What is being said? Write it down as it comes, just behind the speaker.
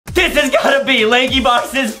This is gonna be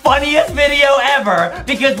LankyBox's funniest video ever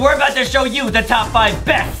because we're about to show you the top 5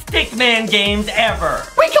 best Stickman games ever.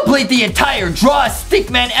 We complete the entire Draw a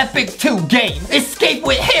Stickman Epic 2 game, escape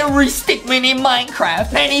with Harry Stickmin in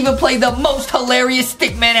Minecraft, and even play the most hilarious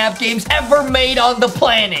Stickman app games ever made on the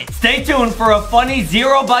planet. Stay tuned for a funny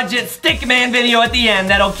zero-budget Stickman video at the end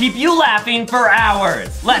that'll keep you laughing for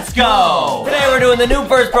hours. Let's go! Today we're doing the new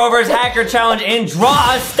First Pro vs. Hacker Challenge in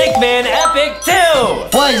Draw a Stickman Epic 2!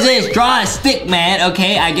 What is this? Draw a Stickman.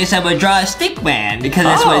 Okay, I guess I'm gonna draw a Stickman because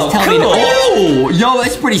that's what it's telling me. Oh, yo,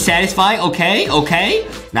 that's pretty satisfying. Okay.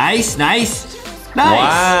 Nice.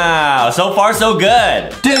 Wow, so far so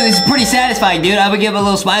good. Dude, this is pretty satisfying, dude. I'm gonna give him a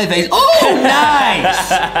little smiley face. Oh,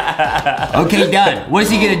 nice. Okay, done. What is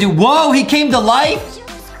he gonna do? Whoa, he came to life?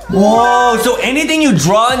 Whoa, so anything you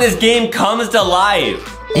draw in this game comes to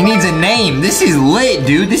life. He needs a name. This is lit,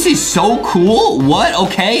 dude. This is so cool. What?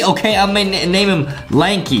 Okay, I'm gonna name him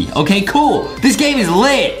Lanky. Okay, cool. This game is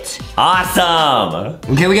lit. Awesome.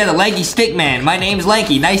 Okay, we got the Lanky Stickman. My name's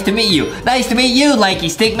Lanky. Nice to meet you. Nice to meet you, Lanky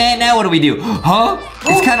Stickman. Now what do we do? Huh?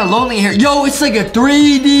 It's kind of lonely here. Yo, it's like a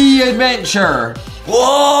 3D adventure.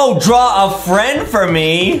 Whoa, draw a friend for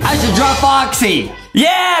me. I should draw Foxy.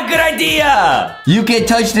 Yeah, good idea. You can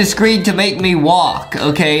touch the screen to make me walk.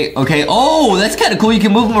 Okay. Oh, that's kind of cool. You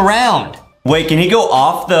can move him around. Wait, can he go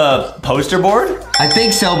off the poster board? I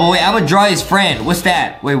think so, but wait, I'm gonna draw his friend. What's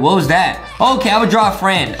that? Wait, what was that? Okay, I'm gonna draw a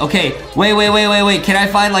friend. Okay, wait. Can I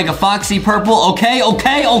find like a Foxy purple? Okay.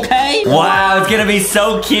 Wow, it's gonna be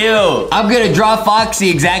so cute. I'm gonna draw Foxy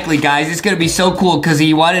exactly, guys. It's gonna be so cool because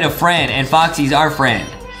he wanted a friend and Foxy's our friend.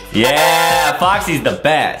 Yeah, Foxy's the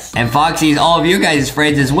best. And Foxy's all of you guys'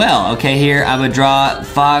 friends as well. Okay, here, I'm gonna draw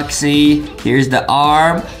Foxy. Here's the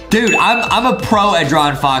arm. Dude, I'm a pro at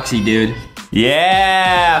drawing Foxy, dude.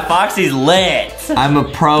 Yeah, Foxy's lit. I'm a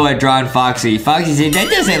pro at drawing Foxy. Foxy said, that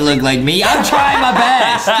doesn't look like me. I'm trying my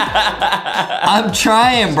best. I'm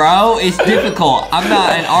trying, bro. It's difficult. I'm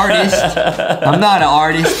not an artist,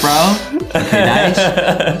 bro. Okay, nice.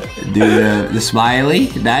 Do the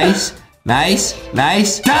smiley. Nice.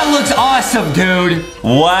 That looks awesome, dude.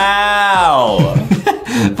 Wow.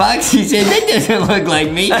 Foxy said, that doesn't look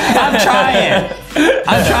like me. I'm trying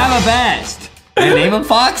my best. And name him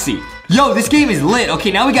Foxy. Yo, this game is lit.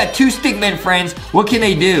 Okay, now we got 2 Stickmen friends. What can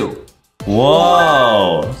they do?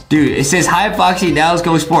 Whoa. Dude, it says, hi, Foxy, now let's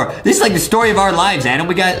go explore. This is like the story of our lives, Adam.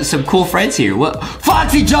 We got some cool friends here. What?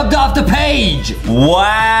 Foxy jumped off the page.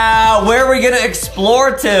 Wow, where are we gonna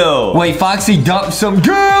explore to? Wait, Foxy dumped some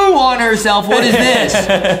goo on herself. What is this?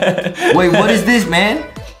 Wait, what is this, man?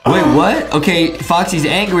 Wait, what? Okay, Foxy's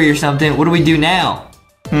angry or something. What do we do now?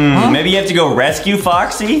 Maybe you have to go rescue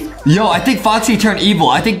Foxy? Yo, I think Foxy turned evil.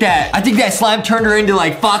 I think that slime turned her into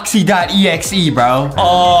like Foxy.exe, bro.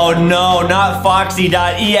 Oh no, not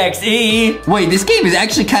Foxy.exe. Wait, this game is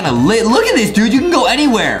actually kind of lit. Look at this, dude. You can go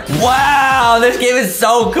anywhere. Wow, this game is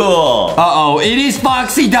so cool. Uh-oh, it is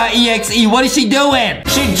Foxy.exe. What is she doing?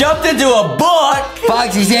 She jumped into a book.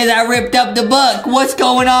 Foxy says I ripped up the book. What's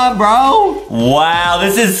going on, bro? Wow,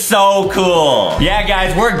 this is so cool. Yeah,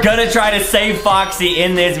 guys, we're gonna try to save Foxy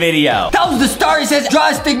in this video. That was the start. It says, draw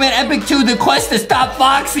a Stickman Epic 2, the quest to stop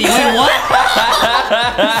Foxy. Wait, what?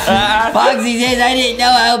 Foxy says, I didn't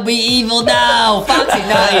know I would be evil. No, Foxy's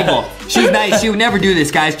not evil. She's nice. She would never do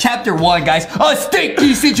this, guys. Chapter 1, guys. A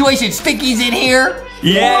sticky situation. Sticky's in here.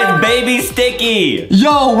 Yeah, it's baby Sticky.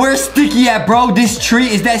 Yo, where's Sticky at, bro? This tree,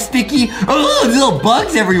 is that Sticky? Oh, little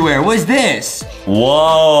bugs everywhere. What's this?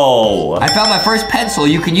 Whoa. I found my first pencil.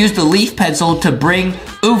 You can use the leaf pencil to bring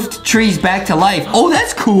oofed trees back to life. Oh,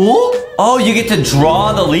 that's cool. Oh, you get to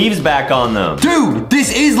draw the leaves back on them. Dude, this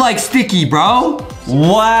is like Sticky, bro.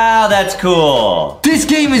 Wow, that's cool. This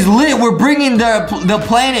game is lit. We're bringing the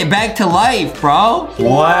planet back to life, bro.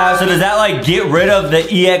 Wow, so does that like get rid of the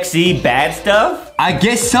EXE bad stuff? I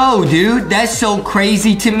guess so, dude. That's so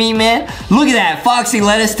crazy to me, man. Look at that. Foxy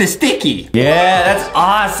led us to Sticky. Yeah, that's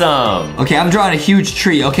awesome. Okay, I'm drawing a huge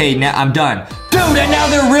tree. Okay, now I'm done. Dude, and now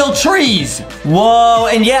they're real trees. Whoa,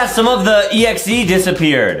 and yeah, some of the EXE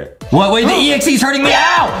disappeared. What? Wait, the EXE's hurting me.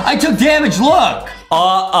 Ow! I took damage, look.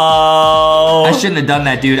 Uh-oh. I shouldn't have done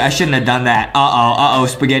that, dude. I shouldn't have done that. Uh-oh,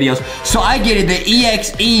 SpaghettiOs. So I get it. The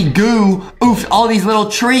EXE goo oofed all these little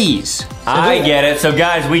trees. I get it. So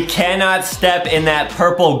guys, we cannot step in that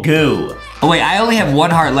purple goo. Oh, wait, I only have 1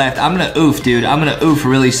 heart left. I'm gonna oof, dude. I'm gonna oof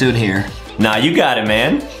really soon here. Nah, you got it,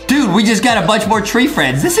 man. Dude, we just got a bunch more tree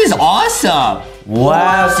friends. This is awesome.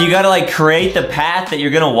 Wow, so you gotta like create the path that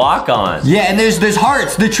you're gonna walk on. Yeah, and there's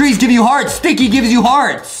hearts. The trees give you hearts. Sticky gives you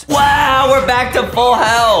hearts. Wow, we're back to full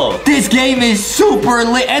health. This game is super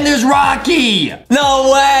lit. And there's Rocky.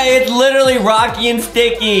 No way, it's literally Rocky and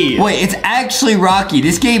Sticky. Wait, it's actually Rocky.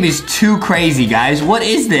 This game is too crazy, guys. What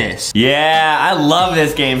is this? Yeah, I love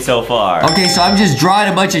this game so far. Okay, so I'm just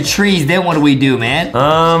drawing a bunch of trees. Then what do we do, man?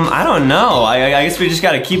 I don't know. I guess we just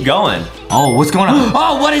gotta keep going. Oh, what's going on?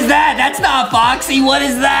 Oh, what is that? That's not Foxy. What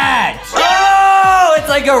is that? Oh, it's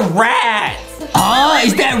like a rat.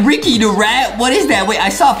 Is that Ricky the rat? What is that? Wait, I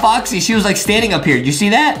saw Foxy. She was like standing up here. Did you see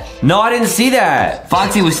that? No, I didn't see that.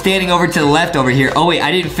 Foxy was standing over to the left over here. Oh, wait,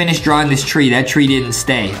 I didn't finish drawing this tree. That tree didn't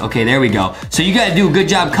stay. Okay, there we go. So you gotta do a good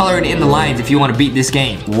job coloring in the lines if you want to beat this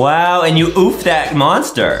game. Wow, and you oofed that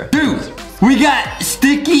monster. Dude, we got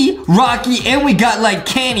Sticky, Rocky, and we got like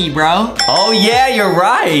Canny, bro. Oh yeah, you're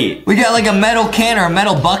right. We got like a metal can or a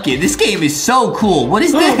metal bucket. This game is so cool. What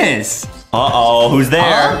is this? Uh-oh, who's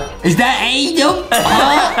there? Is that Angel? Is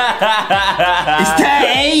that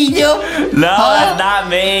Angel? No, that's not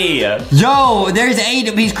me. Yo, there's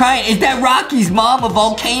Adam. He's crying. Is that Rocky's mom, a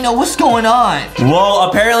volcano? What's going on? Whoa,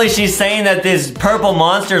 apparently she's saying that this purple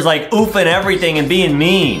monster's like oofing everything and being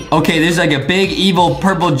mean. Okay, there's like a big evil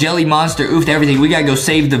purple jelly monster oofed everything. We gotta go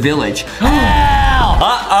save the village. Help!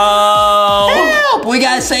 Uh-oh. Help! We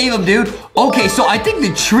gotta save him, dude. Okay, so I think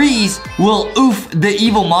the trees will oof the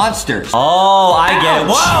evil monsters. Oh, I get it.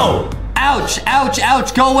 Whoa! Ouch, ouch,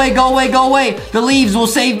 ouch. Go away, go away, go away. The leaves will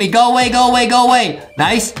save me. Go away, go away, go away.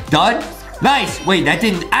 Nice, done. Nice. Wait, that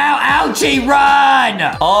didn't. Ow, ouchie, run!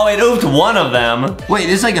 Oh, it oofed one of them. Wait,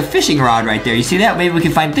 there's like a fishing rod right there. You see that? Maybe we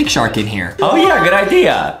can find Thick Shark in here. Oh, yeah, good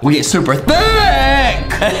idea. We get super thick.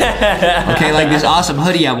 Okay, like this awesome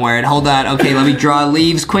hoodie I'm wearing. Hold on. Okay, let me draw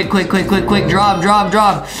leaves. Quick, quick, quick, quick, quick. Draw 'em, draw 'em,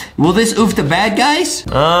 draw 'em. Will this oof the bad guys?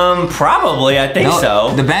 Probably. I think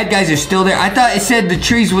so. The bad guys are still there. I thought it said the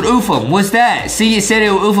trees would oof them. What's that? See, it said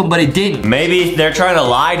it would oof them, but it didn't. Maybe they're trying to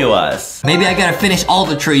lie to us. Maybe I gotta finish all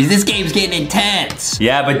the trees. This game's getting intense.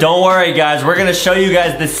 Yeah, but don't worry, guys. We're gonna show you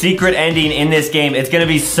guys the secret ending in this game. It's gonna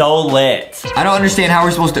be so lit. I don't understand how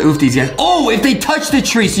we're supposed to oof these guys. Oh, if they touch the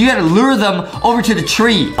tree, so you gotta lure them over to the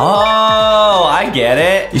tree. Oh, I get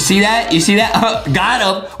it. You see that? You see that? Got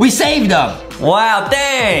them. We saved them. Wow,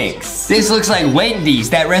 thanks. This looks like Wendy's,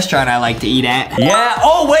 that restaurant I like to eat at. Yeah.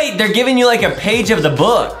 Oh, wait. They're giving you like a page of the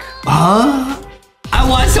book. Huh? I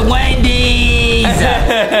want some Wendy's.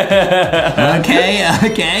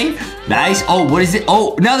 Okay. Nice. Oh, what is it?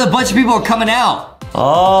 Oh, now the bunch of people are coming out.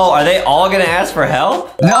 Oh, are they all gonna ask for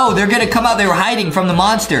help? No, they're gonna come out. They were hiding from the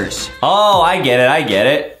monsters. Oh, I get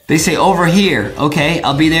it. They say over here. Okay,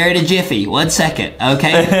 I'll be there in a jiffy. 1 second.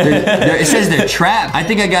 Okay. It says they're trapped. I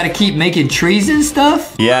think I gotta keep making trees and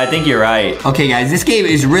stuff. Yeah, I think you're right. Okay, guys, this game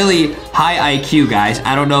is really high IQ, guys.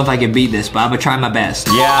 I don't know if I can beat this, but I'm gonna try my best.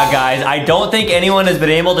 Yeah, guys, I don't think anyone has been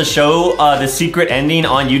able to show the secret ending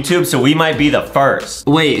on YouTube, so we might be the first.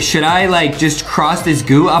 Wait, should I like just cross this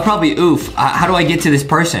goo? I'll probably oof. How do I get to this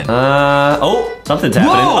person? Oh, something's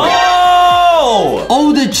happening. Whoa!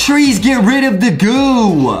 Oh, the trees get rid of the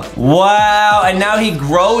goo. Wow, and now he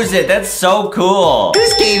grows it. That's so cool.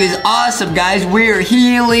 This game is awesome, guys. We're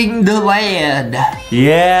healing the land.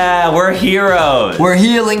 Yeah, we're heroes. We're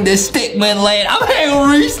healing the Stickman land. I'm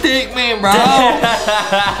Henry Stickman, bro.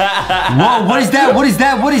 Whoa, what is that? What is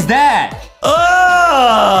that? What is that?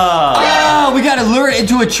 Oh, we gotta lure it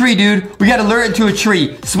into a tree, dude. We gotta lure it into a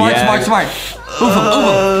tree. Smart. Oof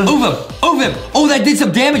him. Oh, that did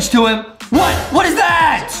some damage to him. What? What is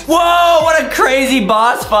that? Whoa, what a crazy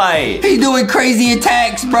boss fight. He's doing crazy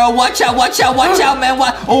attacks, bro. Watch out, man.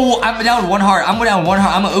 Oh, I'm down 1 heart. I'm gonna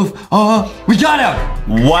oof. We got him.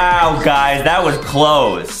 Wow, guys, that was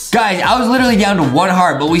close. Guys, I was literally down to 1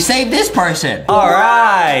 heart, but we saved this person. All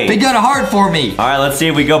right. They got a heart for me. All right, let's see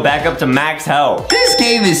if we go back up to max health. This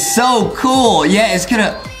game is so cool. Yeah, it's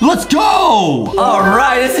gonna... Let's go. All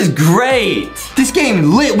right, this is great. This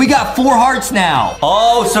game lit. We got 4 hearts now.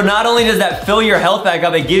 Oh, so not only does that fill your health back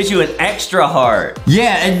up, it gives you an extra heart.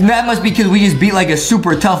 Yeah, and that must be because we just beat like a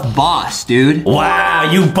super tough boss, dude. Wow,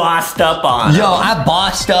 you bossed up on Yo, I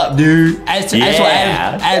bossed up, dude. That's what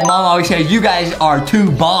as Mom always says, you guys are 2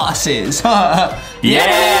 bosses. Yeah.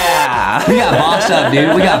 We got boss up,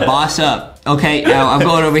 dude. We got boss up. Okay, now I'm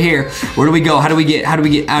going over here. Where do we go? How do we get out of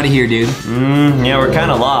here, dude? Yeah, we're kind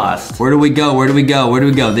of lost. Where do we go?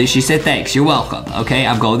 She said thanks. You're welcome. Okay,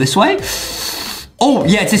 I'm going this way. Oh,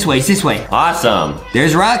 yeah, it's this way. Awesome.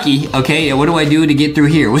 There's Rocky. Okay, what do I do to get through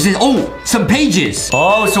here? What's this? Oh, some pages.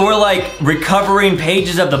 Oh, so we're like recovering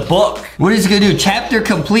pages of the book. What is it gonna do? Chapter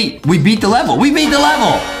complete. We beat the level.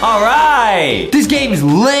 All right. This This game's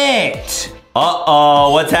lit.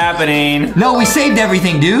 Uh-oh, what's happening? No, we saved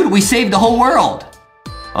everything, dude. We saved the whole world.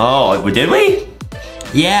 Oh, did we?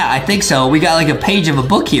 Yeah, I think so. We got like a page of a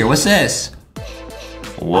book here. What's this?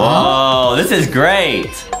 Whoa, this is great.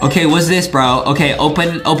 Okay, what's this, bro? Okay,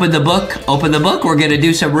 open the book. Open the book. We're gonna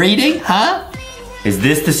do some reading, huh? Is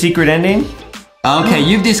this the secret ending? Okay,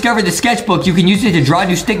 you've discovered the sketchbook. You can use it to draw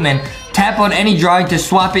new stickmen. Tap on any drawing to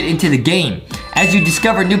swap it into the game. As you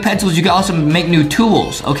discover new pencils, you can also make new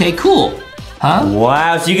tools. Okay, cool. Huh?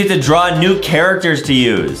 Wow, so you get to draw new characters to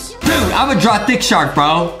use. Dude, I'm gonna draw Thick Shark,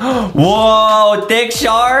 bro. Whoa, Thick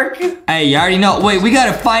Shark? Hey, you already know. Wait, we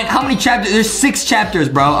gotta find how many chapters? There's 6 chapters,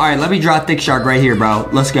 bro. All right, let me draw Thick Shark right here, bro.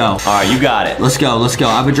 Let's go. All right, you got it. Let's go. I'm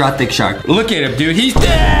gonna draw Thick Shark. Look at him, dude. He's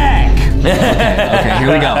thick. Okay,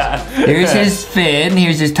 here we go. Here's his fin.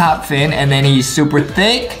 Here's his top fin, and then he's super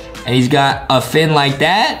thick, and he's got a fin like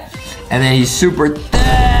that, and then he's super thick.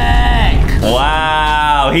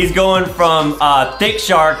 Wow, he's going from Thick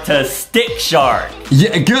Shark to Stick Shark.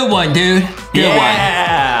 Yeah, good one, dude. Good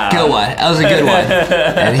one. Good one. That was a good one.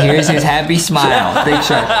 And here's his happy smile. Thick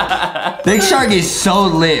Shark. Thick Shark is so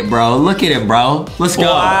lit, bro. Look at him, bro. Let's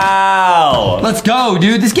go. Wow. Let's go,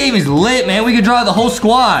 dude. This game is lit, man. We can draw the whole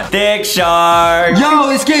squad. Thick Shark. Yo,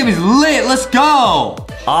 this game is lit. Let's go.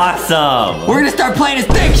 Awesome. We're gonna start playing as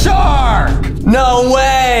Thick Shark. No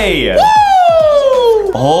way. Woo!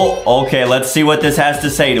 Oh, okay. Let's see what this has to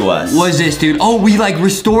say to us. What is this, dude? Oh, we like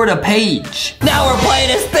restored a page. Now we're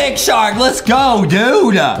playing as Thick Shark. Let's go,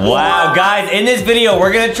 dude. Wow, guys, in this video,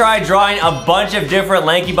 we're gonna try drawing a bunch of different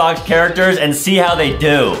LankyBox characters and see how they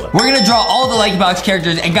do. We're gonna draw all the LankyBox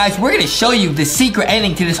characters, and guys, we're gonna show you the secret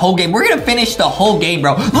ending to this whole game. We're gonna finish the whole game,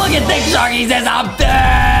 bro. Look at Thick Shark. He says, I'm thick.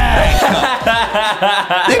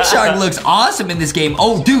 Thick Shark looks awesome in this game.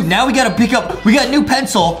 Oh, dude, now we gotta pick up, we got a new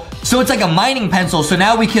pencil. So it's like a mining pencil. So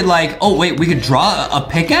now we could like, oh wait, we could draw a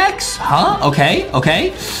pickaxe? Huh? Okay.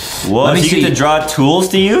 Whoa, Let me so you see. get to draw tools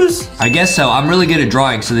to use? I guess so. I'm really good at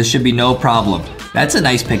drawing, so this should be no problem. That's a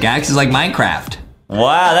nice pickaxe. It's like Minecraft.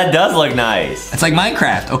 Wow, that does look nice. It's like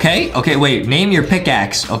Minecraft, okay? Okay, wait, name your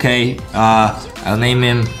pickaxe, okay? I'll name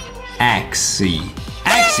him Axie.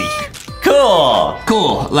 Axie.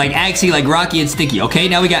 Cool, like Axie, like Rocky and Sticky. Okay,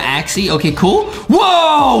 now we got Axie. Okay, cool.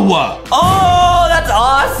 Whoa! Oh, that's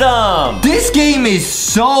awesome. This game is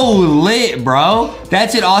so lit, bro.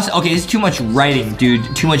 That's it, awesome. Okay, this is too much writing,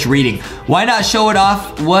 dude. Too much reading. Why not show it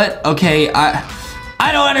off? What? Okay, I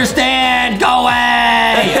don't understand. Go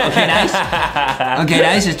away. Okay, nice. Okay,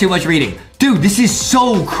 nice. It's too much reading. Dude, this is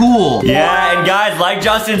so cool. Yeah, and guys, like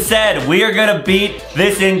Justin said, we are gonna beat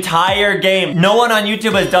this entire game. No one on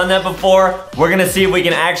YouTube has done that before. We're gonna see if we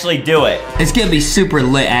can actually do it. It's gonna be super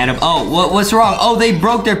lit, Adam. Oh, what's wrong? Oh, they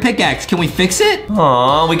broke their pickaxe. Can we fix it?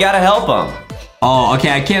 Aw, we gotta help them. Oh, okay,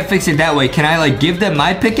 I can't fix it that way. Can I, like, give them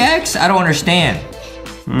my pickaxe? I don't understand.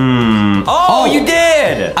 Oh, you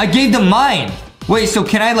did! I gave them mine. Wait, so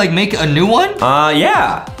can I, like, make a new one?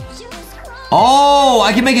 Yeah. Oh,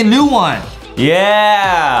 I can make a new one.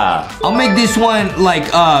 Yeah. I'll make this one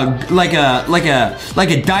like a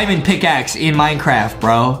diamond pickaxe in Minecraft,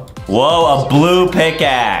 bro. Whoa, a blue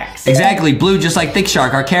pickaxe. Exactly, blue, just like Thick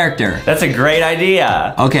Shark, our character. That's a great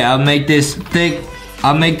idea. Okay, I'll make this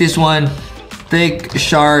one Thick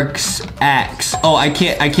Shark's axe. Oh, I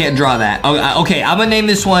can't draw that. Okay, I'm gonna name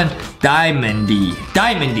this one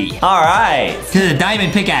Diamondy. All right. This is a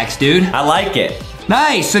diamond pickaxe, dude. I like it.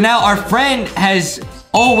 Nice. So now our friend has.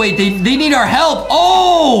 Oh wait, they need our help.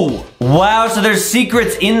 Oh! Wow, so there's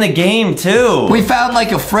secrets in the game too. We found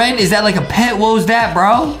like a friend. Is that like a pet? What was that,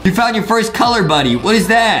 bro? You found your first color buddy. What is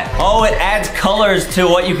that? Oh, it adds colors to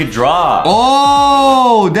what you could draw.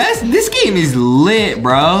 Oh, this game is lit,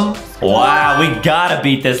 bro. Wow, we gotta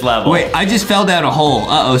beat this level. Wait, I just fell down a hole.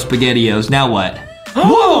 Uh-oh, SpaghettiOs. Now what?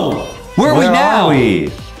 Whoa! Where are we now? Are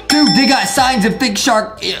we? Dude, they got signs of Thick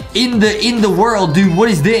Shark in the world, dude. What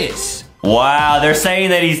is this? Wow, they're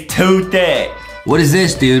saying that he's too thick. What is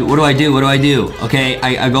this, dude? What do I do? Okay,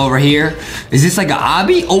 I go over here. Is this like a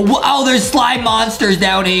obby? Oh, there's slime monsters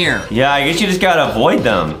down here. Yeah, I guess you just gotta avoid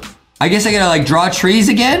them. I guess I gotta like draw trees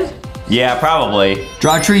again? Yeah, probably.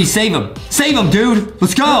 Draw trees, save them. Save them, dude.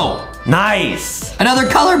 Let's go. Nice. Another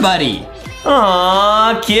color buddy.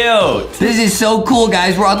 Aw, cute. This is so cool,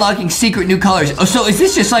 guys. We're unlocking secret new colors. Oh, so is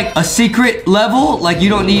this just like a secret level? Like you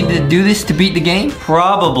don't need to do this to beat the game?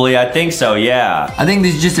 Probably, I think so, yeah. I think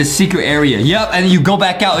this is just a secret area. Yep, and then you go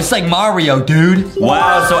back out. It's like Mario, dude.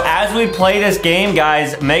 Wow, so as we play this game,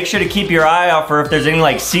 guys, make sure to keep your eye out for if there's any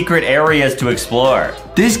like secret areas to explore.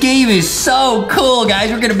 This game is so cool, guys.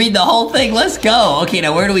 We're gonna beat the whole thing. Let's go. Okay,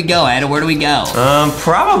 now where do we go, Adam? Where do we go?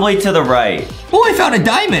 Probably to the right. Oh, I found a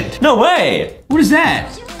diamond. No way. What is that?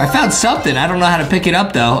 I found something. I don't know how to pick it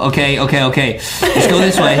up, though. Okay. Let's go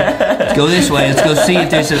this way. Let's go see if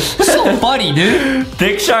there's a... It's so funny, dude.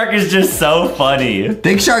 Thick Shark is just so funny.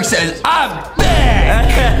 Thick Shark says, I'm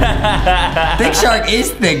back. Thick Shark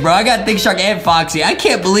is thick, bro. I got Thick Shark and Foxy. I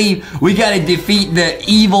can't believe we got to defeat the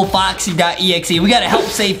evil Foxy.exe. We got to help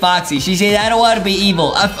save Foxy. She said, I don't want to be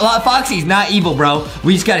evil. Foxy's not evil, bro.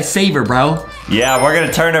 We just got to save her, bro. Yeah, we're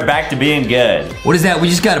gonna turn her back to being good. What is that? We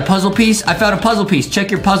just got a puzzle piece? I found a puzzle piece. Check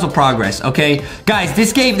your puzzle progress, okay? Guys,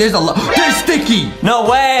 this game, there's a lot. There's Sticky! No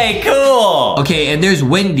way, cool! Okay, and there's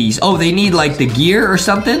Wendy's. Oh, they need like the gear or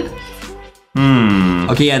something?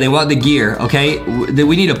 Okay, yeah, they want the gear, okay?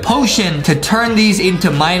 We need a potion to turn these into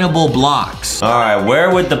mineable blocks. All right,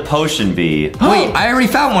 where would the potion be? Wait, I already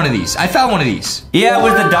found one of these. I found one of these. Yeah, it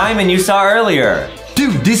was the diamond you saw earlier.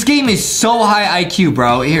 Dude, this game is so high IQ,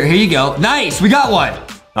 bro. Here you go. Nice, we got one.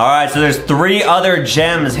 All right, so there's 3 other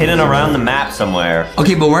gems hidden around the map somewhere.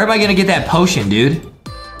 Okay, but where am I gonna get that potion, dude?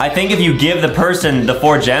 I think if you give the person the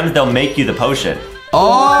 4 gems, they'll make you the potion.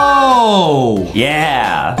 Oh!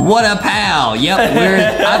 Yeah. What a pal. Yep,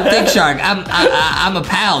 I'm Thick Shark. I'm a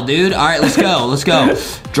pal, dude. All right, let's go.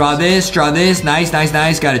 Draw this.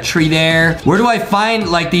 Nice. Got a tree there. Where do I find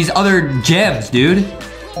like these other gems, dude?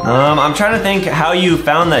 I'm trying to think how you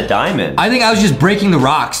found that diamond. I think I was just breaking the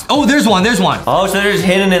rocks. Oh, there's one. Oh, so they're just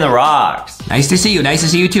hidden in the rocks. Nice to see you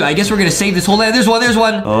too. I guess we're gonna save this whole land. There's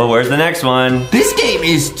one. Oh, where's the next one? This game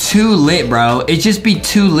is too lit, bro. It just be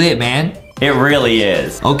too lit, man. It really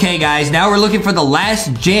is. Okay, guys, now we're looking for the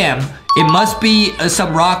last gem. It must be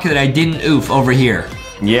some rock that I didn't oof over here.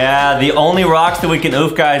 Yeah, the only rocks that we can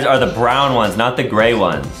oof, guys, are the brown ones, not the gray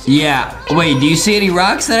ones. Yeah. Wait, do you see any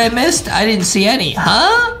rocks that I missed? I didn't see any.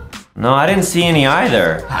 Huh? No, I didn't see any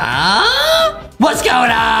either. Huh? What's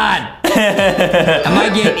going on? Am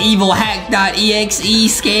I getting evil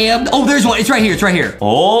hack.exe scammed? Oh, there's one. It's right here.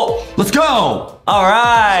 Oh. Let's go. All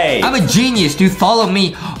right. I'm a genius, dude. Follow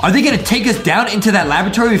me. Are they going to take us down into that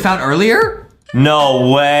laboratory we found earlier?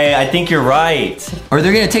 No way. I think you're right. Or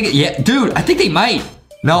they're going to take it. Yeah, dude, I think they might.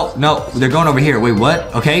 No, they're going over here. Wait,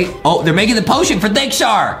 what? Okay. Oh, they're making the potion for Thick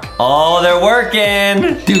Shark. Oh, they're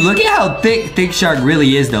working. Dude, look at how thick Thick Shark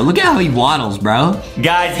really is, though. Look at how he waddles, bro.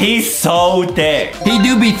 Guys, he's so thick. He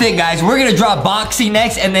do be thick, guys. We're gonna draw Boxy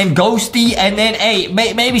next, and then Ghosty, and then, hey,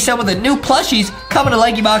 maybe some of the new plushies coming to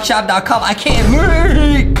LankyBoxShop.com. I can't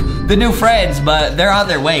leak the new friends, but they're on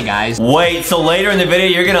their way, guys. Wait, so later in the video,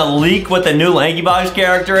 you're gonna leak what the new LankyBox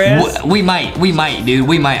character is? We might, dude.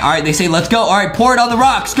 We might. All right, they say, let's go. All right, pour it on the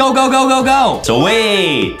rocks. Go.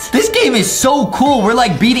 Sweet. This game is so cool. We're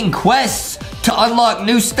like beating quests to unlock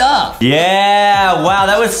new stuff. Yeah, wow,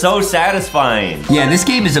 that was so satisfying. Yeah, this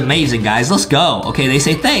game is amazing, guys. Let's go. Okay, they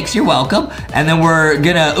say, thanks, you're welcome. And then we're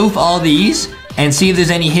gonna oof all these and see if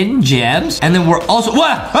there's any hidden gems. And then we're also,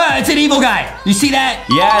 it's an evil guy. You see that?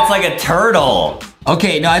 Yeah, it's like a turtle.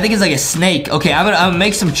 Okay, no, I think it's like a snake. Okay, I'm gonna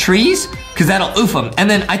make some trees, because that'll oof them. And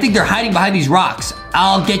then I think they're hiding behind these rocks.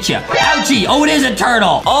 I'll get you. Ouchie! Oh, it is a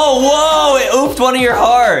turtle! Oh, whoa! It oofed one of your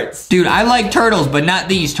hearts! Dude, I like turtles, but not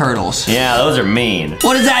these turtles. Yeah, those are mean.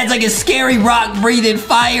 What is that? It's like a scary rock breathing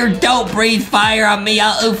fire. Don't breathe fire on me.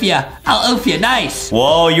 I'll oof you. Nice.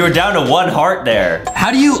 Whoa, you were down to 1 heart there. How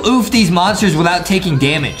do you oof these monsters without taking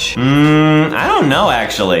damage? I don't know,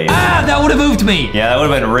 actually. Ah, that would have oofed me. Yeah, that would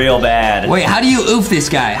have been real bad. Wait, how do you oof this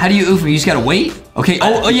guy? How do you oof him? You just gotta wait? Okay,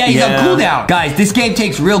 oh yeah, he's on cooldown. Guys, this game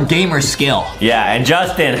takes real gamer skill. Yeah, and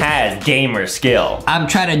Justin has gamer skill. I'm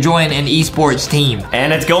trying to join an esports team.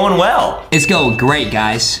 And it's going well. It's going great,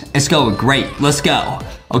 guys. It's going great. Let's go.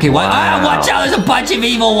 Okay, wow. Watch out, there's a bunch of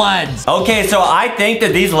evil ones. Okay, so I think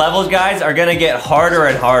that these levels, guys, are gonna get harder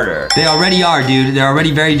and harder. They already are, dude. They're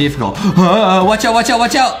already very difficult. Watch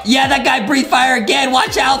out. Yeah, that guy breathed fire again.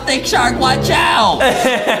 Watch out, Thick Shark, watch out.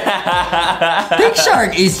 Thick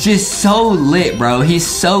Shark is just so lit, bro. He's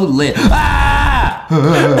so lit. Ah!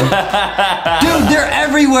 Dude, they're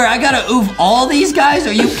everywhere. I gotta oof all these guys?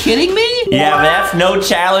 Are you kidding me? Yeah, but that's no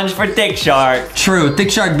challenge for Thick Shark. True, Thick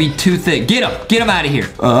Shark be too thick. Get him out of here.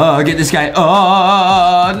 Get this guy.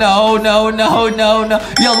 Oh, no.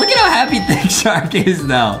 Yo, look at how happy Thick Shark is,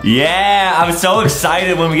 though. Yeah, I'm so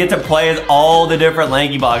excited when we get to play as all the different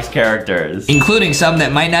LankyBox characters. Including some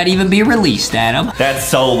that might not even be released, Adam. That's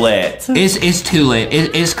so lit. It's too lit.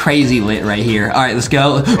 It's crazy lit right here. All right, let's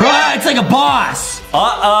go. Ah, it's like a boss.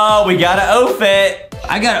 Uh-oh, we gotta oof it.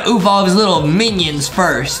 I gotta oof all of his little minions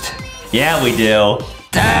first. Yeah, we do.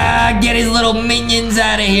 Get his little minions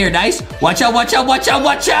out of here. Nice. Watch out.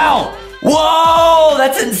 Whoa,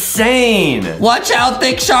 that's insane. Watch out,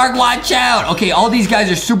 Thick Shark, watch out. Okay, all these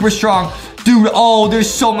guys are super strong. Dude, oh, there's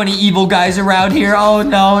so many evil guys around here. Oh,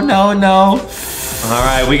 no. All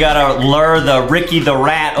right, we gotta lure the Ricky the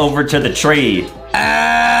Rat over to the tree.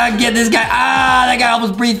 Get this guy. That guy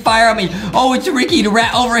almost breathed fire on me. Oh, it's Ricky the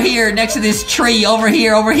Rat over here next to this tree. Over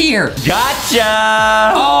here.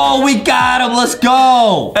 Gotcha. Oh, we got him. Let's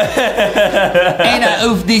go. And I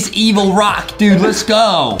oofed this evil rock, dude. Let's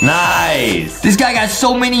go. Nice. This guy got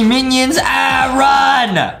so many minions.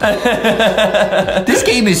 Run. This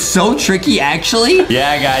game is so tricky, actually.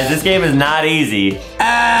 Yeah, guys, this game is not easy.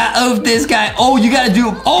 Oof this guy. Oh, you gotta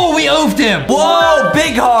do. Oh, we oofed him. Whoa,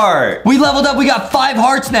 big heart. We leveled up. We got 5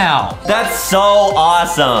 hearts now. That's so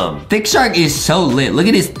awesome. Thick Shark is so lit. Look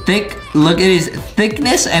at his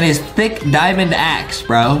thickness and his thick diamond axe,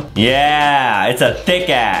 bro. Yeah, it's a thick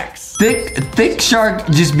axe. Thick Shark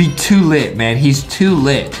just be too lit, man. He's too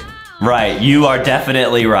lit. Right, you are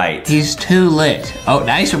definitely right. He's too lit. Oh,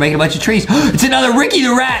 nice. We're making a bunch of trees. It's another Ricky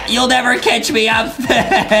the Rat. You'll never catch me. I'm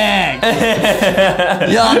thick.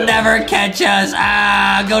 You'll never catch us.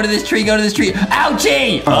 Go to this tree.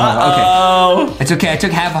 Ouchie. Uh-oh. Okay. It's okay. I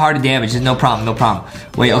took half a heart of damage. There's no problem.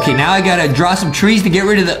 Wait, okay. Now I gotta draw some trees to get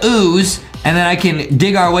rid of the ooze, and then I can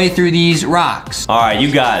dig our way through these rocks. All right,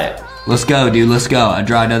 you got it. Let's go, dude. Let's go. I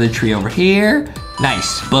draw another tree over here.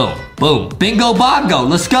 Nice. Boom. Bingo bongo.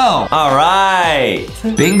 Let's go. All right.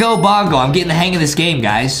 Bingo bongo. I'm getting the hang of this game,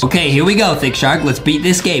 guys. Okay, here we go, Thick Shark. Let's beat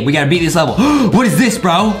this game. We gotta beat this level. What is this,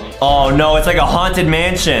 bro? Oh, no. It's like a haunted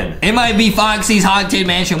mansion. It might be Foxy's haunted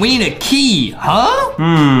mansion. We need a key, huh?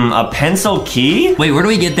 A pencil key? Wait, where do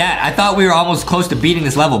we get that? I thought we were almost close to beating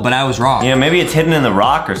this level, but I was wrong. Yeah, maybe it's hidden in the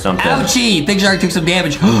rock or something. Ouchie. Thick Shark took some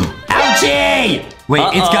damage. Ouchie. Wait,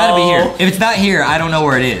 It's gotta be here. If it's not here, I don't know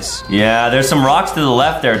where it is. Yeah, there's some rocks to the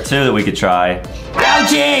left there, too, that we could try.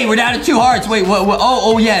 Ouchie! We're down to 2 hearts. Wait, what?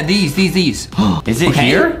 Oh, yeah, these. Is it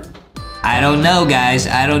here? I don't know, guys.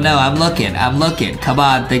 I don't know. I'm looking. Come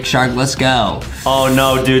on, Thick Shark, let's go. Oh,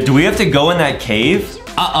 no, dude. Do we have to go in that cave?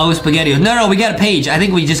 Uh-oh, SpaghettiOs. No, we got a page. I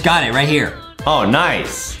think we just got it right here. Oh,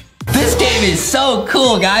 nice. This game is so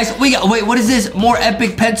cool, guys. Wait, what is this? More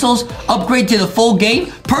epic pencils? Upgrade to the full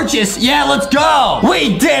game? Purchase? Yeah, let's go.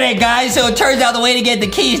 We did it, guys. So it turns out the way to get the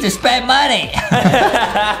keys to spend money.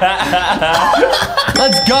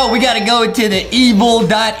 Let's go. We got to go to the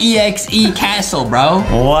evil.exe castle, bro.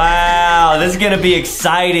 Wow, this is going to be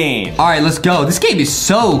exciting. All right, let's go. This game is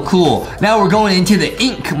so cool. Now we're going into the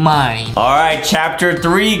ink mine. All right, chapter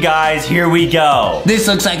 3, guys. Here we go. This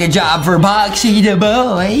looks like a job for Boxy the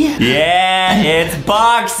boy. Yeah, it's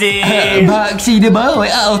Boxy. Boxy the boy.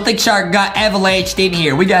 Uh-oh, Thick Shark got avalanched in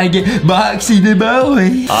here. We gotta get Boxy the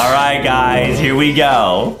boy. All right, guys, here we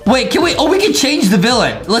go. Wait, can we? Oh, we can change the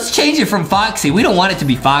villain. Let's change it from Foxy. We don't want it to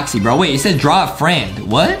be Foxy, bro. Wait, it says draw a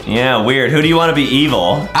friend. What? Yeah, weird. Who do you want to be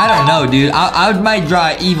evil? I don't know, dude. I might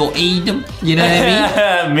draw evil Edom. You know what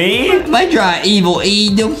I mean? Me? Might draw evil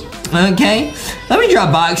Edom. Okay. Let me draw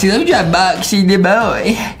Boxy. Let me draw Boxy the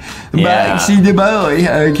boy. Yeah. Boxy the boy.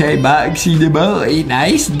 Okay, Boxy the boy.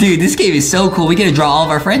 Nice. Dude, this game is so cool. We gotta draw all of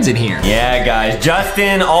our friends in here. Yeah, guys.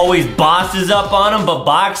 Justin always bosses up on him, but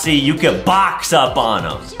Boxy, you could box up on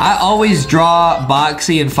him. I always draw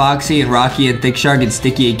Boxy and Foxy and Rocky and Thick Shark and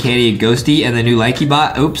Sticky and Candy and Ghosty and the new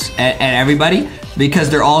LankyBot. Oops. And everybody. Because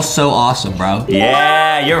they're all so awesome, bro.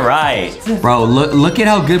 Yeah, you're right. Bro, look at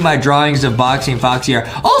how good my drawings of Boxy and Foxy are.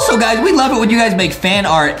 Also, guys, we love it when you guys make fan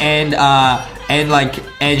art and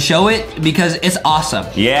show it because it's awesome.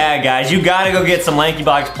 Yeah, guys, you gotta go get some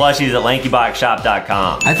LankyBox plushies at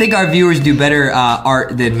LankyBoxShop.com. I think our viewers do better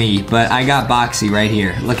art than me, but I got Boxy right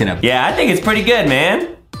here. Look at him. Yeah, I think it's pretty good,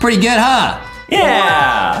 man. Pretty good, huh?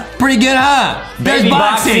 Yeah. Pretty good, huh? There's Baby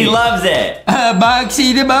Boxy. Boxy loves it.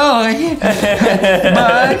 Boxy the boy.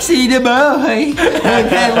 Boxy the boy.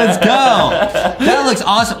 Okay, let's go. That looks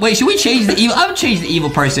awesome. Wait, should we change the evil? I would change the evil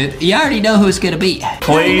person. You already know who it's gonna be.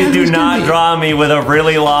 Please do not draw me with a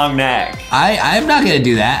really long neck. I'm not gonna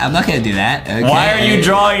do that. I'm not gonna do that. Okay. Why are you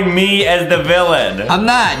drawing me as the villain? I'm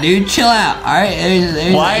not, dude. Chill out. All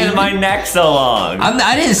right. Why is my neck so long?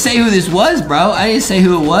 I didn't say who this was, bro. I didn't say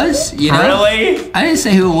who it was. You know? Really? I didn't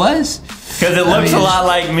say who it was. Because it looks a lot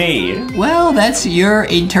like me. Well, that's your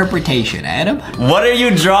interpretation, Adam. What are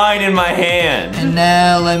you drawing in my hand? And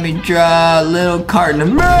now let me draw a little carton of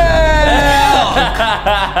milk.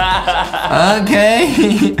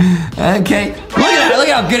 Okay. Okay. Look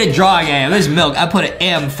at how good at drawing I am. This is milk. I put an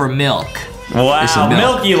M for milk. Wow,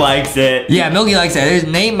 Milky likes it. Yeah, Milky likes it. There's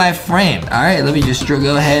name my friend. All right, let me just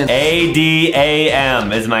go ahead.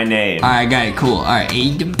 A-D-A-M is my name. All right, got it. Cool. All right,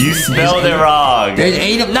 Adam. You spelled it wrong. There's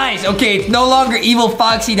Adam. Nice. Okay, it's no longer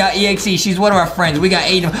evilfoxy.exe. She's one of our friends. We got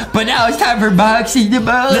Adam. But now it's time for Boxy the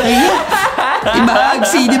boy.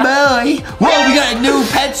 Boxy the boy. Whoa, we got a new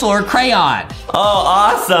pencil or crayon. Oh,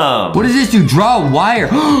 awesome. What does this do? Draw a wire.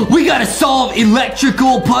 We gotta solve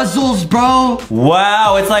electrical puzzles, bro.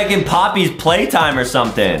 Wow, it's like in Poppy's Playtime or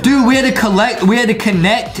something. Dude, we had to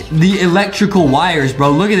connect the electrical wires,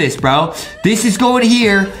 bro. Look at this, bro. This is going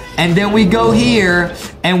here, and then we go here,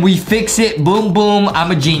 and we fix it. Boom, boom.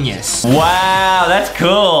 I'm a genius. Wow, that's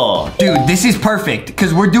cool. Dude, this is perfect,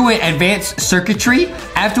 because we're doing advanced circuitry.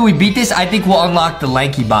 After we beat this, I think we'll unlock the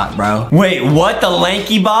LankyBot, bro. Wait, what? The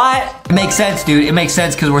LankyBot? It makes sense, dude. It makes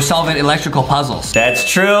sense, because we're solving electrical puzzles. That's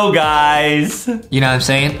true, guys. You know what I'm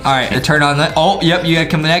saying? All right, turn on that. Oh, yep, you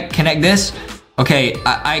gotta connect this. Okay,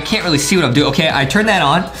 I can't really see what I'm doing. Okay, I turn that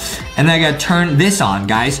on, and then I gotta turn this on,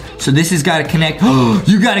 guys. So this has gotta connect.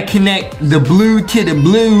 You gotta connect the blue to the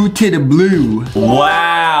blue to the blue.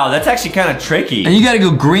 Wow, that's actually kind of tricky. And you gotta go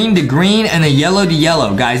green to green and then yellow to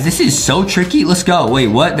yellow. Guys, this is so tricky. Let's go. Wait,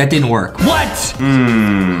 what? That didn't work. What?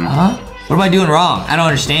 Huh? What am I doing wrong? I don't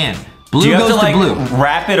understand. Blue Do you have goes to, like, blue.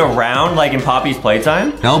 wrap it around like in Poppy's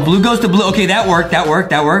Playtime? No, blue goes to blue. Okay, that worked.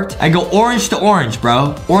 I go orange to orange,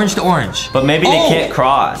 bro. Orange to orange. But maybe they can't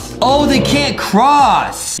cross. Oh, they can't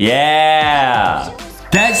cross. Yeah.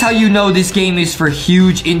 That's how you know this game is for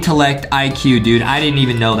huge intellect IQ, dude. I didn't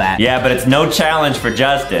even know that. Yeah, but it's no challenge for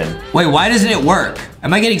Justin. Wait, why doesn't it work?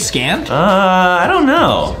 Am I getting scammed? I don't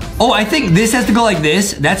know. Oh, I think this has to go like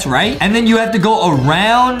this. That's right. And then you have to go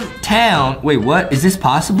around town. Wait, what? Is this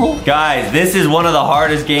possible? Guys, this is one of the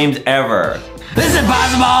hardest games ever. This is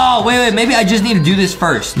impossible! Wait, maybe I just need to do this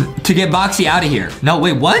first to get Boxy out of here. No,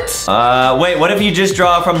 wait, what? Wait, what if you just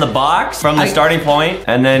draw from the box, from the starting point,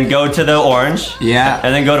 and then go to the orange? Yeah.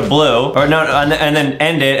 And then go to blue, or no, and then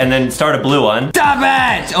end it, and then start a blue one. Stop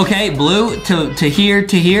it! Okay, blue to here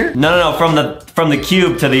to here? No, from the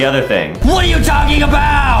cube to the other thing. What are you talking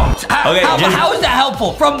about? How is that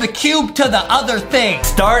helpful? From the cube to the other thing.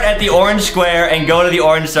 Start at the orange square and go to the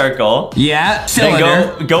orange circle. Yeah,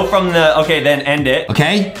 cylinder. Then go from the, okay, then end it.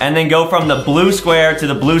 Okay. And then go from the blue square to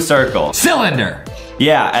the blue circle. Cylinder.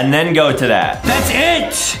 Yeah, and then go to that. That's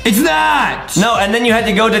it! It's not! No, and then you had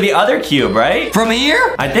to go to the other cube, right? From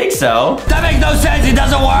here? I think so. That makes no sense, it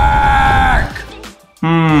doesn't work!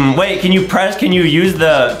 Wait, can you use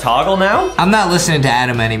the toggle now? I'm not listening to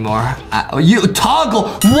Adam anymore. You toggle?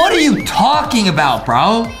 What are you talking about,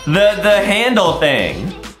 bro? The handle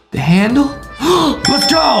thing. The handle? Let's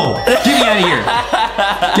go! Get me out of here.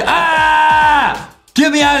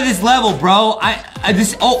 Get me out of this level, bro.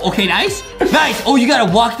 Oh, okay, nice. Nice. Oh, you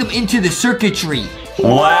gotta walk them into the circuitry.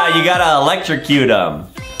 Wow, you gotta electrocute them.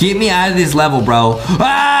 Get me out of this level, bro.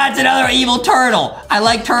 It's another evil turtle. I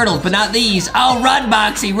like turtles, but not these. Oh, run,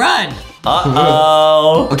 Boxy, run.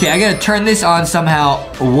 Uh-oh. Okay, I gotta turn this on somehow.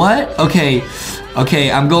 What? Okay,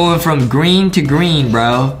 I'm going from green to green,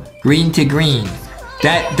 bro. Green to green.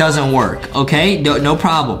 That doesn't work, okay? No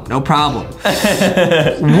problem, no problem.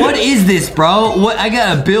 What is this, bro? What, I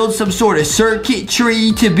gotta build some sort of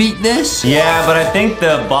circuitry to beat this? Yeah, but I think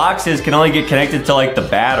the boxes can only get connected to, like, the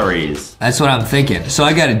batteries. That's what I'm thinking. So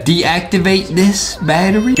I gotta deactivate this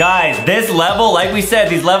battery? Guys, this level, like we said,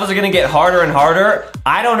 these levels are gonna get harder and harder.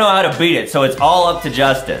 I don't know how to beat it, so it's all up to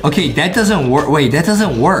Justin. Okay, that doesn't work. Wait, that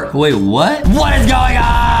doesn't work. Wait, what? What is going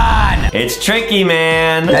on? It's tricky,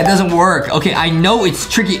 man. That doesn't work. Okay, I know it's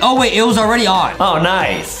tricky. Oh, wait, it was already on. Oh,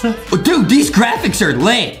 nice. Dude, these graphics are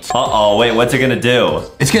lit. Uh-oh, wait, what's it gonna do?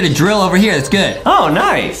 It's gonna drill over here. That's good. Oh,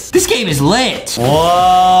 nice. This game is lit.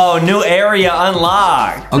 Whoa, new area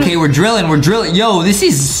unlocked. Okay, we're drilling. Yo, this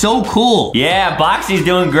is so cool. Yeah, Boxy's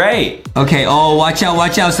doing great. Okay, oh, watch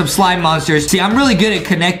out, some slime monsters. See, I'm really good at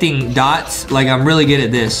connecting dots. Like, I'm really good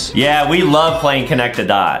at this. Yeah, we love playing connect the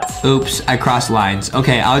dots. Oops, I crossed lines.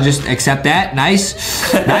 Okay, I'll just accept that.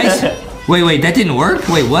 Nice, nice. Wait, that didn't work?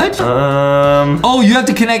 Wait, what? Oh, you have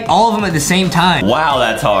to connect all of them at the same time. Wow,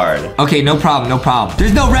 that's hard. Okay, no problem.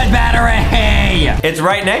 There's no red battery. It's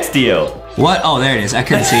right next to you. What? Oh, there it is. I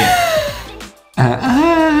couldn't see it.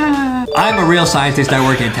 I'm a real scientist. I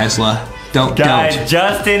work at Tesla. Don't.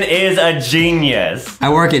 Justin is a genius. I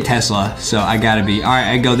work at Tesla, so I gotta be. All right,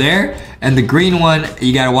 I go there, and the green one,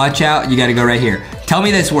 you gotta watch out. You gotta go right here. Tell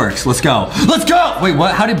me this works. Let's go. Let's go. Wait,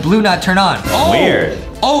 what? How did blue not turn on? Oh. Weird.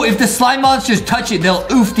 Oh, if the slime monsters touch it, they'll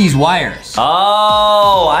oof these wires.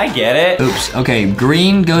 Oh, I get it. Oops. Okay,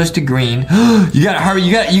 green goes to green. You gotta hurry.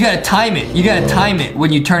 You gotta time it. You gotta time it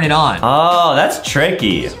when you turn it on. Oh, that's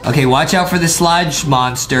tricky. Okay, watch out for the sludge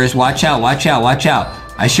monsters. Watch out.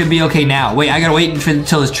 I should be okay now. Wait, I gotta wait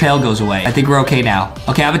until this trail goes away. I think we're okay now.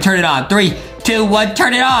 Okay, I'm gonna turn it on. 3, 2, 1,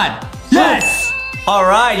 turn it on. Yes! All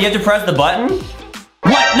right, you have to press the button?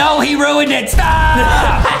 What? No, he ruined it. Stop!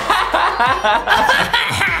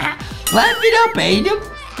 Laugh it up, Adam.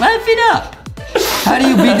 Laugh it up. How do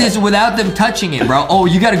you beat this without them touching it, bro? Oh,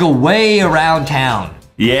 you gotta go way around town.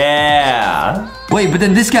 Yeah. Wait, but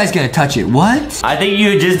then this guy's gonna touch it. What? I think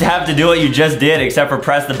you just have to do what you just did, except for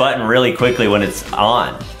press the button really quickly when it's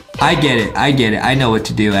on. I get it. I know what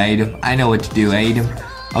to do, Adam. I know what to do, Adam.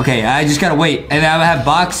 Okay, I just gotta wait. And I'm gonna have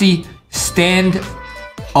Boxy stand.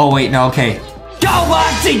 Oh, wait, no, okay. Go,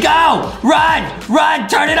 Boxy, go! Run! Run!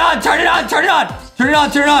 Turn it on! Turn it on! Turn it on! Turn it on!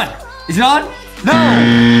 Turn it on! Is it on? No!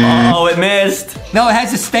 Oh, it missed. No, it has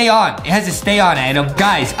to stay on. It has to stay on, Adam.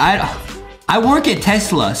 Guys, I work at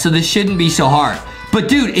Tesla, so this shouldn't be so hard. But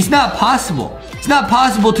dude, it's not possible. It's not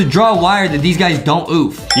possible to draw a wire that these guys don't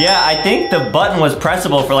oof. Yeah, I think the button was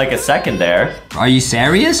pressable for like a second there. Are you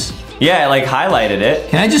serious? Yeah, it like highlighted it.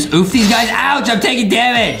 Can I just oof these guys? Ouch, I'm taking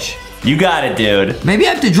damage. You got it, dude. Maybe I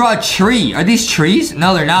have to draw a tree. Are these trees?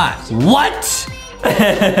 No, they're not. What?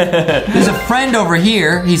 There's a friend over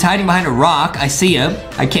here. He's hiding behind a rock. I see him.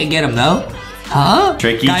 I can't get him though. Huh?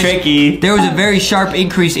 Tricky, Guys, tricky. There was a very sharp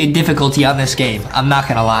increase in difficulty on this game. I'm not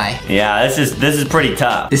gonna lie. Yeah, this is pretty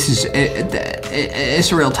tough. This is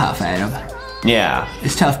it's real tough, Adam. Yeah.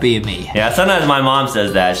 It's tough being me. Yeah, sometimes my mom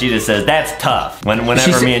says that. She just says, that's tough,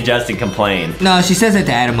 whenever me and Justin complain. No, she says it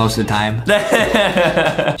to Adam most of the time.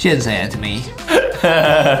 She doesn't say that to me.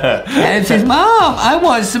 Adam says, Mom, I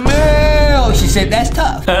want some milk. She said, that's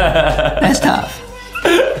tough. That's tough.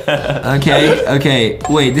 Okay.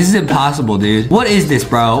 Wait, this is impossible, dude. What is this,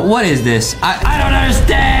 bro? What is this? I don't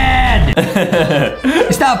understand.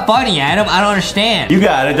 It's not funny, Adam. I don't understand. You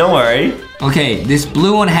got it, don't worry. Okay, this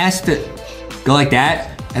blue one has to go like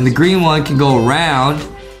that, and the green one can go around.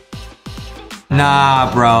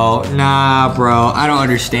 Nah, bro. I don't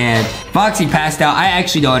understand. Foxy passed out. I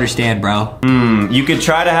actually don't understand, bro. You could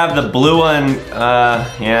try to have the blue one,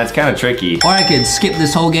 yeah, it's kind of tricky. Or I could skip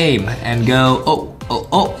this whole game and go, oh,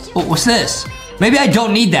 what's this? Maybe I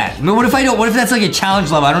don't need that. I mean, what if I don't? What if that's like a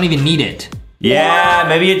challenge level? I don't even need it. Yeah,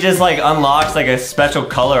 maybe it just like unlocks like a special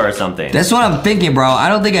color or something. That's what I'm thinking, bro. I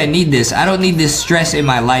don't think I need this. I don't need this stress in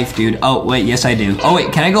my life, dude. Oh, wait, yes I do. Oh,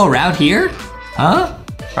 wait, can I go around here? Huh?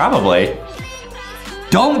 Probably.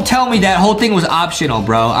 Don't tell me that whole thing was optional,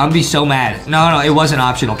 bro. I'm gonna be so mad. No, it wasn't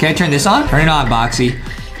optional. Can I turn this on? Turn it on, Boxy.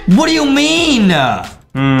 What do you mean?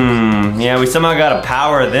 Yeah, we somehow gotta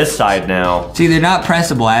power this side now. See, they're not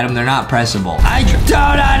pressable, Adam. They're not pressable. I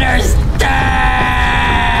don't understand!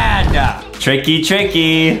 Tricky,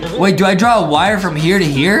 tricky. Wait, do I draw a wire from here to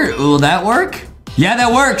here? Will that work? Yeah,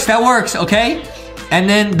 that works, okay. And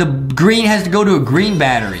then the green has to go to a green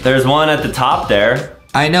battery. There's one at the top there.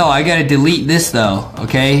 I know, I gotta delete this though,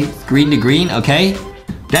 okay? Green to green, okay?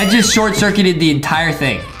 That just short-circuited the entire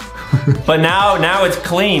thing. But now it's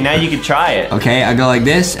clean, now you can try it. Okay, I go like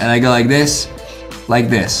this, and I go like this.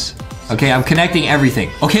 Okay, I'm connecting everything.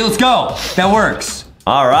 Okay, let's go. That works.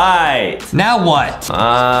 All right. Now what?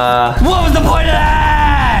 What was the point of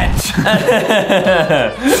that?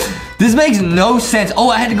 This makes no sense. Oh,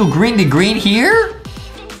 I had to go green to green here?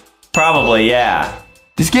 Probably, yeah.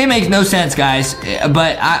 This game makes no sense, guys,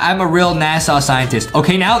 but I'm a real NASA scientist.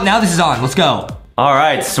 Okay, now this is on. Let's go. All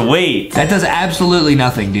right, sweet. That does absolutely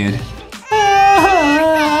nothing, dude.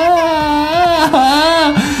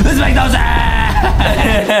 This makes no sense.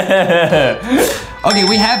 Okay,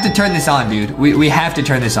 we have to turn this on, dude. We have to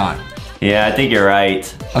turn this on. Yeah, I think you're right.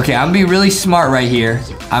 Okay, I'm gonna be really smart right here.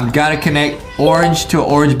 I've got to connect orange to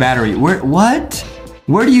orange battery. What?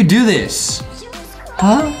 Where do you do this?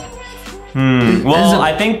 Huh? Well,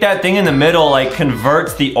 I think that thing in the middle like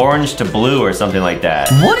converts the orange to blue or something like that.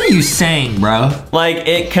 What are you saying, bro? Like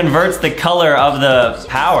it converts the color of the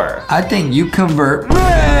power. I think you convert milk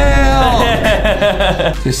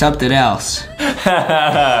to something else.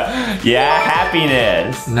 Yeah,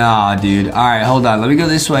 happiness. Nah, dude. All right, hold on. Let me go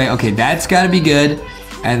this way. Okay, that's got to be good.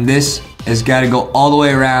 And this has got to go all the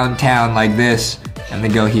way around town like this and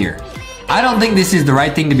then go here. I don't think this is the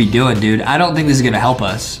right thing to be doing, dude. I don't think this is going to help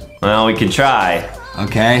us. Well, we can try.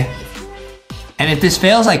 Okay. And if this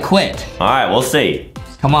fails, I quit. All right, we'll see.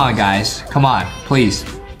 Come on, guys. Come on, please.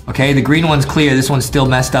 Okay, the green one's clear. This one's still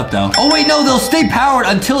messed up, though. Oh, wait, no. They'll stay powered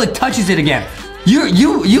until it touches it again.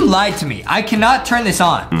 You lied to me. I cannot turn this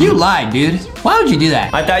on. You lied, dude. Why would you do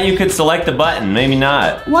that? I thought you could select the button. Maybe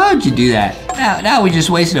not. Why would you do that? Now we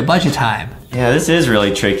just wasted a bunch of time. Yeah, this is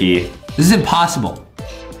really tricky. This is impossible.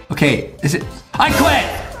 Okay, I quit.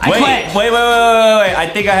 Wait. I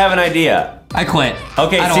think I have an idea. I quit.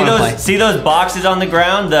 Okay, see those boxes on the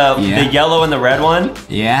ground? The yellow and the red one?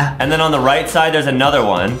 Yeah. And then on the right side, there's another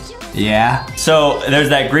one. Yeah. So there's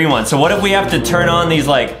that green one. So what if we have to turn on these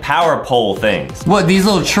like power pole things? What, these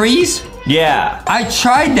little trees? Yeah. I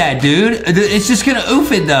tried that, dude. It's just gonna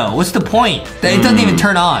oof it though. What's the point? It doesn't even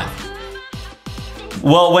turn on.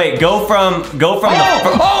 Well, wait. Go from the.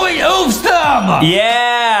 Oh, it oofs them.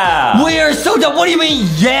 Yeah. We are so dumb. What do you mean,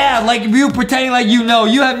 yeah? Like you pretending like you know.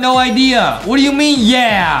 You have no idea. What do you mean,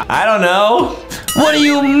 yeah? I don't know. What do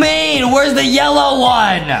you mean? Where's the yellow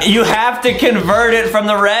one? You have to convert it from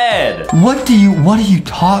the red. What are you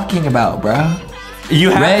talking about, bro? You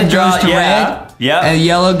have red to draw, goes to red. Yeah. And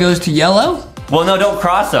yellow goes to yellow. Well, no, don't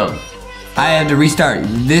cross them. I have to restart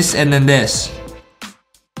this and then this.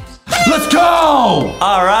 Let's go!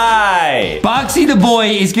 All right. Boxy the boy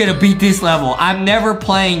is gonna beat this level. I'm never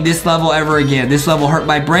playing this level ever again. This level hurt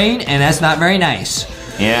my brain, and that's not very nice.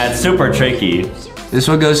 Yeah, it's super tricky. This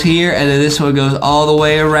one goes here, and then this one goes all the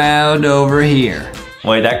way around over here.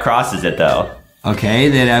 Wait, that crosses it though. Okay,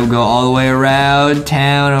 then I go all the way around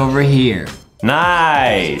town over here.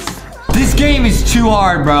 Nice. This game is too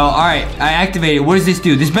hard, bro. All right, I activated. What does this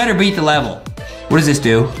do? This better beat the level. What does this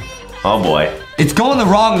do? Oh boy. It's going the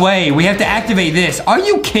wrong way. We have to activate this. Are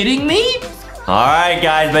you kidding me? All right,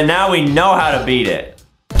 guys, but now we know how to beat it.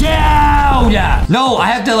 Get out! No, I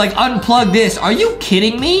have to like unplug this. Are you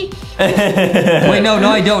kidding me? Wait, no,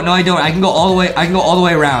 I don't. No, I don't. I can go all the way. I can go all the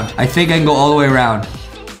way around. I think I can go all the way around.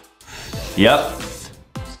 Yep.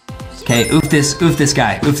 Okay, oof this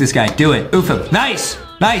guy. Oof this guy. Do it. Oof him. Nice.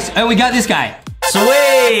 Nice. And we got this guy.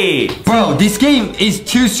 Sweet! Bro, this game is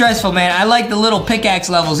too stressful, man. I like the little pickaxe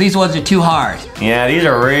levels. These ones are too hard. Yeah, these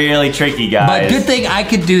are really tricky, guys. But good thing I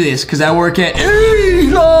could do this because I work at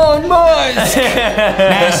Elon Musk.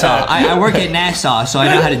 NASA. I work at NASA, so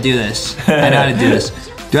I know how to do this. I know how to do this.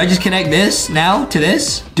 Do I just connect this now to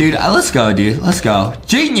this? Dude, let's go, dude. Let's go.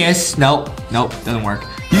 Genius. Nope. Doesn't work.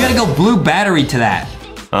 You gotta go blue battery to that.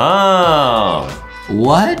 Oh.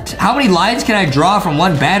 What? How many lines can I draw from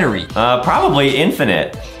one battery? Probably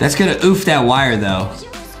infinite. That's gonna oof that wire, though.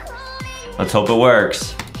 Let's hope it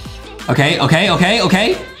works. Okay. And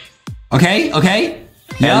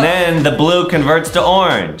then the blue converts to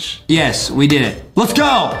orange. Yes, we did it. Let's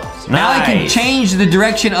go! Now I can Nice. change the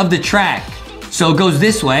direction of the track. So it goes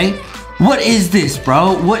this way. What is this,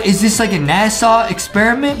 bro? What is this, like a NASA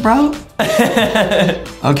experiment, bro?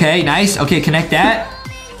 Okay, nice. Okay, connect that.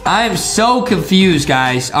 I am so confused,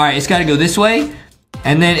 guys. All right, it's got to go this way.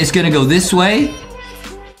 And then it's going to go this way.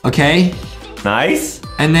 Okay. Nice.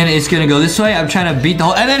 And then it's going to go this way. I'm trying to beat the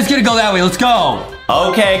whole... And then it's going to go that way. Let's go.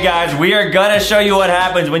 Okay, guys, we are gonna show you what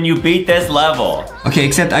happens when you beat this level. Okay,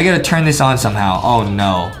 except I got to turn this on somehow. Oh,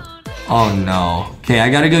 no. Oh, no. Okay, I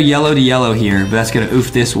got to go yellow to yellow here. But that's going to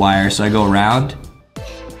oof this wire. So I go around.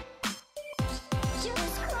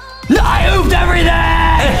 No, I oofed everything!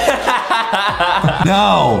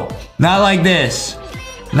 No, not like this.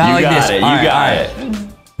 Not like this. You got it.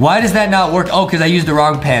 Why does that not work? Oh, because I used the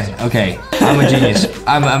wrong pen. Okay, I'm a genius.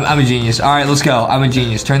 I'm a genius. All right, let's go. I'm a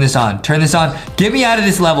genius. Turn this on. Turn this on. Get me out of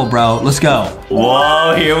this level, bro. Let's go.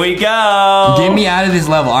 Whoa, here we go. Get me out of this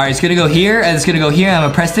level. All right, it's gonna go here, and it's gonna go here. I'm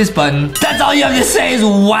gonna press this button. That's all you have to say is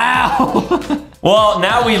wow. Well,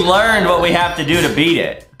 now we learned what we have to do to beat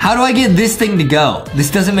it. How do I get this thing to go? This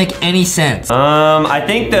doesn't make any sense. I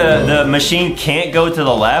think the machine can't go to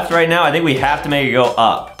the left right now. I think we have to make it go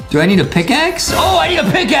up. Do I need a pickaxe? Oh, I need a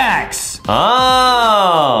pickaxe.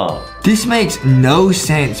 Oh. This makes no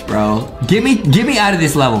sense, bro. Get me out of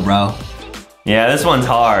this level, bro. Yeah, this one's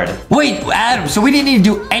hard. Wait, Adam, so we didn't need to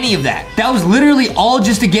do any of that. That was literally all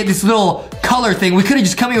just to get this little color thing. We could have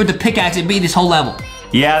just come here with the pickaxe and beat this whole level.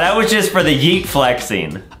 Yeah, that was just for the yeet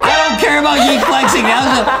flexing. I don't care about yeet flexing. That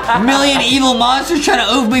was a million evil monsters trying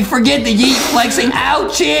to oof me. Forget the yeet flexing.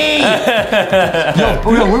 Ouchie! Yo,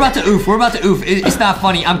 we're about to oof. We're about to oof. It's not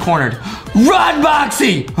funny. I'm cornered. Run,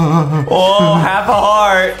 Boxy! Oh, half a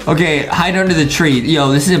heart. Okay, hide under the tree.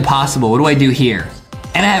 Yo, this is impossible. What do I do here?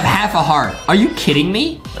 And I have half a heart. Are you kidding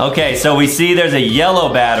me? Okay, so we see there's a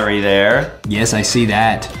yellow battery there. Yes, I see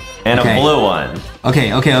that. And Okay. a blue one.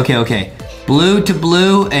 Okay. Blue to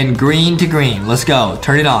blue and green to green. Let's go.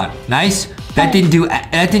 Turn it on. Nice. That didn't do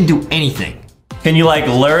anything. Can you like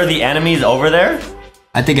lure the enemies over there?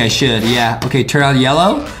 I think I should. Yeah. Okay, turn on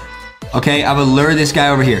yellow. Okay, I'm gonna lure this guy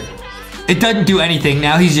over here. It doesn't do anything.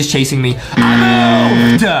 Now he's just chasing me. I'm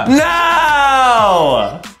moved. No!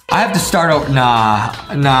 I have to start over.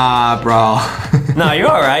 Nah, bro. No, you're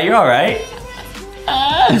all right. You're all right.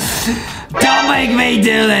 Don't make me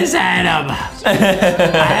do this, Adam. I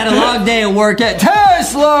had a long day at work at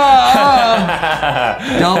Tesla.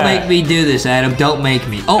 Don't make me do this, Adam. Don't make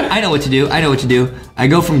me. Oh, I know what to do. I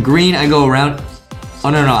go from green, I go around. Oh,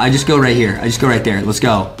 no. I just go right here. I just go right there. Let's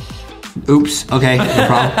go. Oops. Okay, no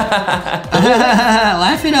problem.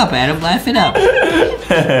 Laugh it up, Adam. Laugh it up.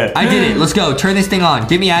 I did it. Let's go. Turn this thing on.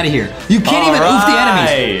 Get me out of here. You can't even oof the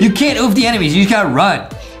enemies. You can't oof the enemies. You just gotta run.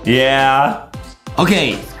 Yeah.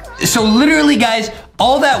 Okay, so literally, guys,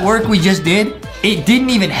 all that work we just did, it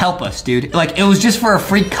didn't even help us, dude. Like, it was just for a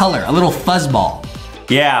free color, a little fuzzball.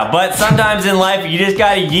 Yeah, but sometimes in life, you just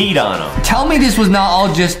gotta yeet on them. Tell me this was not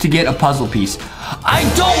all just to get a puzzle piece. I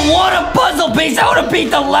don't want a puzzle piece. I want to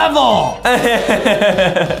beat the level.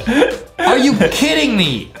 Are you kidding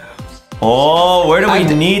me? Oh, where do we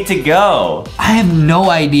need to go? I have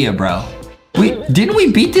no idea, bro. Didn't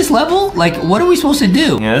we beat this level? Like, what are we supposed to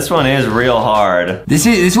do? Yeah, this one is real hard.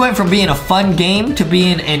 This went from being a fun game to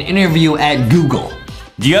being an interview at Google.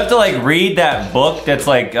 Do you have to like read that book that's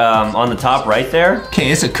like on the top right there?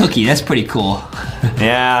 Okay, it's a cookie. That's pretty cool.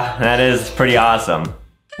 Yeah, that is pretty awesome.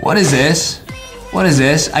 What is this? What is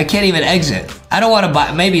this? I can't even exit. I don't want to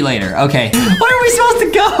buy. Maybe later. Okay. Where are we supposed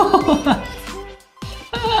to go?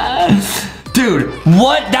 Dude,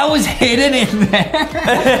 what? That was hidden in there?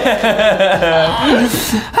 How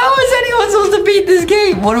is anyone supposed to beat this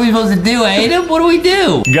game? What are we supposed to do, Adam? What do we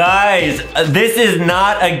do? Guys, this is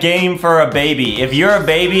not a game for a baby. If you're a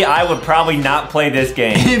baby, I would probably not play this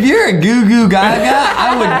game. If you're a goo goo gaga,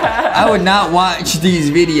 I would not watch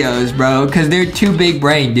these videos, bro, because they're too big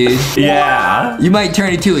brain, dude. Yeah. You might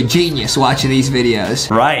turn into a genius watching these videos.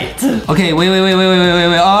 Right. Okay, wait.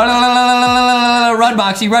 Oh, run,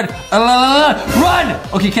 Boxy, run. Run!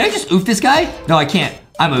 Okay, can I just oof this guy? No, I can't.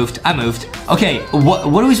 I moved. Okay,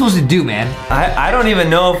 what are we supposed to do, man? I don't even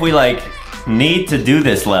know if we like need to do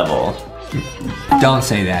this level. Don't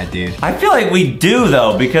say that, dude. I feel like we do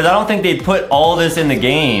though, because I don't think they put all this in the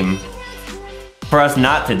game for us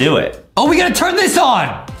not to do it. Oh, we gotta turn this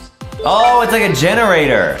on! Oh, it's like a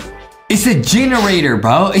generator. It's a generator,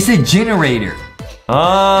 bro. It's a generator.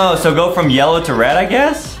 Oh, so go from yellow to red, I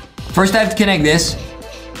guess? First, I have to connect this.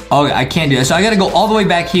 Oh, I can't do that. So I gotta go all the way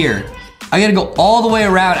back here. I gotta go all the way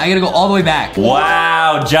around. I gotta go all the way back.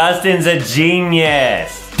 Wow, Justin's a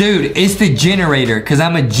genius. Dude, it's the generator, because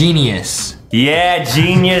I'm a genius. Yeah,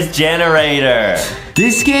 genius generator.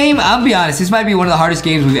 This game, I'll be honest, this might be one of the hardest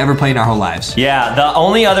games we've ever played in our whole lives. Yeah, the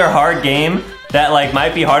only other hard game that like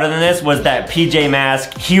might be harder than this was that PJ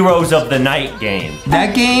Masks Heroes of the Night game.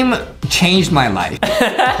 That game changed my life.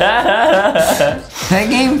 That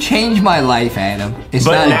game changed my life, Adam. It's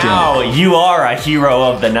not a joke. But now you are a hero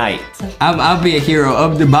of the night. I'll be a hero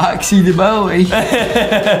of the Boxy the boy.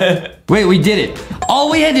 Wait, we did it. All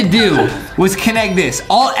we had to do was connect this.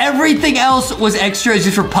 Everything else was extra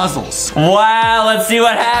just for puzzles. Wow, let's see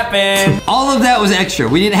what happened. All of that was extra.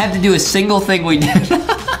 We didn't have to do a single thing we did.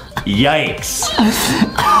 Yikes.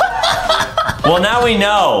 Well, now we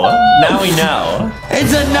know. Now we know.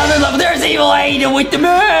 It's another level. There's evil Adam with the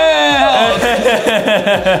milk.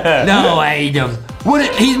 No, Adam.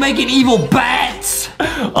 What? He's making evil bats.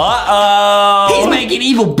 Uh-oh. He's making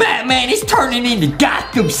evil Batman. He's turning into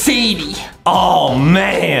Gotham City. Oh,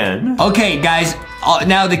 man. Okay, guys.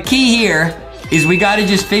 Now, the key here is we got to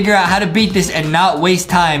just figure out how to beat this and not waste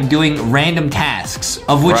time doing random tasks,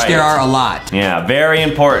 of which there are a lot. Yeah, very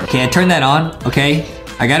important. Okay, I turned that on. Okay.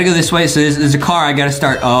 I gotta go this way, so there's a car I gotta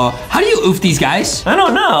start. How do you oof these guys? I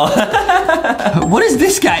don't know. What is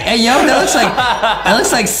this guy? Hey, yo, that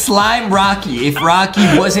looks like Slime Rocky if Rocky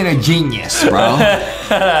wasn't a genius, bro.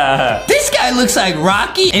 This guy looks like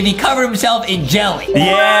Rocky if he covered himself in jelly.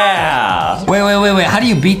 Yeah. Wait. How do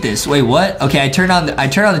you beat this? Wait, what? Okay, I turn on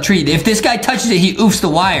the tree. If this guy touches it, he oofs the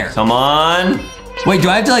wire. Come on. Wait, do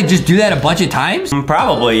I have to like just do that a bunch of times?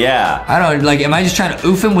 Probably, yeah. I don't know, like, am I just trying to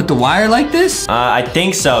oof him with the wire like this? I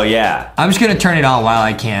think so, yeah. I'm just gonna turn it on while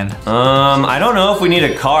I can. I don't know if we need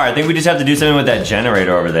a car. I think we just have to do something with that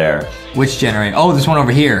generator over there. Which generator? Oh, this one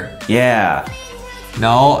over here. Yeah.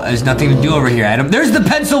 No, there's nothing to do over here, Adam. There's the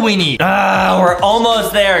pencil we need. We're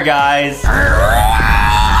almost there, guys.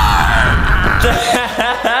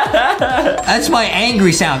 That's my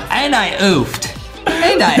angry sound, and I oofed.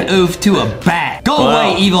 And I oofed to a bat. Go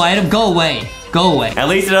away, evil Adam, go away. Go away. At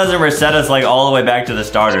least it doesn't reset us like all the way back to the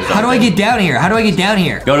start or something. How do I get down here? How do I get down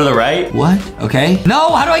here? Go to the right. What? Okay.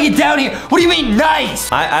 No, how do I get down here? What do you mean,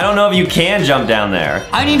 nice? I don't know if you can jump down there.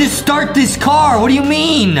 I need to start this car. What do you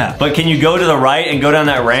mean? But can you go to the right and go down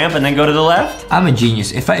that ramp and then go to the left? I'm a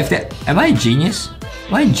genius. Am I a genius?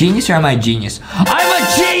 Am I a genius or am I a genius? I'm a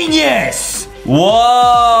genius!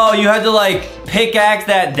 Whoa, you had to like pickaxe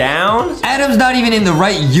that down? Adam's not even in the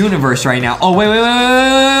right universe right now. Oh, wait, no.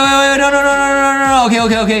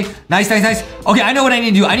 Okay. Nice. Okay, I know what I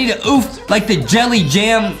need to do. I need to oof like the jelly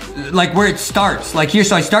jam, like where it starts. Like here,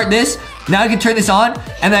 so I start this. Now I can turn this on,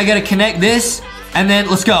 and then I gotta connect this, and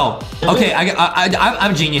then let's go. Okay,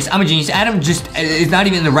 I'm a genius. Adam just is not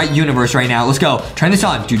even in the right universe right now. Let's go. Turn this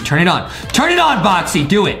on, dude. Turn it on. Turn it on, Boxy.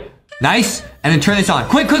 Do it. Nice. And then turn this on.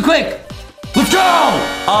 Quick. Let's Let's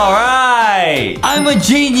go! All right. I'm a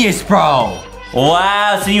genius, bro.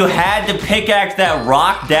 Wow, so you had to pickaxe that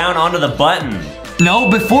rock down onto the button. No,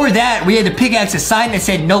 before that, we had to pickaxe a sign that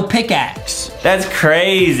said no pickaxe. That's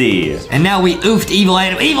crazy. And now we oofed Evil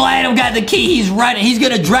Adam. Evil Adam got the key. He's running. He's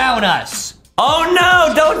gonna drown us. Oh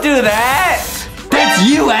no, don't do that. That's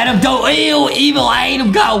you, Adam. Don't. Ew, Evil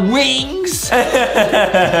Adam got wings. Ew.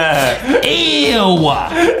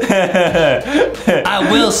 I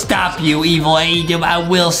will stop you, Evil Adam. I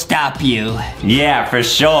will stop you. Yeah, for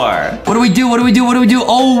sure. What do we do? What do we do? What do we do?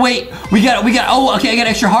 Oh, wait. Oh, okay, I got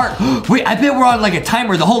extra heart. Wait, I bet we're on like a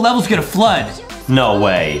timer. The whole level's gonna flood. No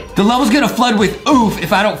way. The level's gonna flood with oof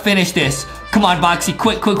if I don't finish this. Come on, Boxy.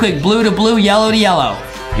 Quick, quick, quick. Blue to blue, yellow to yellow.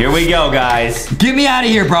 Here we go, guys. Get me out of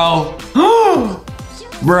here, bro.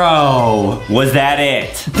 Bro. Was that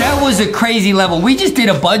it? That was a crazy level. We just did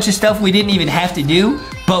a bunch of stuff we didn't even have to do,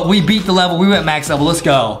 but we beat the level. We went max level. Let's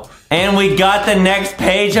go. And we got the next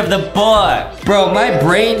page of the book. Bro, my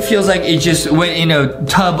brain feels like it just went in a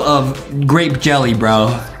tub of grape jelly,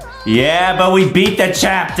 bro. Yeah, but we beat the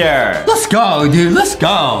chapter. Let's go, dude. Let's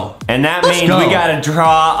go. And that means we gotta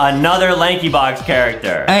draw another LankyBox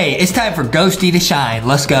character. Hey, it's time for Ghosty to shine.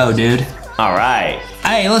 Let's go, dude. All right.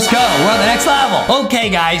 Hey, let's go. We're on the next level. Okay,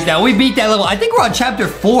 guys. Now, we beat that level. I think we're on chapter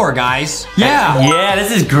 4, guys. Yeah. Yeah,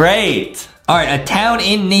 this is great. All right, a town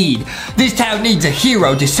in need. This town needs a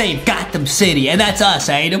hero to save Gotham City, and that's us,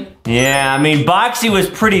 Adam. Yeah, I mean, Boxy was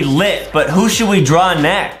pretty lit, but who should we draw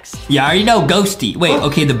next? Yeah, I already know Ghosty. Wait,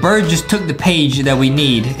 okay, the bird just took the page that we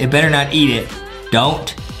need. It better not eat it.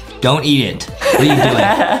 Don't eat it. What are you doing?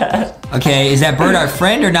 Okay, is that bird our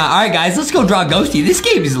friend or not? All right, guys, let's go draw Ghosty. This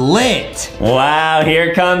game is lit. Wow,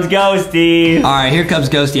 here comes Ghosty. All right, here comes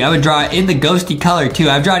Ghosty. I would draw it in the Ghosty color, too.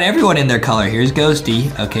 I've drawn everyone in their color. Here's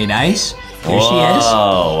Ghosty. Okay, nice. Here she is.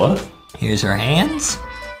 Here's her hands.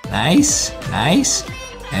 Nice, nice.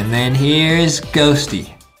 And then here's Ghosty.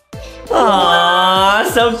 Aww,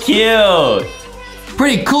 so cute.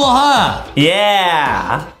 Pretty cool, huh?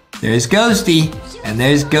 Yeah. There's Ghosty. And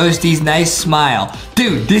there's Ghosty's nice smile.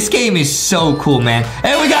 Dude, this game is so cool, man.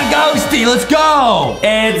 And we got Ghosty, let's go!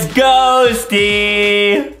 It's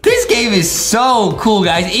Ghosty! This game is so cool,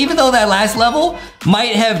 guys. Even though that last level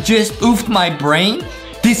might have just oofed my brain,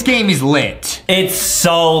 this game is lit. It's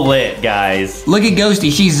so lit, guys. Look at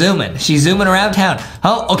Ghosty, she's zooming. She's zooming around town.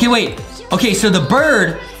 Oh, okay, wait. Okay, so the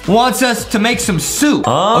bird wants us to make some soup,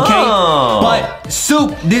 okay? But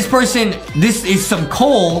soup, this is some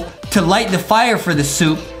coal to light the fire for the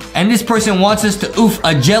soup, and this person wants us to oof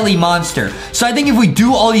a jelly monster. So I think if we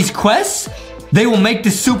do all these quests, they will make the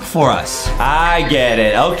soup for us. I get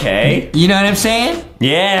it, okay. You know what I'm saying?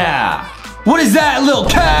 Yeah. What is that, little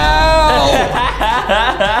cow?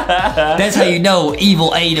 That's how you know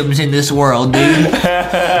evil Adam's in this world, dude.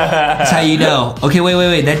 That's how you know. Okay,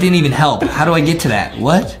 wait, that didn't even help. How do I get to that?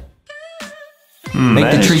 What?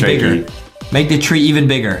 Make the tree bigger. Make the tree even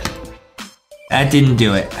bigger. That didn't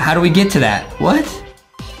do it. How do we get to that? What?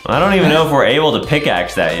 I don't even know if we're able to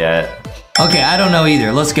pickaxe that yet. Okay, I don't know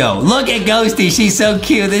either. Let's go. Look at Ghosty. She's so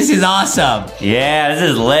cute. This is awesome. Yeah, this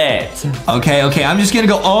is lit. Okay, I'm just gonna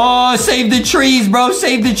go. Oh, save the trees, bro.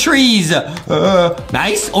 Save the trees.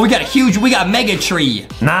 Nice. Oh, we got mega tree.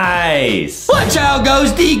 Nice. Watch out,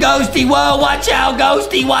 Ghosty. Whoa, watch out,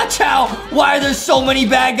 Ghosty. Watch out. Why are there so many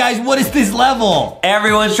bad guys? What is this level?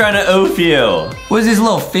 Everyone's trying to oof you. What is this,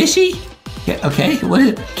 little fishy? Yeah, okay, what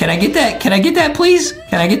is it? Can I get that? Can I get that, please?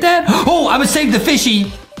 Can I get that? Oh, I'm gonna save the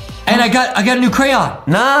fishy. And I got a new crayon.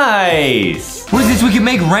 Nice. What is this? We can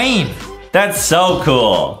make rain. That's so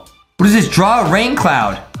cool. What is this? Draw a rain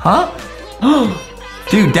cloud. Huh?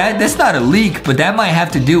 Dude, that's not a leak, but that might have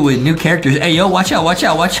to do with new characters. Hey, yo, watch out. Watch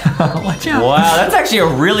out. Wow, that's actually a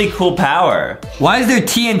really cool power. Why is there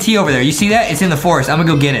TNT over there? You see that? It's in the forest. I'm gonna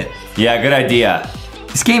go get it. Yeah, good idea.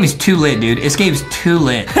 This game is too lit, dude. This game's too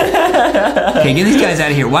lit. Okay, get these guys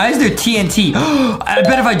out of here. Why is there TNT? I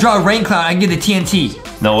bet if I draw a rain cloud, I can get the TNT.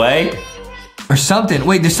 No way. Or something.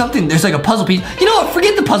 Wait, there's like a puzzle piece. You know what?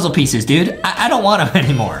 Forget the puzzle pieces, dude. I don't want them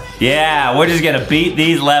anymore. Yeah, we're just gonna beat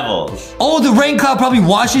these levels. Oh, the rain cloud probably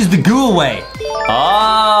washes the goo away.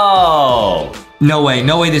 Oh. No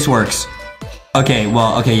way this works. Okay,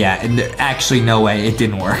 yeah. Actually, no way, it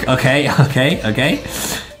didn't work. Okay.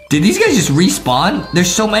 Did these guys just respawn?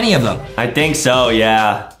 There's so many of them. I think so,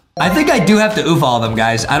 yeah. I think I do have to oof all of them,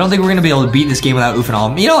 guys. I don't think we're gonna be able to beat this game without oofing all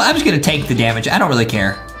of them. You know, I'm just gonna take the damage. I don't really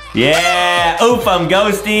care. Yeah, oof 'em,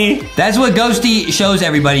 Ghosty. That's what Ghosty shows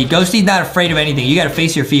everybody. Ghosty's not afraid of anything. You gotta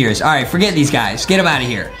face your fears. All right, forget these guys. Get them out of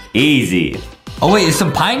here. Easy. Oh wait, there's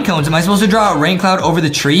some pine cones. Am I supposed to draw a rain cloud over the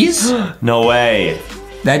trees? No way.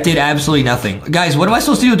 That did absolutely nothing. Guys, what am I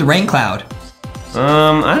supposed to do with the rain cloud?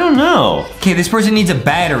 I don't know. Okay, this person needs a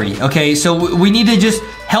battery. Okay, so we need to just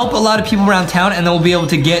help a lot of people around town and then we'll be able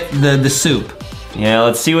to get the soup. Yeah,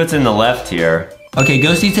 let's see what's in the left here. Okay,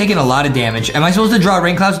 Ghosty's taking a lot of damage. Am I supposed to draw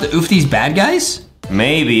rain clouds to oof these bad guys?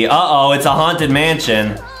 Maybe. Uh-oh, it's a haunted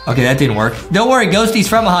mansion. Okay, that didn't work. Don't worry, Ghosty's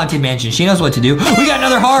from a haunted mansion. She knows what to do. We got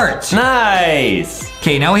another heart. Nice.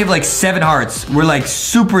 Okay, now we have like 7 hearts. We're like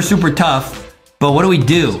super tough. But what do we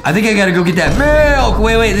do? I think I gotta go get that milk.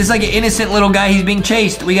 Wait, this is like an innocent little guy. He's being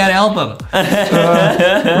chased. We gotta help him. What do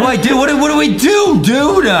I do? What do we do,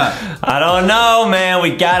 dude? I don't know, man.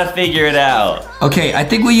 We gotta figure it out. Okay, I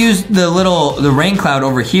think we use the rain cloud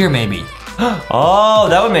over here, maybe. Oh,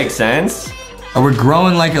 that would make sense. Are we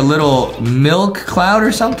growing like a little milk cloud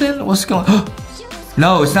or something? What's going on?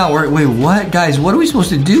 No, it's not working. Wait, what? Guys, what are we supposed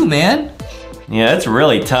to do, man? Yeah, it's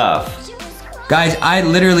really tough. Guys, I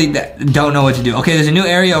literally don't know what to do. Okay, there's a new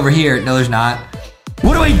area over here. No, there's not.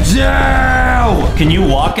 What do we do? Can you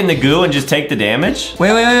walk in the goo and just take the damage?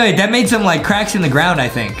 Wait. That made some like cracks in the ground, I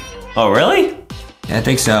think. Oh, really? Yeah, I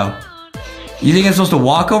think so. You think I'm supposed to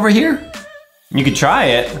walk over here? You could try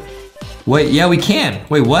it. Wait, yeah, we can.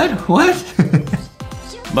 Wait, what? What?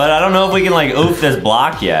 But I don't know if we can like oof this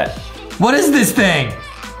block yet. What is this thing?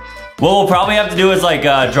 What we'll probably have to do is like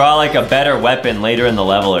draw like a better weapon later in the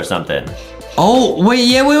level or something. Oh,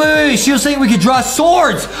 wait. She was saying we could draw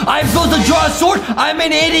swords. I'm supposed to draw a sword. I'm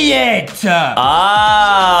an idiot.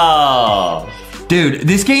 Oh. Dude,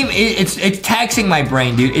 this game, it's taxing my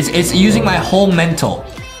brain, dude. It's using my whole mental.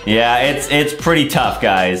 Yeah, it's pretty tough,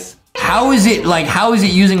 guys. How is it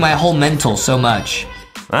using my whole mental so much?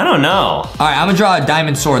 I don't know. All right, I'm gonna draw a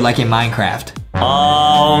diamond sword like in Minecraft.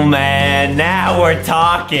 Oh, man. Now we're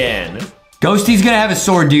talking. Ghosty's gonna have a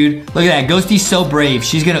sword, dude. Look at that. Ghosty's so brave.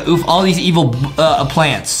 She's gonna oof all these evil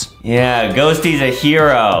plants. Yeah, Ghosty's a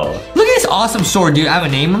hero. Look at this awesome sword, dude. I'm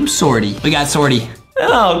gonna name him Swordy. We got Swordy.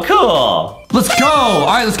 Oh, cool. Let's go. All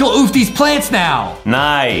right, let's go oof these plants now.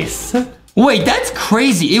 Nice. Wait, that's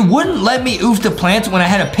crazy. It wouldn't let me oof the plants when I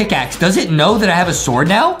had a pickaxe. Does it know that I have a sword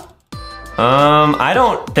now? I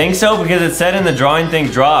don't think so because it said in the drawing thing,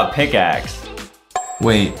 draw a pickaxe.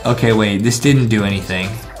 Wait. This didn't do anything.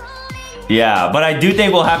 Yeah, but I do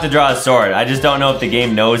think we'll have to draw a sword. I just don't know if the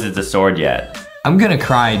game knows it's a sword yet. I'm gonna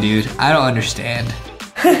cry, dude. I don't understand.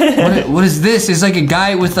 What is this? It's like a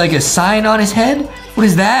guy with like a sign on his head? What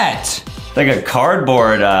is that? Like a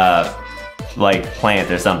cardboard, like plant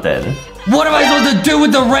or something. What am I supposed to do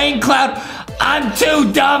with the rain cloud? I'm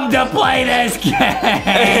too dumb to play this game.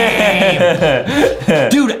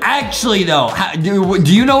 Dude, actually though,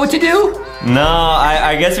 do you know what to do? No,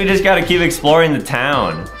 I guess we just gotta keep exploring the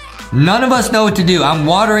town. None of us know what to do. I'm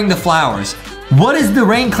watering the flowers. What is the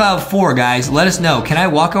rain cloud for, guys? Let us know. Can I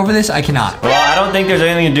walk over this? I cannot. Well, I don't think there's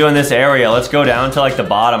anything to do in this area. Let's go down to like the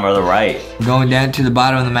bottom or the right. I'm going down to the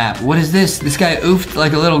bottom of the map. What is this? This guy oofed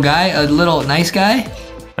like a little guy? A little nice guy?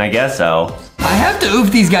 I guess so. I have to oof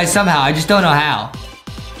these guys somehow. I just don't know how.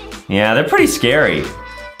 Yeah, they're pretty scary.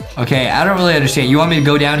 Okay, I don't really understand. You want me to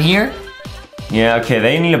go down here? Yeah, okay,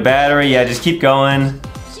 they need a battery. Yeah, just keep going.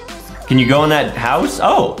 Can you go in that house?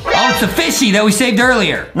 Oh, it's the fishy that we saved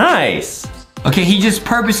earlier. Nice. Okay, he just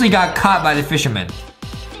purposely got caught by the fisherman.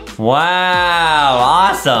 Wow,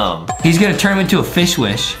 awesome. He's gonna turn him into a fish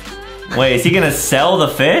wish. Wait, is he gonna sell the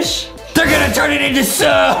fish? They're gonna turn it into soup!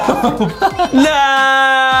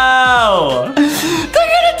 No! They're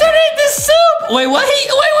gonna turn it into soup! Wait, what?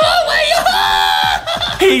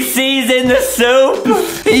 He seasoned the soup?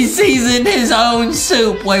 He seasoned his own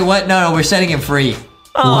soup. Wait, what? No, we're setting him free.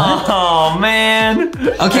 Oh, man.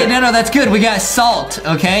 Okay, no, that's good. We got salt,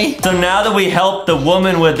 okay? So now that we helped the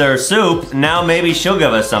woman with her soup, now maybe she'll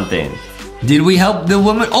give us something. Did we help the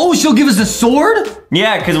woman? Oh, she'll give us a sword?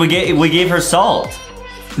 Yeah, because we gave her salt.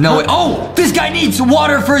 No, wait. Oh, this guy needs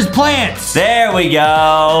water for his plants. There we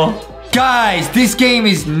go. Guys, this game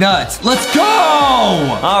is nuts. Let's go.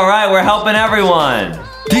 All right, we're helping everyone.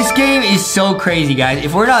 This game is so crazy, guys.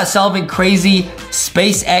 If we're not solving crazy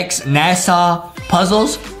SpaceX, NASA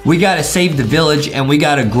puzzles, we gotta save the village and we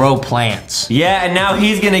gotta grow plants. Yeah, and now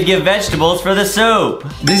he's gonna give vegetables for the soup.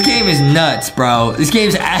 This game is nuts, bro. This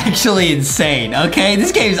game's actually insane, okay?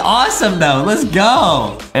 This game's awesome, though. Let's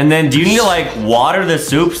go. And then do you need to, like, water the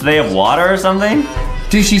soup so they have water or something?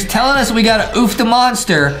 Dude, she's telling us we gotta oof the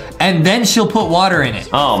monster and then she'll put water in it.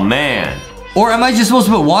 Oh, man. Or am I just supposed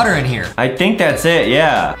to put water in here? I think that's it,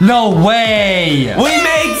 yeah. No way. We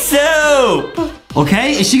made soup.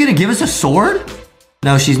 Okay, is she gonna give us a sword?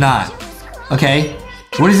 No, she's not. Okay,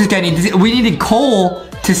 what does this guy need? We needed coal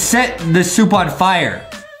to set the soup on fire.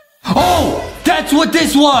 Oh, that's what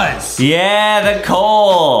this was. Yeah, the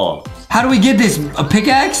coal. How do we get this? A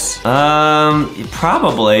pickaxe?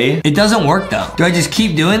 Probably. It doesn't work though. Do I just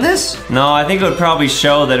keep doing this? No, I think it would probably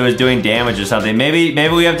show that it was doing damage or something. Maybe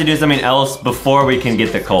we have to do something else before we can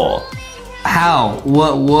get the coal. How?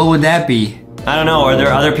 What would that be? I don't know. Are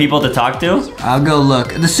there other people to talk to? I'll go look.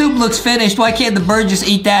 The soup looks finished. Why can't the bird just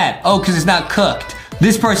eat that? Oh, because it's not cooked.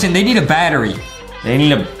 This person, they need a battery. They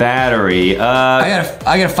need a battery. I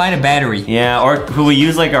gotta find a battery. Yeah, or could we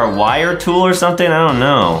use like our wire tool or something? I don't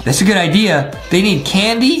know. That's a good idea. They need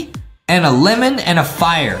candy and a lemon and a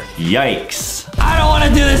fire. Yikes. I don't want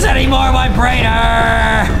to do this anymore. My brain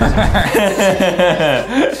hurts.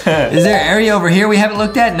 Is there an area over here we haven't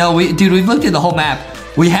looked at? No, dude, we've looked at the whole map.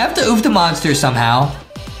 We have to oof the monster somehow,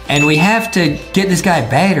 and we have to get this guy a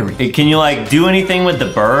battery. Hey, can you like do anything with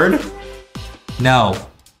the bird? No.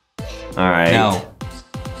 All right. No.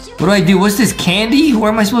 What do I do? What's this, candy?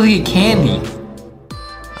 Where am I supposed to get candy?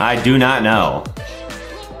 I do not know.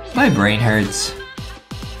 My brain hurts.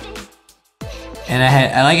 And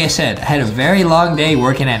like I said, I had a very long day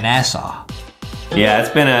working at Nassau. Yeah,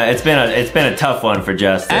 it's been a tough one for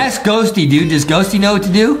Justin. Ask Ghosty, dude. Does Ghosty know what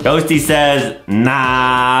to do? Ghosty says,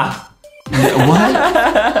 nah. What?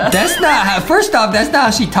 That's not how, first off, that's not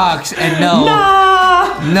how she talks, and no.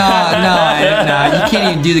 Nah, you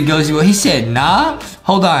can't even do the Ghosty. Well, he said, nah?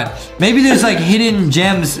 Hold on. Maybe there's like hidden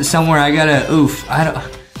gems somewhere I gotta oof.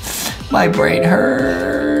 My brain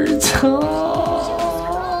hurts.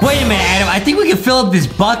 Wait a minute, Adam. I think we can fill up this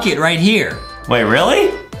bucket right here. Wait,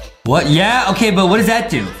 really? What? Yeah, okay, but what does that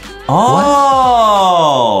do?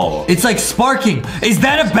 Oh! What? It's like sparking. Is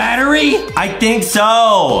that a battery? I think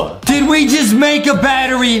so. Did we just make a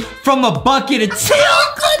battery from a bucket of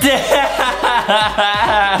silk?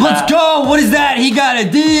 Let's go. What is that? He got a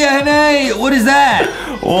DNA. What is that?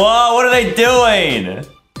 Whoa, what are they doing?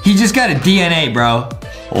 He just got a DNA, bro.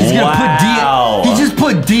 He's gonna wow. He just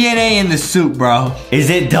put DNA in the soup, bro. Is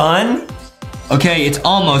it done? Okay, it's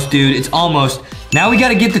almost, dude. It's almost. Now we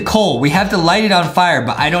gotta get the coal. We have to light it on fire,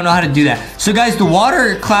 but I don't know how to do that. So guys, the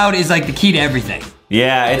water cloud is like the key to everything.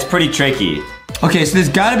 Yeah, it's pretty tricky. Okay, so there's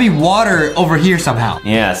gotta be water over here somehow.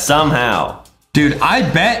 Yeah, somehow. Dude, I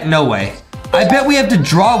bet, no way. I bet we have to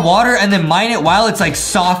draw water and then mine it while it's like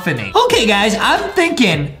softening. Okay guys, I'm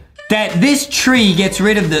thinking that this tree gets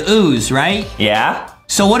rid of the ooze, right? Yeah?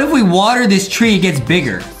 So what if we water this tree, it gets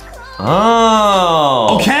bigger?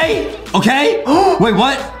 Oh. Okay, okay. Wait,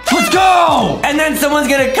 what? Let's go! And then someone's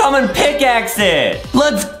gonna come and pickaxe it.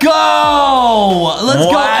 Let's go! Let's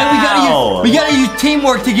go! And we gotta use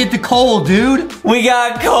teamwork to get the coal, dude. We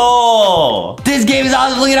got coal. This game is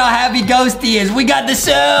awesome. Look at how happy Ghosty is. We got the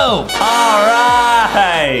soup. All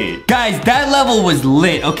right. Guys, that level was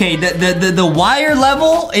lit. Okay, the wire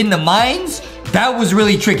level in the mines, that was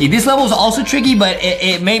really tricky. This level was also tricky, but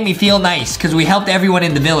it made me feel nice because we helped everyone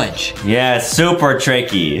in the village. Yeah, super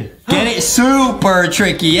tricky. Get it? Super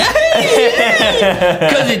tricky.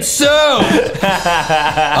 Because it's soup.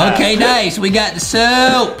 Okay, nice. We got the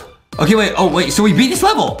soup. Okay, wait. Oh, wait. So we beat this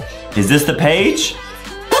level. Is this the page?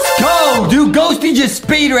 Let's go, dude. Ghosty just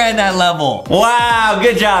speed ran that level. Wow,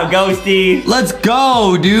 good job, Ghosty. Let's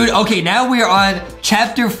go, dude. Okay, now we are on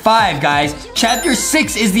chapter 5, guys. Chapter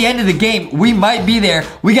 6 is the end of the game. We might be there.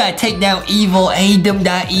 We gotta take down evil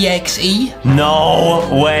Adam.exe. No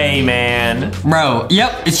way, man. Bro,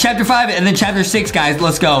 yep, it's chapter 5 and then chapter 6, guys.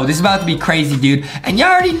 Let's go. This is about to be crazy, dude. And you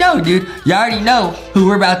already know, dude. You already know who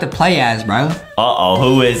we're about to play as, bro. Uh-oh,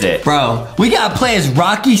 who is it? Bro, we gotta play as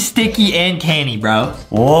Rocky, Sticky, and Canny, bro.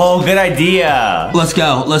 Whoa, good idea. Let's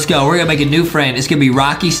go, let's go. We're gonna make a new friend. It's gonna be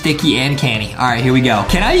Rocky, Sticky, and Canny. All right, here we go.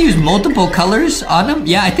 Can I use multiple colors on them?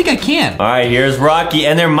 Yeah, I think I can. All right, here's Rocky,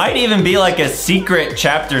 and there might even be like a secret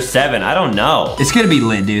chapter 7. I don't know. It's gonna be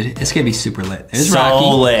lit, dude. It's gonna be super lit. There's so Rocky.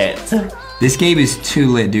 Lit. This game is too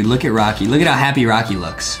lit, dude. Look at Rocky. Look at how happy Rocky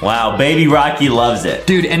looks. Wow, baby Rocky loves it.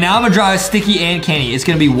 Dude, and now I'm gonna draw a Sticky and Canny. It's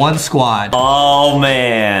gonna be one squad. Oh,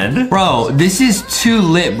 man. Bro, this is too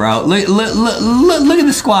lit, bro. Look at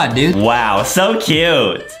the squad, dude. Wow, so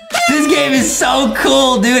cute. This game is so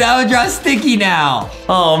cool, dude. I'm gonna draw Sticky now.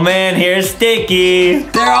 Oh, man, here's Sticky.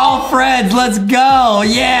 They're all friends. Let's go.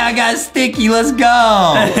 Yeah, I got Sticky. Let's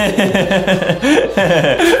go.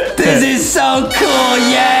 This is so cool.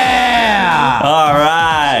 Yeah. All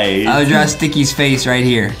right. I'll draw Sticky's face right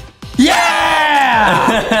here.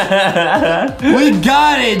 Yeah! We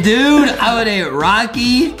got it, dude. I'm gonna hit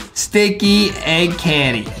Rocky, Sticky, and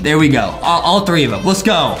Canny. There we go. All three of them. Let's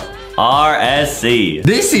go. RSC.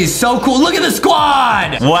 This is so cool. Look at the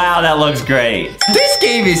squad. Wow, that looks great. This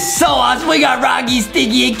game is so awesome. We got Rocky,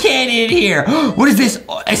 Sticky, and Canny in here. What is this?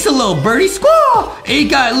 Oh, it's a little birdie squall. It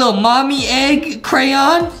got a little mommy egg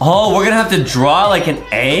crayon. Oh, we're gonna have to draw like an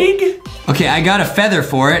egg? Okay, I got a feather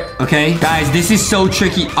for it. Okay, guys, this is so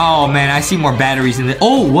tricky. Oh man, I see more batteries in it.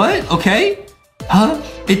 Oh, what? Okay. Huh?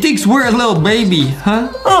 It thinks we're a little baby, huh?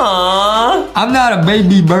 Aww. I'm not a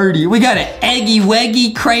baby birdie. We got an eggy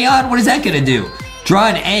weggy crayon. What is that gonna do? Draw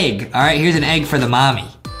an egg. All right, here's an egg for the mommy.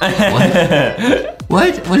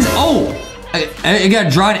 What? What is? Oh, I gotta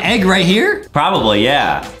draw an egg right here. Probably,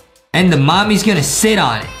 yeah. And the mommy's gonna sit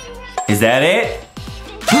on it. Is that it?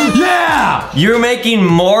 Yeah! You're making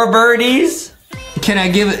more birdies? Can I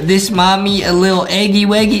give this mommy a little eggy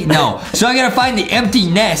weggy? No. So I gotta find the empty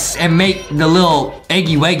nests and make the little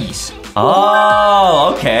eggy weggies.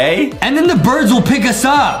 Oh, okay. And then the birds will pick us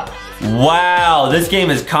up. Wow, this game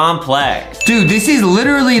is complex. Dude, this is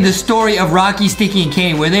literally the story of Rocky, Sticky, and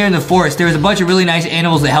Kenny. Where they're in the forest, there was a bunch of really nice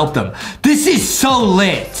animals that helped them. This is so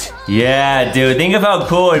lit. Yeah, dude, think of how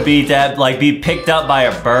cool it'd be to have, like, be picked up by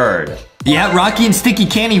a bird. Yeah, Rocky and Sticky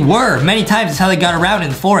Candy were. Many times that's how they got around in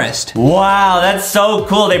the forest. Wow, that's so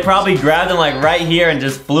cool. They probably grabbed them like right here and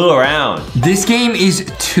just flew around. This game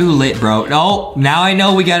is too lit, bro. Oh, now I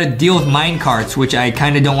know we gotta deal with mine carts, which I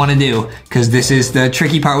kinda don't wanna do, because this is the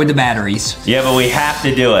tricky part with the batteries. Yeah, but we have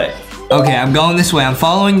to do it. Okay, I'm going this way. I'm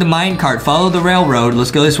following the mine cart. Follow the railroad.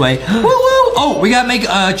 Let's go this way. Woo woo! Oh, we gotta make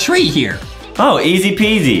a tree here. Oh, easy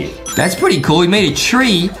peasy. That's pretty cool. We made a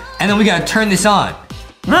tree, and then we gotta turn this on.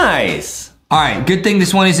 Nice. All right, good thing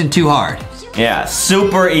this one isn't too hard. Yeah,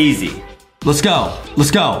 super easy. Let's go.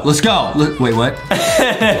 Let's go. Let's go. Wait, what?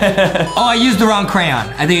 Oh, I used the wrong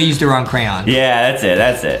crayon. I think I used the wrong crayon. Yeah, that's it.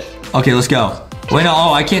 That's it. Okay, let's go. Wait, no.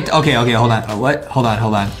 Oh, I can't. Okay, hold on. Oh, what? Hold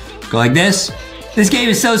on. Go like this. This game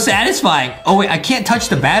is so satisfying. Oh, wait, I can't touch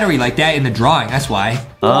the battery like that in the drawing. That's why.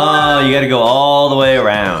 Oh, you gotta go all the way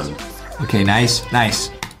around. Okay, nice.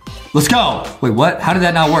 Let's go. Wait, what? How did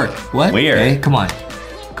that not work? What? Weird. Okay, come on.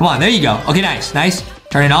 There you go. Okay, nice.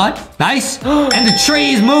 Turn it on. Nice. And the tree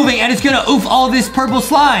is moving, and it's gonna oof all this purple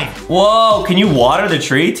slime. Whoa, can you water the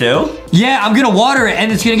tree too? Yeah, I'm gonna water it,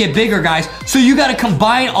 and it's gonna get bigger, guys. So you gotta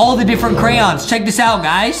combine all the different crayons. Check this out,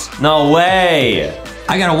 guys. No way.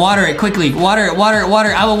 I gotta water it quickly. Water it.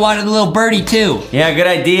 I will water the little birdie, too. Yeah, good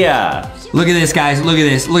idea. Look at this, guys. Look at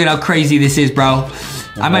this. Look at how crazy this is, bro.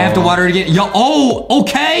 I might have to water it again. Yo, oh,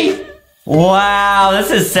 okay. Wow,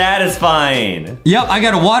 this is satisfying. Yep, I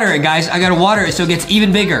gotta water it, guys. I gotta water it so it gets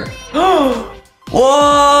even bigger.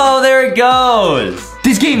 Whoa, there it goes.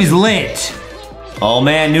 This game is lit. Oh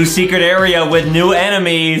man, new secret area with new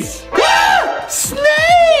enemies.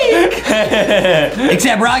 Snake!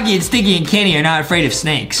 Except Rocky and Sticky and Kenny are not afraid of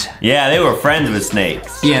snakes. Yeah, they were friends with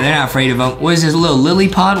snakes. Yeah, they're not afraid of them. What is this little lily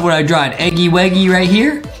pond? Would I draw an eggy weggy right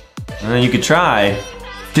here? You could try.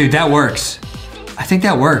 Dude, that works. I think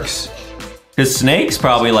that works. Because snakes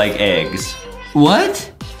probably like eggs.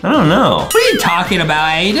 What? I don't know. What are you talking about,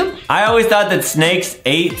 Adam? I always thought that snakes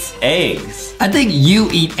ate eggs. I think you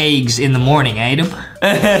eat eggs in the morning, Adam.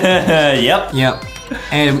 Yep.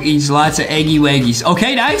 Adam eats lots of eggy weggies.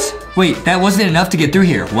 Okay, nice. Wait, that wasn't enough to get through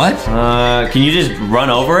here. What? Can you just run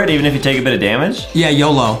over it even if you take a bit of damage? Yeah,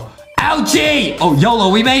 YOLO. Ouchie! Oh, YOLO,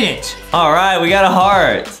 we made it. All right, we got a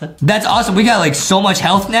heart. That's awesome. We got like so much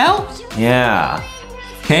health now. Yeah.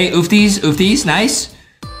 Okay, oofties, nice.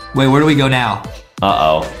 Wait, where do we go now?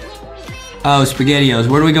 Uh-oh. Oh, SpaghettiOs.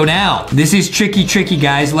 Where do we go now? This is tricky,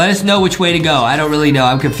 guys. Let us know which way to go. I don't really know.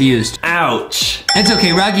 I'm confused. Ouch. It's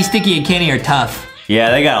okay. Rocky, Sticky, and Kenny are tough.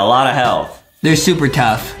 Yeah, they got a lot of health. They're super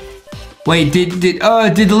tough. Wait, did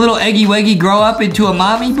the little eggy weggy grow up into a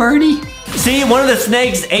mommy birdie? See, one of the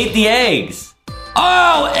snakes ate the eggs.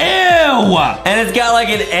 Oh, ew! And it's got like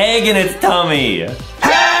an egg in its tummy.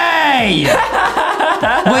 Hey!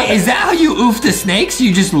 Wait, is that how you oof the snakes?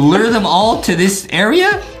 You just lure them all to this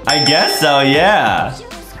area? I guess so, yeah.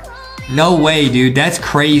 No way, dude. That's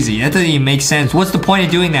crazy. That doesn't even make sense. What's the point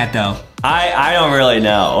of doing that, though? I don't really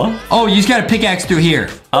know. Oh, you just got a pickaxe through here.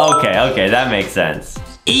 Okay, that makes sense.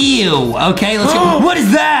 Ew. Okay, let's go. What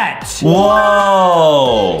is that?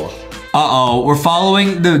 Whoa. Uh-oh, we're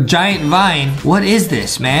following the giant vine. What is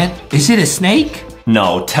this, man? Is it a snake?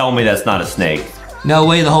 No, tell me that's not a snake. No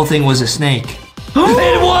way, the whole thing was a snake.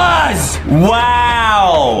 It was!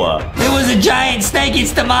 Wow! It was a giant snake.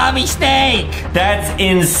 It's the mommy snake. That's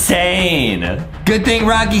insane. Good thing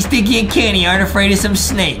Rocky, Sticky, and Kenny aren't afraid of some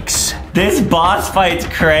snakes. This boss fight's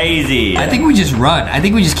crazy. I think we just run. I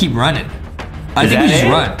think we just keep running. I think we just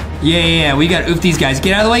run. Yeah. We gotta oof these guys.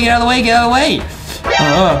 Get out of the way.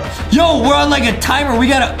 Yo, we're on like a timer. We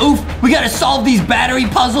gotta oof. We gotta solve these battery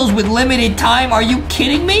puzzles with limited time. Are you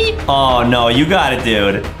kidding me? Oh, no, you got it,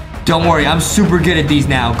 dude. Don't worry, I'm super good at these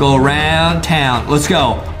now. Go around town. Let's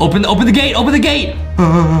go. Open the gate.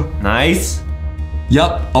 Nice.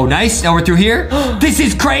 Yup. Oh, nice. Now we're through here. This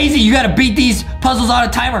is crazy. You gotta beat these puzzles on a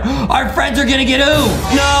timer. Our friends are gonna get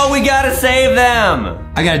oofed. No, we gotta save them.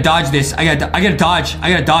 I gotta dodge this. I gotta dodge.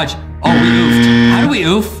 Oh, we oofed. How do we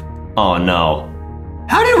oof? Oh, no.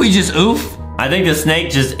 How did we just oof? I think the snake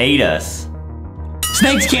just ate us.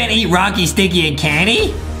 Snakes can't eat Rocky, Sticky, and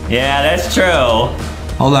Candy? Yeah, that's true.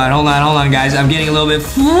 Hold on, guys. I'm getting a little bit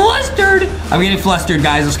flustered.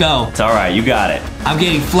 Guys. Let's go. It's all right. You got it. I'm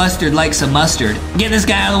getting flustered like some mustard. Get this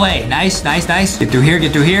guy out of the way. Nice. Get through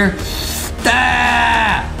here.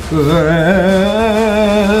 Ah!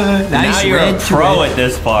 Nice. Now you're a pro at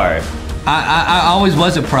this part. I always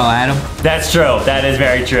was a pro, Adam. That's true. That is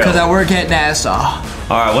very true. Because I work at NASA.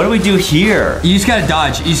 All right, what do we do here? You just gotta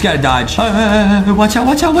dodge.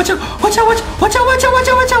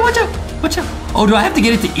 Watch out. Oh, do I have to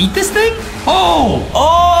get it to eat this thing?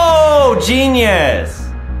 Oh, genius.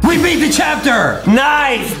 We beat the chapter.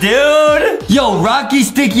 Nice, dude. Yo, Rocky,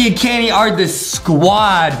 Sticky, and Candy are the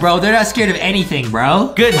squad, bro. They're not scared of anything,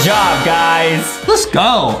 bro. Good job, guys. Let's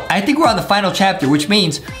go. I think we're on the final chapter, which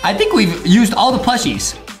means I think we've used all the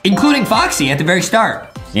plushies, including Foxy at the very start.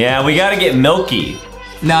 Yeah, we gotta get Milky.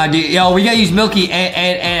 Nah, dude, yo, we gotta use Milky,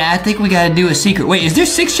 and I think we gotta do a secret. Wait, is there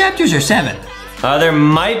 6 chapters or 7? There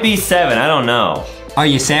might be 7. I don't know. Are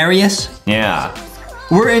you serious? Yeah.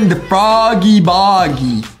 We're in the Froggy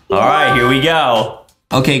Boggy. All right, here we go.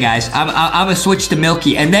 Okay, guys, I'm gonna switch to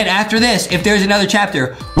Milky, and then after this, if there's another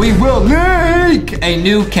chapter, we will make a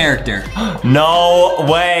new character. No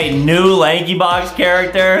way, new LankyBox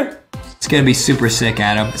character? It's gonna be super sick,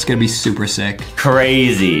 Adam. It's gonna be super sick.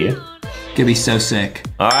 Crazy. It's gonna be so sick.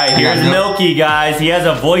 All right, here's Milky, guys. He has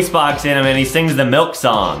a voice box in him, and he sings the milk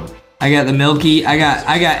song. I got the Milky. I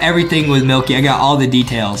got everything with Milky. I got all the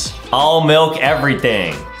details. All milk,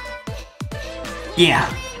 everything. Yeah,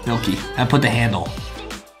 Milky. I put the handle.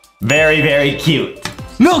 Very, very cute.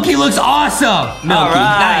 Milky looks awesome. Milky,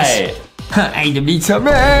 nice. I need some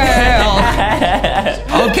milk.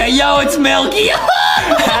 Okay, yo, it's Milky.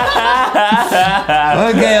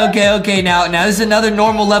 Okay. Now this is another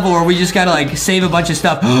normal level where we just gotta like save a bunch of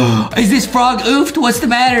stuff. Is this frog oofed? What's the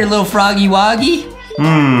matter, little froggy woggy?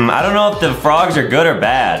 I don't know if the frogs are good or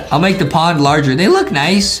bad. I'll make the pond larger. They look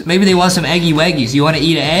nice. Maybe they want some eggy weggies. You want to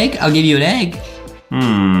eat an egg? I'll give you an egg.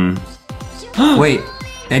 Wait,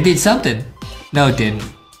 that did something. No, it didn't.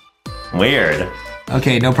 Weird.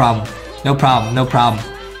 Okay, no problem.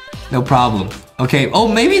 Okay, oh,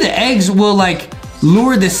 maybe the eggs will like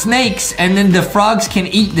lure the snakes and then the frogs can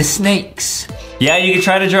eat the snakes. Yeah, you could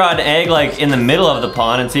try to draw an egg like in the middle of the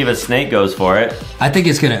pond and see if a snake goes for it. I think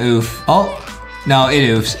it's gonna oof. Oh, no, it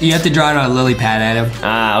oofs. You have to draw it on a lily pad, Adam.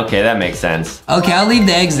 Ah, okay, that makes sense. Okay, I'll leave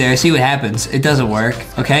the eggs there, see what happens. It doesn't work.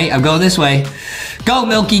 Okay, I'm going this way. Go,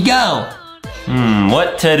 Milky, go!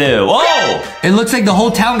 What to do? Whoa! It looks like the whole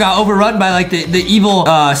town got overrun by like the evil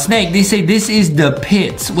snake. They say this is the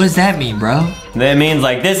pits. What does that mean, bro? That means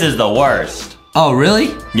like this is the worst. Oh,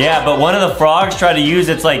 really? Yeah, but one of the frogs tried to use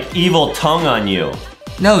its like evil tongue on you.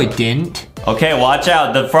 No, it didn't. Okay, watch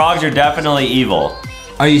out. The frogs are definitely evil.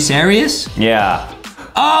 Are you serious? Yeah.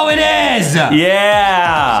 Oh, it is!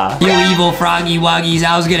 Yeah! You evil froggy woggies,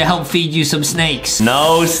 I was gonna help feed you some snakes.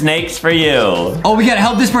 No snakes for you. Oh, we gotta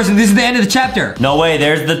help this person. This is the end of the chapter. No way,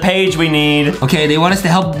 there's the page we need. Okay, they want us to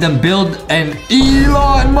help them build an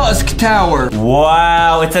Elon Musk tower.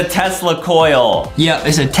 Wow, it's a Tesla coil. Yeah,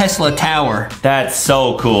 it's a Tesla tower. That's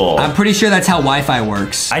so cool. I'm pretty sure that's how Wi-Fi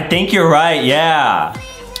works. I think you're right, yeah.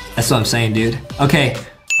 That's what I'm saying, dude. Okay,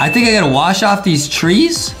 I think I gotta wash off these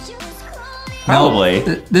trees. Probably.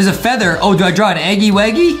 No, there's a feather. Oh, do I draw an eggy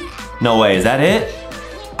weggy? No way, is that it?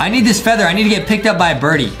 I need this feather. I need to get picked up by a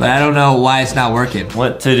birdie, but I don't know why it's not working.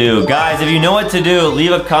 What to do? Guys, if you know what to do,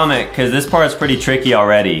 leave a comment, because this part's pretty tricky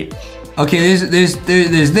already. Okay, there's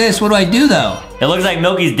this. What do I do, though? It looks like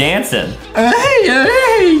Milky's dancing.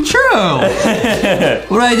 Hey, true.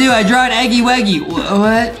 What do? I draw an eggy weggy.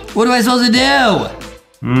 What am I supposed to do?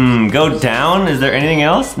 Go down? Is there anything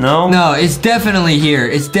else? No? No, it's definitely here.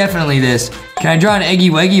 It's definitely this. Can I draw an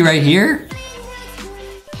eggy weggy right here?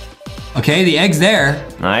 Okay, the egg's there.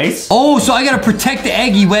 Nice. Oh, so I gotta protect the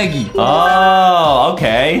eggy weggy. Oh,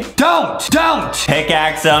 okay. Don't!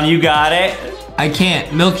 Pickaxe him, you got it. I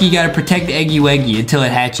can't. Milky, you gotta protect the eggy weggy until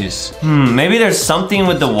it hatches. Maybe there's something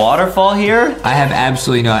with the waterfall here? I have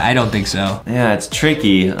absolutely no, I don't think so. Yeah, it's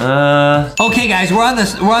tricky. Okay, guys, we're on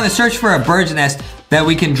the search for a bird's nest that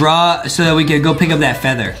we can draw so that we can go pick up that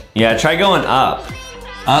feather. Yeah, try going up.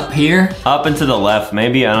 Up here? Up and to the left,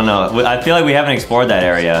 maybe? I don't know. I feel like we haven't explored that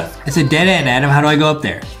area. It's a dead end, Adam. How do I go up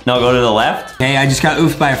there? No, go to the left. Okay, I just got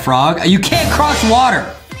oofed by a frog. You can't cross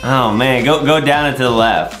water. Oh, man. Go down and to the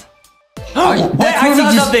left. Wait, I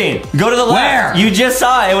saw something. Go to the left. Where? You just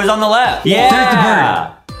saw it. It was on the left. Yeah. There's the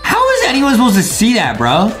bird. How is anyone supposed to see that,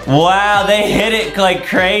 bro? Wow, they hit it like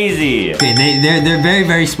crazy. Okay, they're very,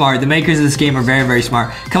 very smart. The makers of this game are very, very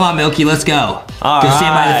smart. Come on, Milky, let's go. All go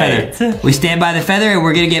stand by the right. feather. We stand by the feather and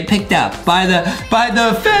we're gonna get picked up by the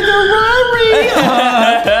featherary.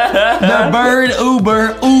 The bird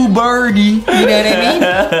birdie. You know what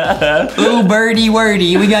I mean? Ooh, birdie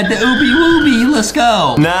wordy. We got the ooby wooby. Let's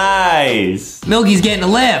go. Nice. Milky's getting a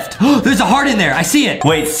lift. There's a heart in there. I see it.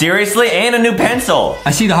 Wait, seriously? And a new pencil.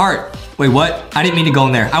 I see the heart. Wait, what? I didn't mean to go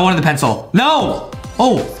in there. I wanted the pencil. No.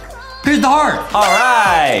 Oh, here's the heart. All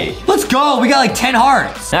right. Let's go. We got like 10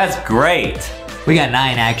 hearts. That's great. We got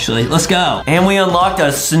 9 actually. Let's go. And we unlocked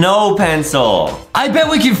a snow pencil. I bet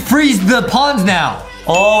we can freeze the ponds now.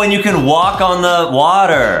 Oh, and you can walk on the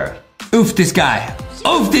water. Oof this guy.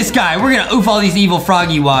 Oof this guy. We're gonna oof all these evil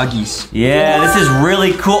froggy woggies. Yeah, this is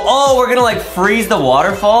really cool. Oh, we're gonna like freeze the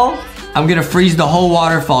waterfall? I'm gonna freeze the whole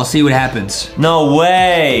waterfall. See what happens. No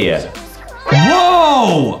way.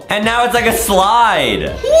 Whoa! And now it's like a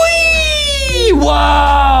slide. Whee!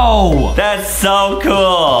 Whoa! That's so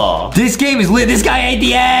cool. This game is lit. This guy ate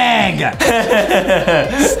the egg.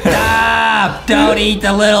 Stop! Don't eat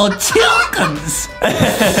the little chilkins.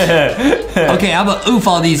 Okay, I'm gonna oof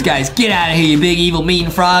all these guys. Get out of here, you big evil mean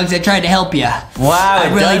frogs. I tried to help you. Wow,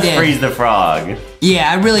 it really does freeze the frog.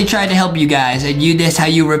 Yeah, I really tried to help you guys. And this how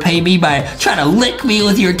you repay me by trying to lick me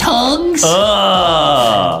with your tongues?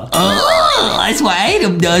 Ugh. That's what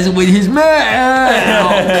Adam does with his mouth.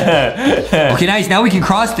 Okay, nice. Now we can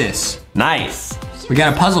cross this. Nice. We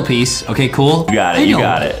got a puzzle piece. Okay, cool. You got it, you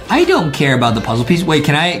got it. I don't care about the puzzle piece. Wait,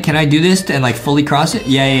 can I do this and like fully cross it?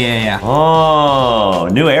 Yeah. Oh,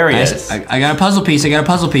 new areas. Nice. I got a puzzle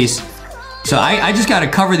piece. So I just gotta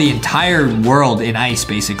cover the entire world in ice,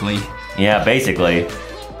 basically. Yeah, basically.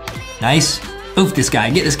 Nice. Oof this guy.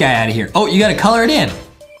 Get this guy out of here. Oh, you gotta color it in.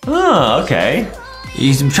 Oh, okay.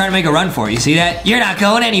 He's trying to make a run for it. You see that? You're not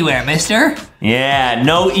going anywhere, mister. Yeah,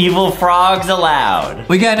 no evil frogs allowed.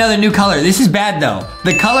 We got another new color. This is bad, though.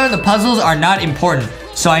 The color and the puzzles are not important,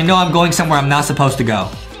 so I know I'm going somewhere I'm not supposed to go.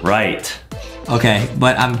 Right. Okay,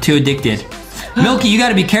 but I'm too addicted. Milky, you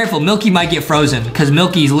gotta be careful. Milky might get frozen, because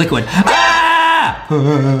Milky's liquid. Ah!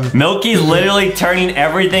 Milky's literally turning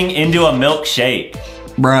everything into a milkshake.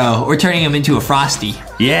 Bro, we're turning him into a Frosty.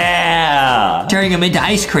 Yeah. Turning him into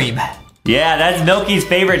ice cream. Yeah, that's Milky's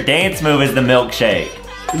favorite dance move is the milkshake.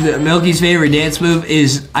 Milky's favorite dance move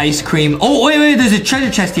is ice cream. Oh, wait, there's a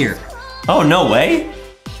treasure chest here. Oh, no way.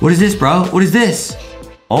 What is this, bro? What is this?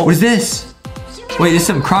 Oh. What is this? Wait, there's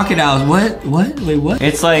some crocodiles. What? Wait, what?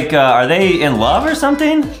 It's like, are they in love or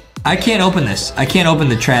something? I can't open this. I can't open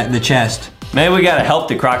the chest. Maybe we gotta help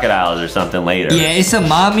the crocodiles or something later. Yeah, it's a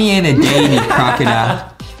mommy and a daddy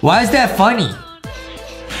crocodile. Why is that funny?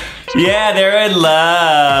 Yeah, they're in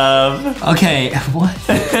love. Okay, what?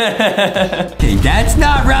 Okay, that's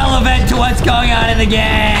not relevant to what's going on in the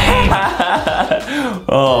game.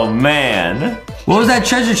 Oh, man. What was that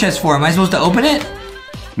treasure chest for? Am I supposed to open it?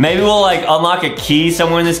 Maybe we'll like unlock a key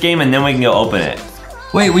somewhere in this game and then we can go open it.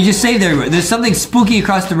 Wait, we just saved everywhere. There's something spooky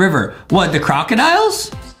across the river. What, the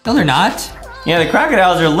crocodiles? No, they're not. Yeah, the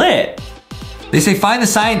crocodiles are lit. They say find the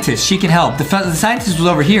scientist. She can help. The scientist was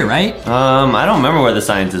over here, right? I don't remember where the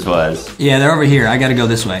scientist was. Yeah, they're over here. I gotta go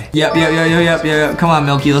this way. Yep. Come on,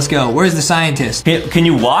 Milky, let's go. Where's the scientist? Can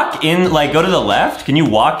you walk in, like go to the left? Can you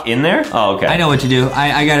walk in there? Oh, okay. I know what to do.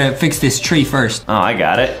 I gotta fix this tree first. Oh, I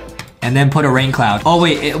got it. And then put a rain cloud. Oh,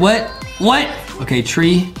 wait, what? Okay,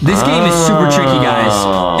 tree. This game is super tricky,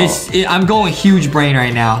 guys. I'm going huge brain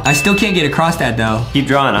right now. I still can't get across that, though. Keep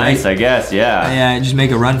drawing ice, I guess, yeah. Yeah, just make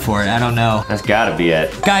a run for it. I don't know. That's gotta be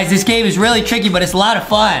it. Guys, this game is really tricky, but it's a lot of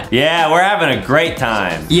fun. Yeah, we're having a great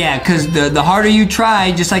time. Yeah, because the harder you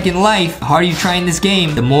try, just like in life, the harder you try in this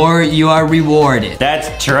game, the more you are rewarded. That's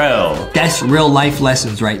true. That's real life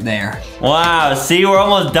lessons right there. Wow, see, we're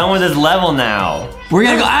almost done with this level now. We're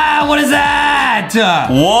gonna go, what is that?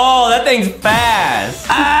 Whoa, that thing's fast.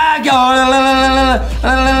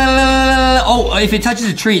 Oh, if it touches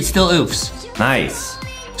a tree, it still oofs. Nice.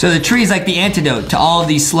 So the tree is like the antidote to all of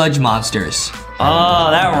these sludge monsters.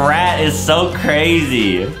 Oh, that rat is so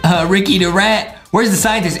crazy. Ricky the rat. Where's the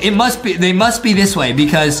scientist? They must be this way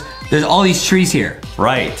because there's all these trees here.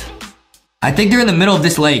 Right. I think they're in the middle of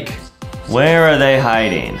this lake. Where are they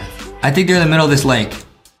hiding? I think they're in the middle of this lake.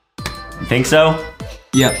 You think so?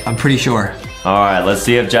 Yep, I'm pretty sure. All right, let's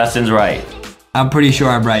see if Justin's right. I'm pretty sure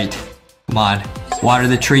I'm right. Come on. Water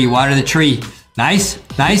the tree, water the tree. Nice.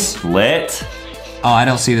 Lit. Oh, I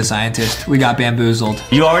don't see the scientist. We got bamboozled.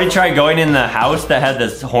 You already tried going in the house that had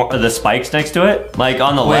the spikes next to it? Like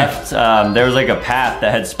on the left, there was like a path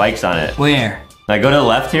that had spikes on it. Where? Like go to the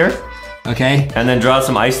left here. Okay. And then draw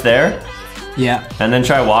some ice there. Yeah. And then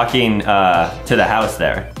try walking to the house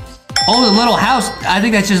there. Oh, the little house. I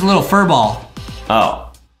think that's just a little fur ball.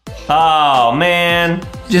 Oh. Oh, man.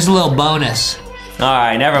 Just a little bonus. All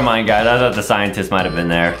right, never mind, guys. I thought the scientist might have been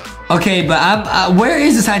there. Okay, but where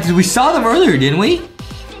is the scientist? We saw them earlier, didn't we?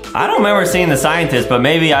 I don't remember seeing the scientist, but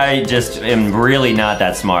maybe I just am really not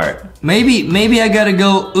that smart. Maybe I gotta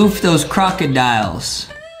go oof those crocodiles.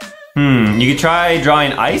 You could try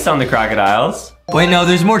drawing ice on the crocodiles. Wait, no,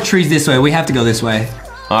 there's more trees this way. We have to go this way.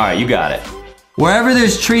 All right, you got it. Wherever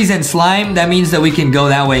there's trees and slime, that means that we can go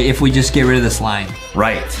that way if we just get rid of the slime.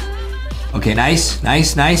 Right. Okay, nice,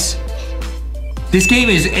 nice, nice. This game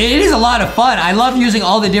it is a lot of fun. I love using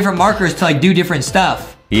all the different markers to like do different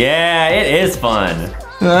stuff. Yeah, it is fun.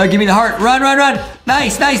 Give me the heart. Run, run, run.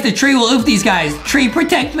 Nice, nice. The tree will oof these guys. Tree,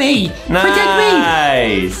 protect me. Nice. Protect me.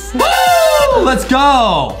 Nice. Woo! Let's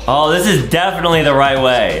go. Oh, this is definitely the right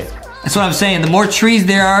way. That's what I'm saying. The more trees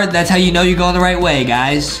there are, that's how you know you're going the right way,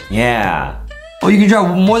 guys. Yeah. Oh, you can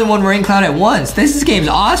draw more than one rain cloud at once. This game's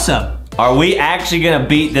awesome. Are we actually gonna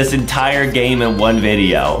beat this entire game in one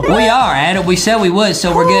video? We are, Adam. We said we would,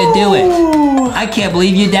 so we're gonna do it. I can't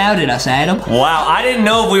believe you doubted us, Adam. Wow, I didn't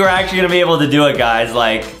know if we were actually gonna be able to do it, guys.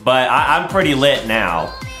 Like, but I'm pretty lit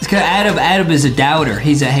now. It's because Adam is a doubter.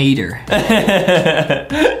 He's a hater.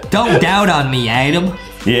 Don't doubt on me, Adam.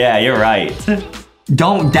 Yeah, you're right.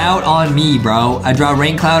 Don't doubt on me, bro. I draw a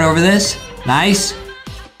rain cloud over this. Nice.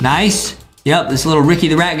 Nice. Yep, this little Ricky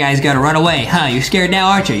the Rat guy's gotta run away. Huh, you're scared now,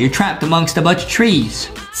 aren't you? You're trapped amongst a bunch of trees.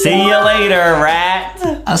 See you later, rat.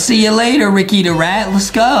 I'll see you later, Ricky the Rat. Let's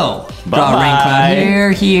go. Bye-bye. Draw a rain cloud here,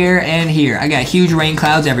 here, and here. I got huge rain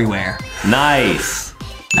clouds everywhere. Nice.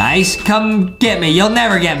 Nice. Come get me. You'll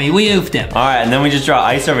never get me. We oofed him. All right, and then we just draw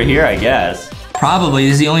ice over here, I guess. Probably.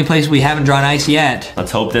 This is the only place we haven't drawn ice yet. Let's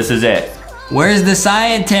hope this is it. Where's the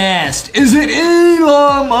scientist? Is it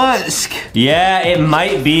Elon Musk? Yeah, it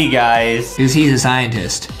might be, guys. Because he's a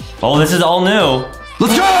scientist. Oh, this is all new.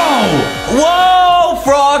 Let's go! Whoa,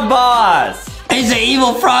 frog boss. It's an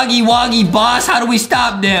evil froggy woggy boss. How do we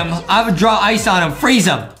stop them? I would draw ice on him. Freeze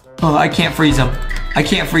them. Oh, I can't freeze them. I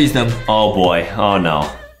can't freeze them. Oh boy. Oh no.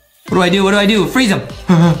 What do I do? What do I do? Freeze them.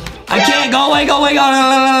 I can't. Go away. Go away. Go.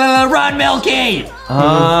 Run, Milky.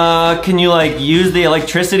 Can you like use the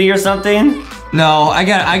electricity or something? No, I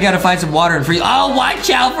gotta find some water and freeze. Oh, watch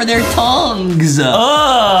out for their tongues.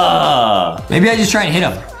 Maybe I just try and hit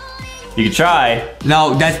them. You could try.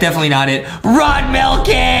 No, that's definitely not it. Run,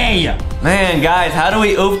 Milky! Man, guys, how do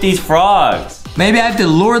we oof these frogs? Maybe I have to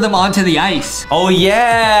lure them onto the ice. Oh,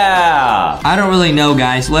 yeah. I don't really know,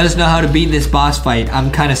 guys. Let us know how to beat this boss fight. I'm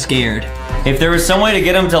kind of scared. If there was some way to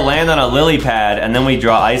get them to land on a lily pad and then we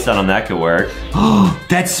draw ice on them, that could work.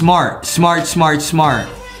 That's smart. Smart, smart, smart.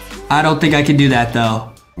 I don't think I can do that,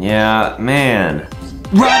 though. Yeah, man.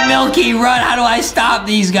 Run, Milky, run. How do I stop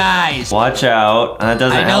these guys? Watch out. That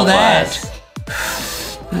doesn't help us.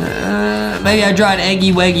 Maybe I draw an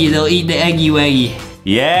eggy weggy. They'll eat the eggy weggy.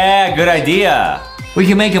 Yeah, good idea. We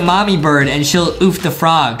can make a mommy bird and she'll oof the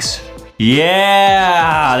frogs.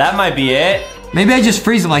 Yeah, that might be it. Maybe I just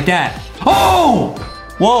freeze them like that. Oh!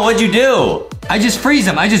 Whoa, what'd you do? I just freeze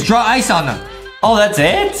them. I just draw ice on them. Oh, that's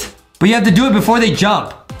it? But you have to do it before they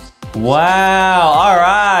jump. Wow, all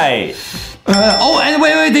right. Oh, and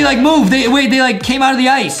wait, they like moved. They like came out of the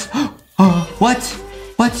ice. What?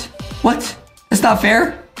 That's not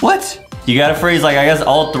fair. What? You gotta freeze like, I guess,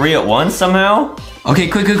 all three at once somehow? Okay,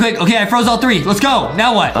 quick. Okay, I froze all three. Let's go.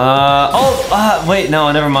 Now what? Wait,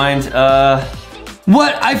 no, never mind.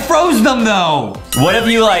 What? I froze them though. What if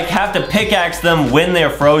you like have to pickaxe them when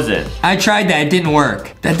they're frozen? I tried that, it didn't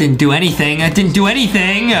work. That didn't do anything.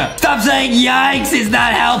 Stop saying yikes, it's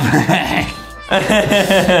not helping.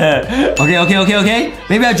 Okay.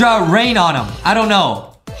 Maybe I draw rain on them. I don't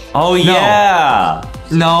know. Oh, yeah.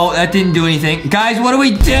 No, that didn't do anything. Guys, what do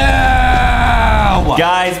we do?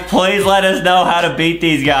 Guys, please let us know how to beat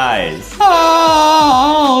these guys.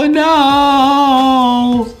 Oh,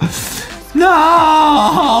 no.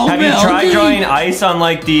 No. Have you tried drawing ice on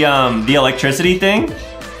like the electricity thing?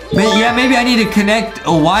 Yeah, maybe I need to connect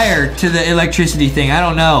a wire to the electricity thing. I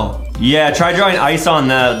don't know. Yeah, try drawing ice on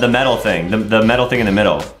the metal thing. The metal thing in the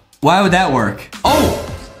middle. Why would that work? Oh,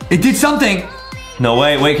 it did something. No,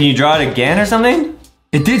 wait, can you draw it again or something?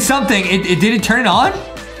 It did something. It didn't turn it on?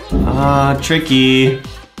 Tricky.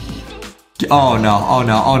 Oh no.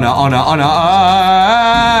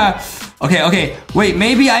 Okay. Wait,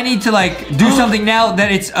 maybe I need to like do something now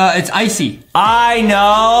that it's icy. I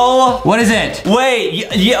know. What is it? Wait,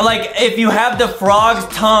 like if you have the frog's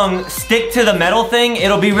tongue stick to the metal thing,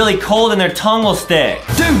 it'll be really cold and their tongue will stick.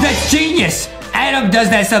 Dude, that's genius. Adam does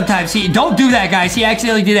that sometimes. Don't do that, guys. He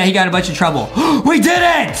accidentally did that. He got in a bunch of trouble. We did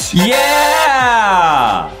it!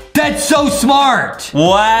 Yeah! That's so smart.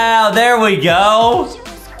 Wow, there we go.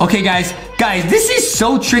 Okay, guys, this is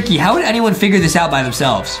so tricky. How would anyone figure this out by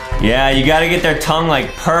themselves? Yeah, you gotta get their tongue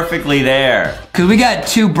like perfectly there. Cause we got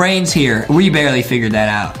 2 brains here. We barely figured that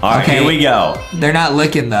out. All right, here we go. They're not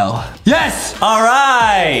licking though. Yes! All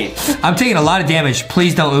right. I'm taking a lot of damage.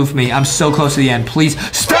 Please don't oof me. I'm so close to the end. Please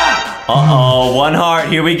stop! Uh-oh, 1 heart.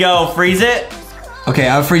 Here we go. Freeze it. Okay,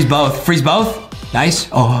 I'll freeze both. Freeze both? Nice.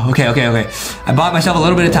 Oh, okay. I bought myself a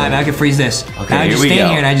little bit of time. I can freeze this. Okay, I just stand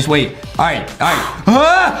here and I just wait. All right.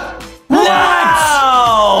 Ah!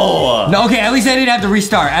 Wow! No, okay, at least I didn't have to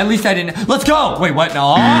restart. At least I didn't. Let's go. Wait, what?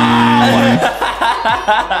 No.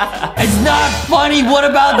 It's not funny. What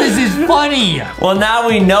about this is funny? Well, now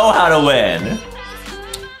we know how to win.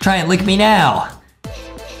 Try and lick me now.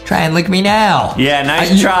 Yeah,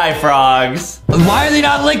 nice try, frogs. Why are they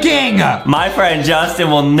not licking? My friend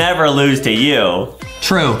Justin will never lose to you.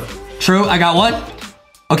 True. I got one.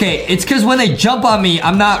 Okay, it's because when they jump on me,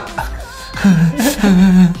 I'm not...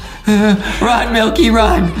 Run, Milky,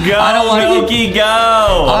 run. Go, Milky,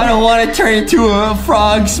 go. I don't want to turn into a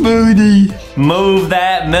frog smoothie. Move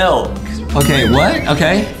that milk. Okay, what?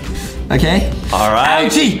 Okay. All right.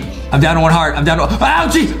 Ouchie. I'm down to 1 heart.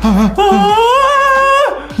 Ouchie.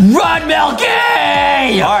 Run,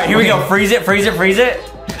 Milky. All right, here we go. Freeze it.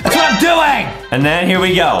 That's what I'm doing. And then here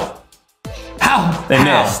we go. How? They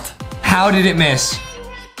missed. How did it miss?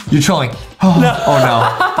 You're trolling. Oh no.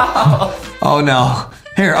 Oh no.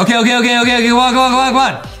 Here. Okay. Come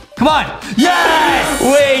on. Yes!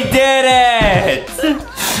 We did it.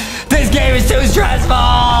 This game is too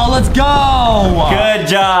stressful. Let's go. Good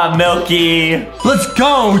job, Milky. Let's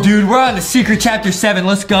go, dude. We're on the secret chapter 7.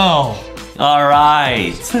 Let's go. All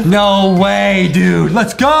right. No way, dude.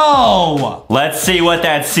 Let's go. Let's see what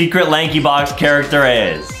that secret LankyBox character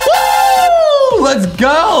is. Woo! Let's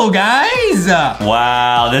go, guys.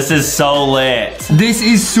 Wow, this is so lit. This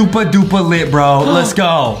is super duper lit, bro. Let's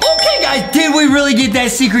go. Okay, guys, did we really get that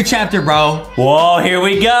secret chapter, bro? Whoa, here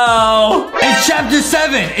we go. It's chapter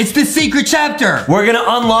 7. It's the secret chapter. We're gonna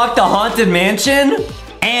unlock the Haunted Mansion?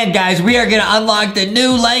 And guys, we are gonna unlock the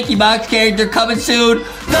new LankyBox character coming soon,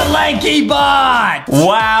 the LankyBot!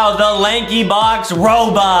 Wow, the LankyBox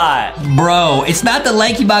robot! Bro, it's not the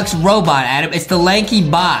LankyBox robot, Adam, it's the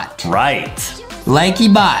LankyBot. Right.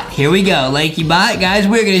 LankyBot, here we go, LankyBot. Guys,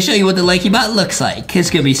 we're gonna show you what the LankyBot looks like.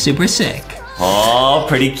 It's gonna be super sick. Oh,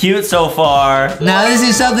 pretty cute so far. Now, this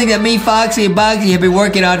is something that me, Foxy, and Boxy have been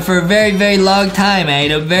working on for a very, very long time,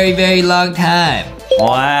 Adam. Very, very long time.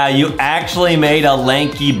 Wow, you actually made a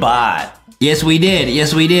LankyBot. Yes, we did.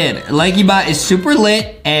 LankyBot is super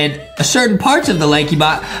lit, and certain parts of the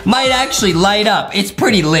LankyBot might actually light up. It's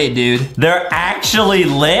pretty lit, dude. They're actually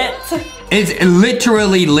lit? It's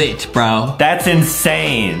literally lit, bro. That's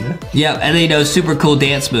insane. Yep, and they know super cool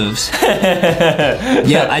dance moves.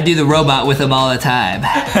 Yep, I do the robot with them all the time.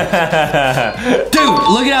 Dude,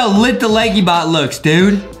 look at how lit the LankyBot looks,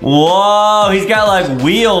 dude. Whoa, he's got like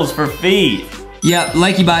wheels for feet. Yep,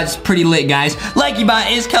 LankyBot's pretty lit, guys. LankyBot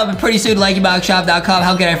is coming pretty soon, LankyBoxShop.com.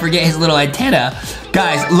 How can I forget his little antenna?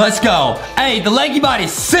 Guys, let's go. Hey, the LankyBot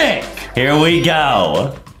is sick. Here we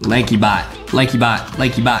go. LankyBot, let's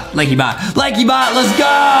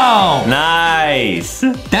go. Nice.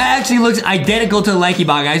 That actually looks identical to the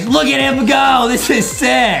LankyBot, guys. Look at him go. This is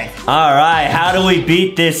sick. All right, how do we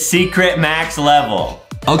beat this secret max level?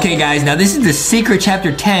 Okay, guys, now this is the secret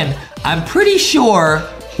chapter 10. I'm pretty sure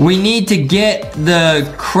we need to get the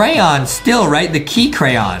crayon still, right? The key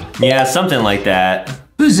crayon. Yeah, something like that.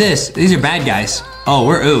 Who's this? These are bad guys. Oh,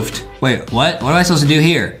 we're oofed. Wait, what? What am I supposed to do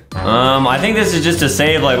here? I think this is just to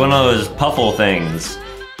save like one of those puffle things.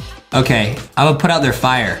 Okay, I'm gonna put out their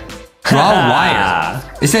fire. Draw wire.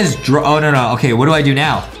 It says draw. Oh, no. Okay, what do I do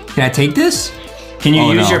now? Can I take this? Can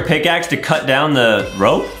you use your pickaxe to cut down the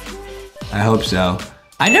rope? I hope so.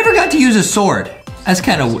 I never got to use a sword. That's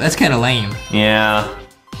kind of lame. Yeah.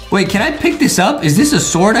 Wait, can I pick this up? Is this a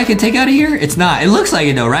sword I can take out of here? It's not. It looks like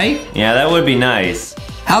it though, right? Yeah, that would be nice.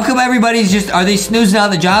 How come everybody's just, are they snoozing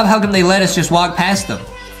on the job? How come they let us just walk past them?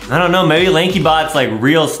 I don't know, maybe LankyBot's like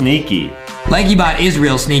real sneaky. LankyBot is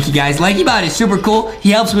real sneaky, guys. LankyBot is super cool.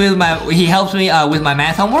 He helps me with my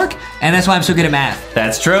math homework, and that's why I'm so good at math.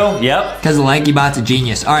 That's true, yep. Because the LankyBot's a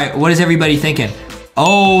genius. All right, what is everybody thinking?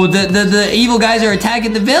 Oh, the evil guys are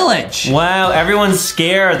attacking the village. Wow, everyone's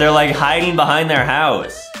scared. They're like hiding behind their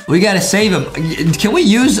house. We gotta save them. Can we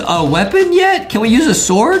use a weapon yet? Can we use a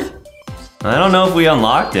sword? I don't know if we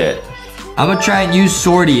unlocked it. I'm gonna try and use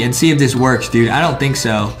Swordy and see if this works, dude. I don't think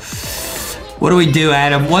so. What do we do,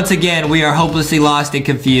 Adam? Once again, we are hopelessly lost and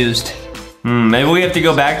confused. Maybe we have to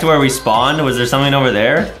go back to where we spawned. Was there something over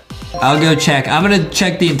there? I'll go check. I'm gonna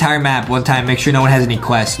check the entire map one time, make sure no one has any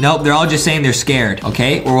quests. Nope, they're all just saying they're scared.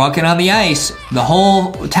 Okay, we're walking on the ice. The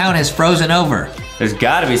whole town has frozen over. There's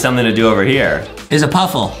gotta be something to do over here. There's a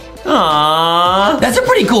puffle. Aww. That's a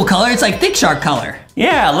pretty cool color. It's like thick shark color.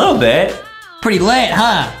 Yeah, a little bit. Pretty lit,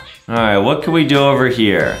 huh? All right, what can we do over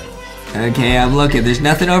here? Okay, I'm looking. There's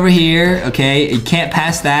nothing over here. Okay, you can't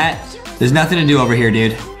pass that. There's nothing to do over here,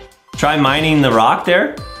 dude. Try mining the rock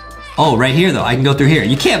there? Oh, right here, though. I can go through here.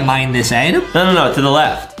 You can't mine this item. No, to the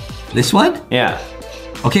left. This one? Yeah.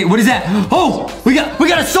 Okay, what is that? Oh, we got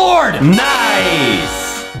a sword!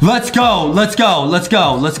 Nice! Let's go, let's go, let's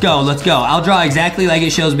go, let's go, let's go. I'll draw exactly like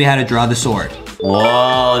it shows me how to draw the sword.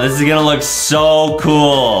 Whoa, this is gonna look so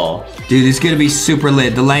cool. Dude, it's gonna be super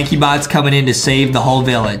lit. The LankyBot's coming in to save the whole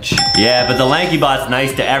village. Yeah, but the LankyBot's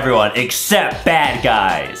nice to everyone except bad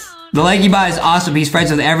guys. The LankyBot is awesome. He's friends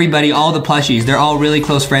with everybody, all the plushies. They're all really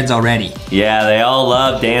close friends already. Yeah, they all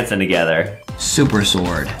love dancing together. Super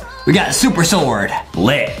sword. We got a super sword.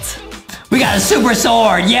 Lit. We got a super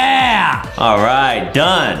sword, yeah! All right,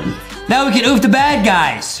 done. Now we can oof the bad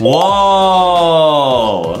guys. Whoa.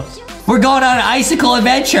 We're going on an icicle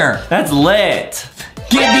adventure. That's lit.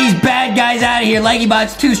 Get these bad guys out of here.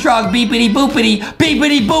 LankyBot's too strong. Beepity boopity.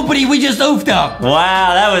 Beepity boopity. We just oofed them.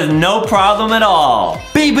 Wow, that was no problem at all.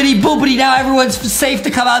 Beepity boopity. Now everyone's safe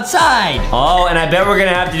to come outside. Oh, and I bet we're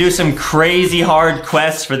gonna have to do some crazy hard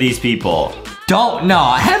quests for these people. Don't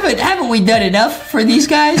know. Haven't we done enough for these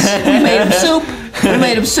guys? We made them soup. We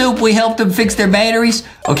made them soup. We helped them fix their batteries.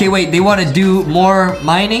 Okay, wait. They want to do more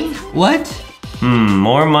mining? What?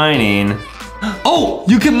 More mining. Oh,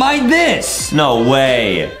 you can mine this. No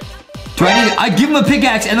way. Do I give them a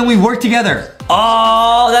pickaxe and then we work together.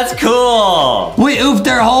 Oh, that's cool. We oofed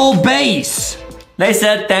their whole base. They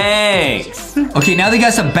said thanks. Okay, now they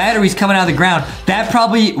got some batteries coming out of the ground. That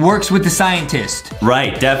probably works with the scientist.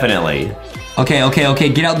 Right, definitely. Okay.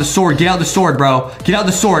 Get out the sword. Get out the sword, bro. Get out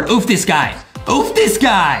the sword. Oof this guy. Oof this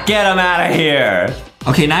guy. Get him out of here.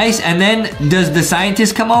 Okay, nice. And then does the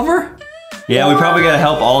scientist come over? Yeah, we probably gotta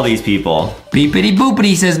help all these people. Beepity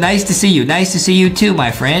boopity says, nice to see you. Nice to see you too,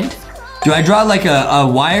 my friend. Do I draw like a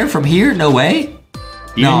wire from here? No way.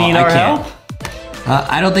 You need our help?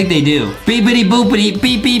 I don't think they do. Beepity boopity,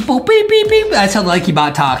 beep beep boop beep beep beep. That's how the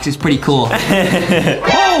LankyBot talks. It's pretty cool.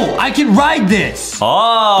 Oh, I can ride this.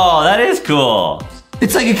 Oh, that is cool.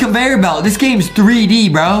 It's like a conveyor belt. This game's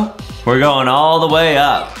 3D, bro. We're going all the way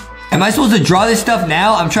up. Am I supposed to draw this stuff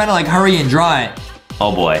now? I'm trying to like hurry and draw it.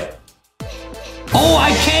 Oh boy. Oh,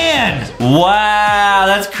 I can! Wow,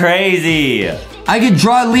 that's crazy. I can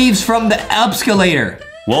draw leaves from the escalator.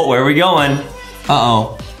 Well, where are we going?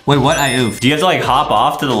 Uh-oh. Wait, what? I oofed. Do you have to like hop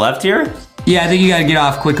off to the left here? Yeah, I think you gotta get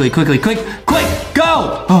off quickly, quick,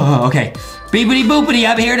 go! Oh, okay. Beepity boopity,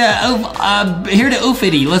 I'm here to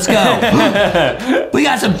oofity. Let's go. We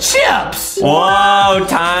got some chips. Whoa,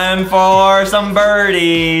 time for some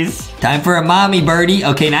birdies. Time for a mommy birdie.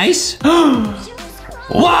 Okay, nice.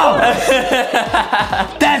 Wow!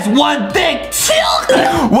 That's one thick silk!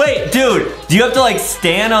 Wait, dude, do you have to like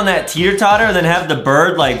stand on that teeter-totter and then have the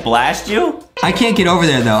bird like blast you? I can't get over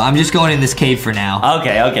there though. I'm just going in this cave for now.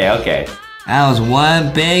 Okay. That was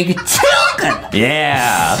one big silk!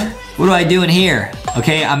 Yeah. What do I do in here?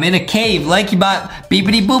 Okay, I'm in a cave. LankyBot,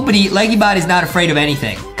 beepity boopity. LankyBot is not afraid of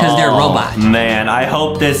anything because they're robots. Man, I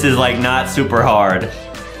hope this is like not super hard.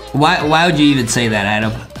 Why would you even say that,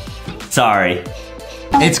 Adam? Sorry.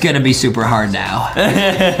 It's gonna be super hard now.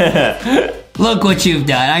 Look what you've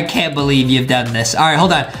done. I can't believe you've done this. All right,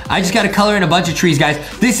 hold on. I just gotta color in a bunch of trees, guys.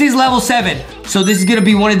 This is level 7, so this is gonna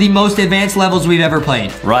be one of the most advanced levels we've ever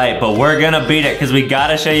played. Right, but we're gonna beat it because we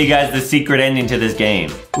gotta show you guys the secret ending to this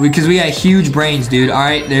game. Because we got huge brains, dude. All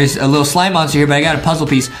right, there's a little slime monster here, but I got a puzzle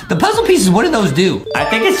piece. The puzzle pieces, what do those do? I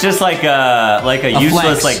think it's just like a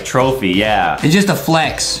useless flex. like trophy, yeah. It's just a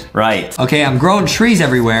flex. Right. Okay, I'm growing trees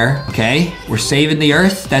everywhere. Okay, we're saving the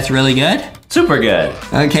earth. That's really good. Super good.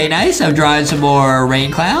 Okay, nice. I'm drawing some more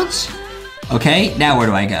rain clouds. Okay, now where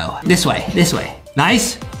do I go? This way.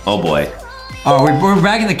 Nice. Oh boy. Oh, we're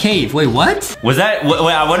back in the cave. Wait, what? Was that, wait,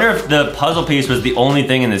 I wonder if the puzzle piece was the only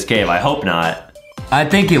thing in this cave. I hope not. I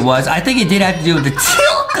think it was. I think it did have to do with the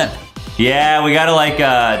tilt. Yeah, we gotta like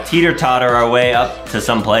teeter-totter our way up to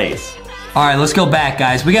some place. All right, let's go back,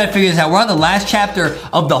 guys. We got to figure this out. We're on the last chapter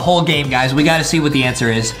of the whole game, guys. We got to see what the answer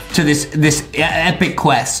is to this epic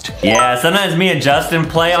quest. Yeah, sometimes me and Justin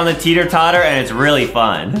play on the teeter-totter, and it's really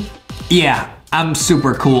fun. Yeah, I'm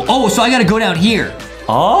super cool. Oh, so I got to go down here.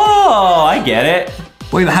 Oh, I get it.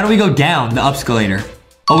 Wait, but how do we go down the escalator?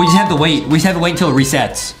 Oh, we just have to wait. We just have to wait until it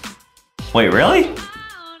resets. Wait, really?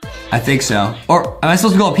 I think so. Or am I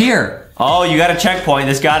supposed to go up here? Oh, you got a checkpoint.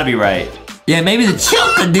 This got to be right. Yeah, maybe the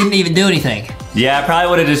chilka didn't even do anything. Yeah, I probably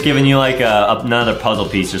would have just given you like another puzzle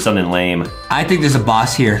piece or something lame. I think there's a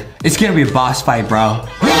boss here. It's gonna be a boss fight, bro.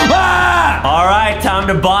 Ah! All right, time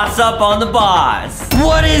to boss up on the boss.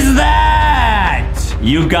 What is that?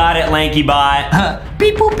 You got it, LankyBot.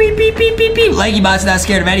 Beep, boop, beep, beep, beep, beep, beep. LankyBot's not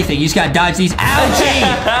scared of anything. You just gotta dodge these. Ouchie!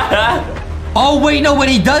 Oh, wait, no, when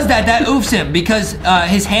he does that, that oofs him because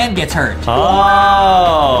his hand gets hurt.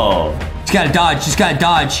 Oh. Just gotta dodge, just gotta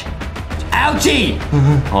dodge. Ouchie!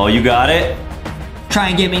 Oh, you got it? Try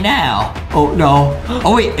and get me now. Oh, no.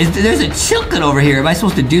 Oh, wait, there's a chilkin over here. Am I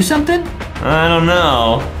supposed to do something? I don't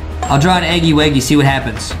know. I'll draw an eggy weggy, see what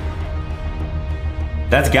happens.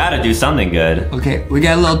 That's gotta do something good. Okay, we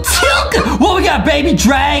got a little chilkin. Whoa, we got a baby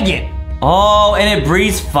dragon. Oh, and it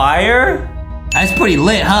breathes fire? That's pretty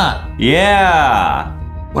lit, huh? Yeah.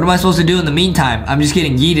 What am I supposed to do in the meantime? I'm just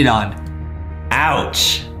getting yeeted on.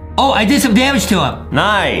 Ouch. Oh, I did some damage to him.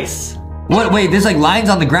 Nice. What? Wait, there's like lines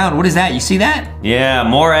on the ground. What is that? You see that? Yeah,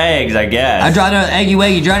 more eggs, I guess. I draw another eggy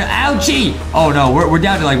weggy. Ouchie! Oh no, we're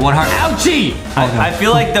down to like one heart. Ouchie! Oh, no. I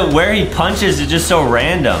feel like where he punches is just so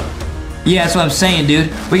random. Yeah, that's what I'm saying, dude.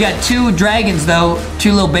 We got 2 dragons though,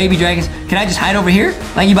 2 little baby dragons. Can I just hide over here?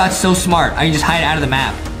 LankyBot's so smart. I can just hide out of the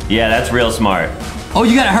map. Yeah, that's real smart. Oh,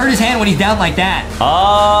 you gotta hurt his hand when he's down like that.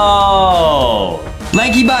 Oh.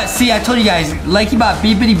 LankyBot, see, I told you guys, LankyBot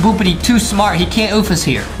beepity boopity too smart. He can't oof us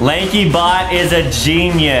here. LankyBot is a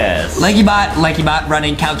genius. LankyBot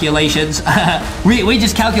running calculations. we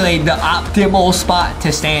just calculated the optimal spot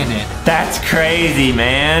to stand in. That's crazy,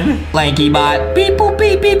 man. LankyBot, beep boop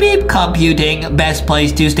beep beep beep, computing best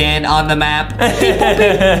place to stand on the map. Beep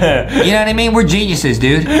boop beep. You know what I mean? We're geniuses,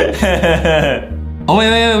 dude. Oh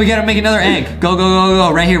wait, we gotta make another egg.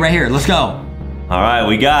 Go, right here. Let's go. All right,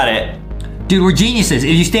 we got it. Dude, we're geniuses.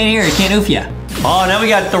 If you stand here, it can't oof ya. Oh, now we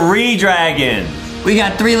got 3 dragons. We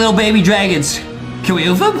got 3 little baby dragons. Can we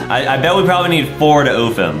oof him? I bet we probably need 4 to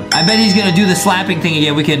oof him. I bet he's gonna do the slapping thing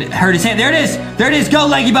again. We can hurt his hand. There it is. Go,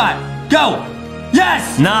 LankyBot. Go.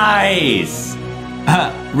 Yes. Nice.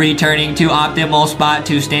 Returning to optimal spot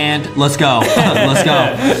to stand. Let's go. Let's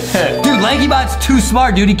go. Dude, LankyBot's too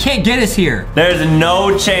smart, dude. He can't get us here. There's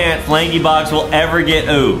no chance LankyBox will ever get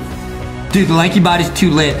oofed. Dude, the LankyBot is too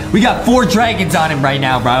lit. We got 4 dragons on him right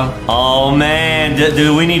now, bro. Oh, man.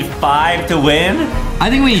 Do we need 5 to win? I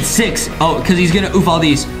think we need 6. Oh, because he's going to oof all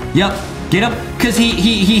these. Yup. Get him. Because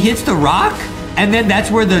he hits the rock, and then that's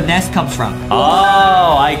where the nest comes from.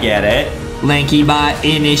 Oh, I get it. LankyBot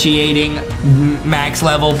initiating max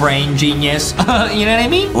level brain genius. You know what I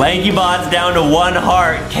mean? LankyBot's down to 1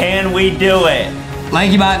 heart. Can we do it?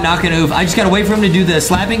 LankyBot not gonna oof. I just gotta wait for him to do the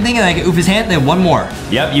slapping thing and I can oof his hand, then 1 more.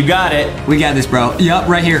 Yep, you got it. We got this, bro. Yup,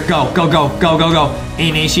 right here. Go.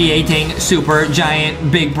 Initiating super giant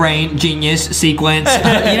big brain genius sequence. You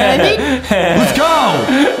know what I mean? Let's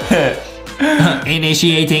go.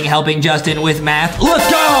 Initiating helping Justin with math. Let's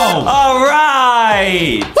go. All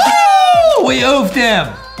right. Woo! We oofed him.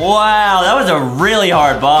 Wow, that was a really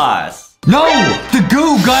hard boss. No, the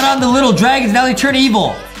goo got on the little dragons. Now they turn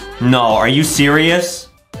evil. No, are you serious?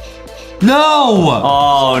 No!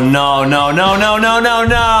 Oh, no.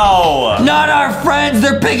 Not our friends,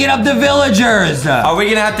 they're picking up the villagers! Are we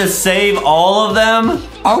gonna have to save all of them?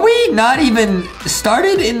 Are we not even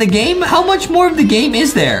started in the game? How much more of the game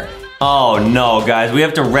is there? Oh, no, guys. We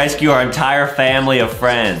have to rescue our entire family of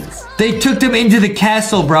friends. They took them into the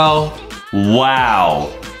castle, bro.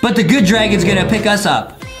 Wow. But the good dragon's gonna pick us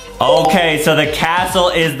up. Okay, so the castle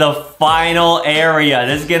is the final area.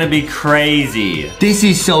 This is gonna be crazy. This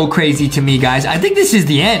is so crazy to me, guys. I think this is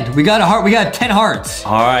the end. We got a heart. We got 10 hearts.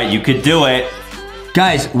 All right, you could do it.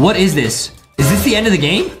 Guys, what is this? Is this the end of the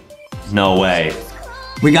game? No way.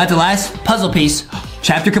 We got the last puzzle piece.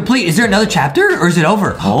 Chapter complete. Is there another chapter or is it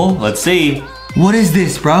over? Oh, let's see. What is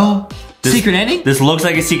this, bro? Secret ending? This looks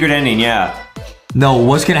like a secret ending, yeah. No,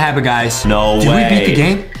 what's gonna happen, guys? No way. Did we beat the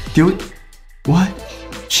game? Do we? What?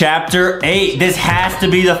 Chapter 8. This has to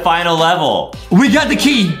be the final level. We got the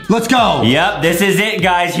key. Let's go. Yep, this is it,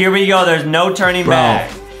 guys. Here we go. There's no turning back.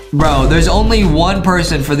 Bro, there's only 1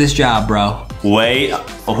 person for this job, bro. Wait,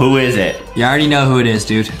 who is it? You already know who it is,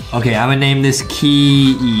 dude. Okay, I'm gonna name this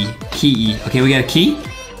Key-E. Key-E. Okay, we got a key.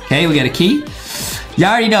 Okay, we got a key. You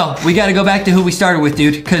already know. We gotta go back to who we started with,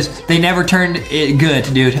 dude, because they never turned it good,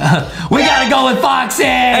 dude. We gotta go with Foxy!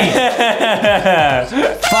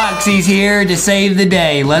 Foxy's here to save the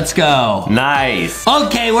day. Let's go. Nice.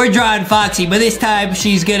 Okay, we're drawing Foxy, but this time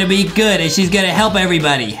she's gonna be good and she's gonna help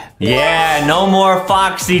everybody. Yeah, no more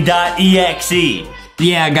Foxy.exe.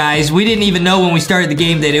 Yeah, guys, we didn't even know when we started the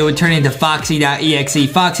game that it would turn into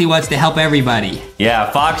Foxy.exe. Foxy wants to help everybody. Yeah,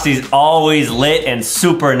 Foxy's always lit and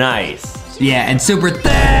super nice. Yeah, and super thick.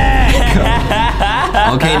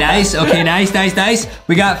 Okay, nice. Okay, nice.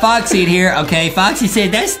 We got Foxy in here. Okay, Foxy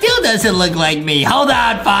said, that still doesn't look like me. Hold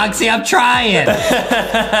on, Foxy, I'm trying.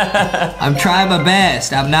 I'm trying my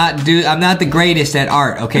best. I'm not the greatest at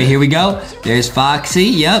art. Okay, here we go. There's Foxy.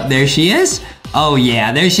 Yep, there she is. Oh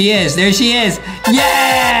yeah, there she is.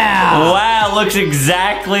 Yeah! Wow, looks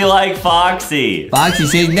exactly like Foxy. Foxy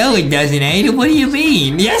says, no it doesn't, Ada. What do you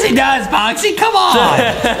mean? Yes it does, Foxy, come on.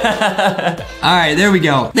 All right, there we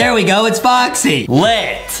go, it's Foxy.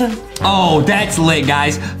 Lit. Oh, that's lit,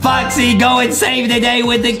 guys. Foxy, go and save the day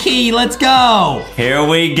with the key, let's go. Here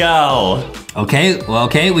we go. Okay, well,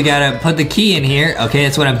 we gotta put the key in here. Okay,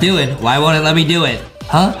 that's what I'm doing. Why won't it let me do it?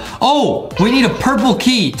 Huh? Oh, we need a purple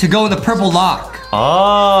key to go in the purple lock.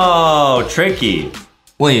 Oh, tricky.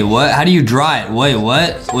 Wait, what? How do you draw it? Wait,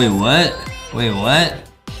 what?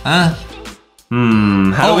 Huh?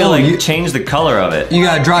 How do we change the color of it? You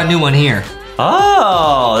gotta draw a new one here.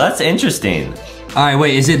 Oh, that's interesting. All right,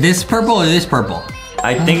 wait, is it this purple or this purple?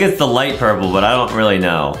 I think it's the light purple, but I don't really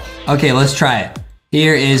know. Okay, let's try it.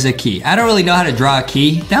 Here is a key. I don't really know how to draw a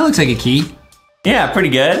key. That looks like a key. Yeah, pretty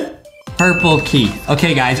good. Purple key.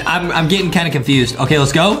 Okay, guys, I'm getting kind of confused. Okay,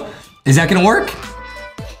 let's go. Is that gonna work?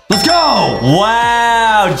 Let's go!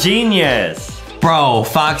 Wow, genius. Bro,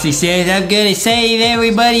 Foxy says I'm gonna save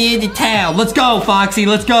everybody in the town. Let's go, Foxy,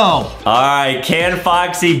 let's go. All right, can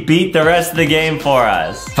Foxy beat the rest of the game for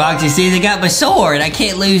us? Foxy says I got my sword. I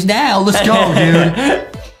can't lose now. Let's go, dude.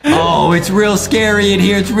 Oh, it's real scary in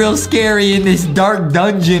here. It's real scary in this dark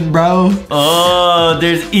dungeon, bro. Oh,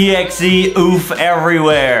 there's EXE oof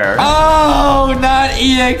everywhere. Oh, not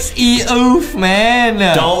EXE oof, man.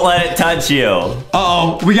 Don't let it touch you.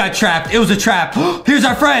 Uh-oh, we got trapped. It was a trap. Here's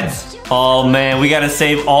our friends. Oh, man, we gotta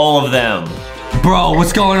save all of them. Bro,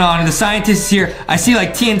 what's going on? The scientist is here. I see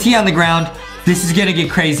like TNT on the ground. This is gonna get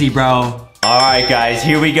crazy, bro. All right, guys,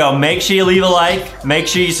 here we go. Make sure you leave a like. Make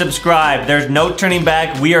sure you subscribe. There's no turning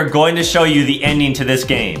back. We are going to show you the ending to this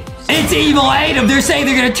game. It's Evil Adam. They're saying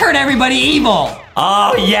they're going to turn everybody evil.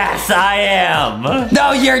 Oh, yes, I am.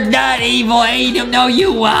 No, you're not evil, Adam. No,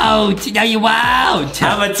 you won't. No, you won't.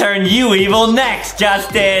 I'm going to turn you evil next,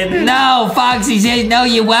 Justin. No, Foxy says no,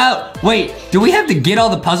 you won't. Wait, do we have to get all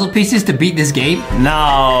the puzzle pieces to beat this game?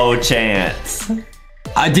 No chance.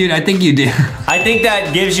 Dude, I think you do. I think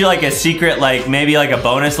that gives you like a secret, like maybe like a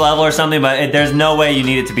bonus level or something, but there's no way you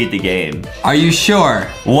need it to beat the game. Are you sure?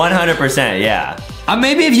 100%, yeah.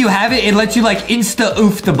 Maybe if you have it, it lets you like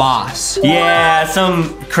insta-oof the boss. Yeah,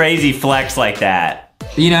 some crazy flex like that.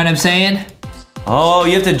 You know what I'm saying? Oh,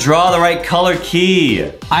 you have to draw the right color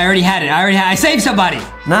key. I already had it. I saved somebody.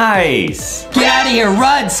 Nice. Get out of here.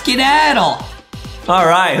 Run. Skedaddle. All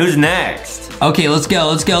right, who's next? Okay, let's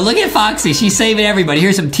go. Look at Foxy. She's saving everybody.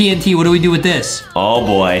 Here's some TNT. What do we do with this? Oh,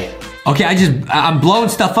 boy. Okay, I'm blowing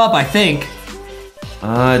stuff up, I think.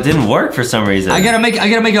 It didn't work for some reason. I gotta make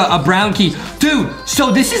a brown key. Dude,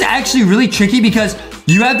 so this is actually really tricky because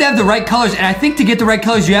you have to have the right colors, and I think to get the right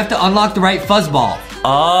colors, you have to unlock the right fuzzball.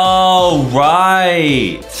 Oh,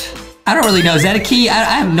 right. I don't really know. Is that a key? I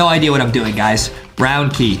have no idea what I'm doing, guys.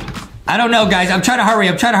 Brown key. I don't know, guys. I'm trying to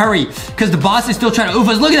hurry. Because the boss is still trying to oof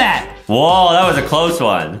us. Look at that. Whoa, that was a close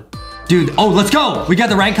one. Dude, oh, let's go. We got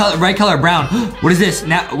the right color brown. What is this?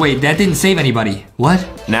 Now, wait, that didn't save anybody. What?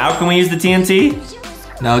 Now can we use the TNT?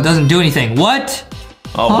 No, it doesn't do anything. What?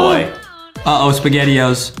 Oh, boy. Uh-oh,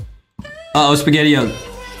 SpaghettiOs.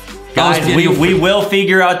 Guys, we will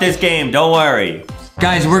figure out this game. Don't worry.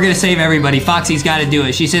 Guys, we're going to save everybody. Foxy's got to do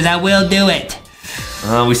it. She says, I will do it.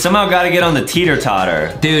 We somehow got to get on the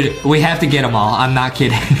teeter-totter. Dude, we have to get them all. I'm not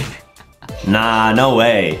kidding. Nah, no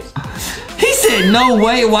way. He said no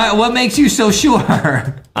way. Why? What makes you so sure?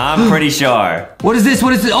 I'm pretty sure. What is this?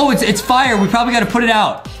 Oh, it's fire. We probably got to put it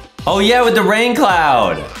out. Oh, yeah, with the rain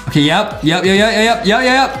cloud. Okay, yep.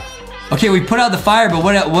 Okay, we put out the fire, but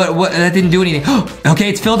what that didn't do anything. Okay,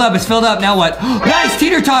 it's filled up. Now what? Nice,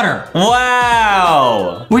 teeter-totter.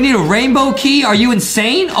 Wow. We need a rainbow key. Are you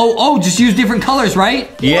insane? Oh, just use different colors, right?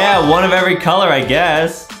 Yeah, one of every color, I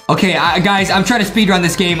guess. Okay, guys, I'm trying to speedrun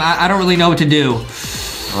this game. I don't really know what to do.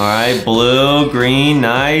 All right, blue, green,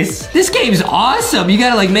 nice. This game's awesome. You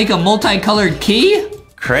gotta like make a multicolored key.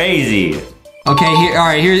 Crazy. Okay, here, all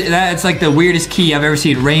right, here, that's like the weirdest key I've ever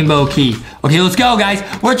seen, rainbow key. Okay, let's go, guys.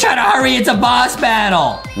 We're trying to hurry, it's a boss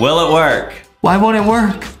battle. Will it work? Why won't it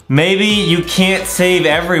work? Maybe you can't save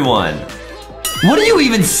everyone. What are you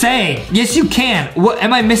even saying? Yes, you can. What,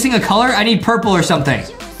 am I missing a color? I need purple or something.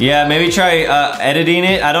 Yeah, maybe try editing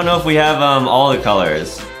it. I don't know if we have all the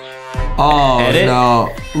colors. Oh, Edit?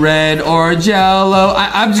 no. Red, orange, yellow.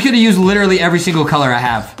 I'm just gonna use literally every single color I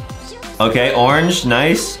have. Okay, orange,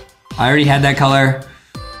 nice. I already had that color.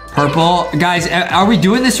 Purple. Guys, are we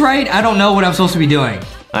doing this right? I don't know what I'm supposed to be doing.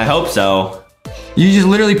 I hope so. You just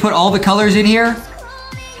literally put all the colors in here?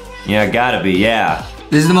 Yeah, gotta be, yeah.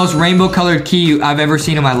 This is the most rainbow colored key I've ever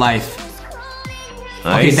seen in my life.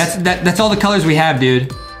 Nice. Okay, that's all the colors we have,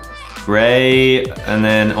 dude. Gray, and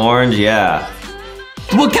then orange, yeah.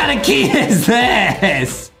 What kind of key is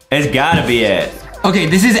this? It's gotta be it. Okay,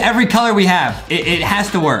 this is every color we have. It has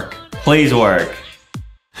to work. Please work.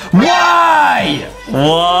 Why?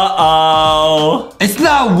 Whoa. It's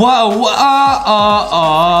not whoa.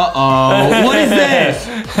 What is this?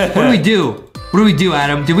 What do we do? What do we do,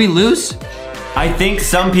 Adam? Did we lose? I think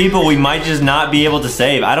some people we might just not be able to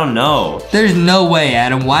save. I don't know. There's no way,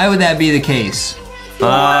 Adam. Why would that be the case?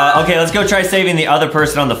 Okay, let's go try saving the other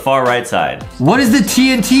person on the far right side. What is the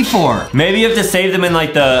TNT for? Maybe you have to save them in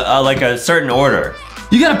like the like a certain order.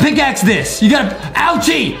 You gotta pickaxe this. You gotta,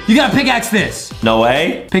 ouchie! You gotta pickaxe this. No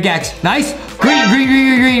way. Pickaxe, nice. Green.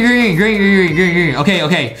 Okay.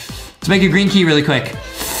 Let's make a green key really quick.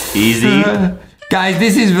 Easy. Guys,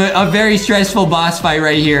 this is a very stressful boss fight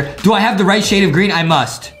right here. Do I have the right shade of green? I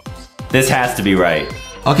must. This has to be right.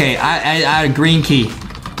 Okay, I had a green key.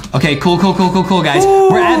 Okay, cool, guys. Ooh.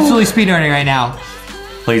 We're absolutely speedrunning right now.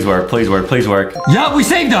 Please work, please work, please work. Yup, we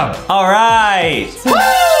saved them. All right.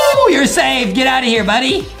 Woo! You're saved. Get out of here,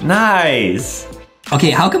 buddy. Nice.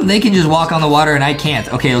 Okay, how come they can just walk on the water and I can't?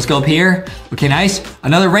 Okay, let's go up here. Okay, nice.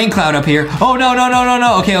 Another rain cloud up here. Oh,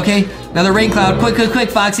 no. Okay. Another rain cloud. Quick,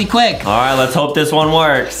 Foxy, quick. All right, let's hope this one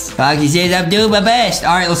works. Foxy says I'm doing my best.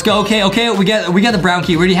 All right, let's go. Okay. We got the brown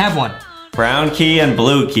key. We already have one. Brown key and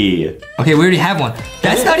blue key. Okay, we already have one.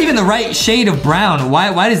 That's not even the right shade of brown.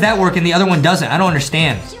 Why does that work and the other one doesn't? I don't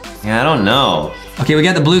understand. Yeah, I don't know. Okay, we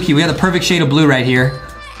got the blue key. We got the perfect shade of blue right here.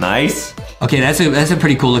 Nice. Okay, that's a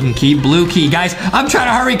pretty cool looking key. Blue key. Guys, I'm trying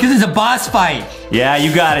to hurry because it's a boss fight. Yeah,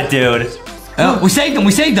 you got it, dude. Oh, we saved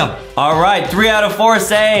them. All right, 3 out of 4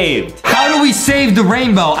 saved. How do we save the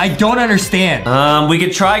rainbow? I don't understand. We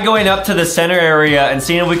could try going up to the center area and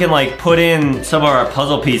seeing if we can like put in some of our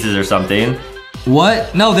puzzle pieces or something.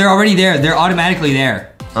 What? No, they're already there. They're automatically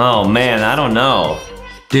there. Oh man, I don't know.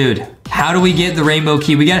 Dude, how do we get the rainbow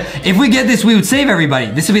key? If we get this, we would save everybody.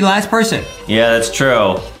 This would be the last person. Yeah, that's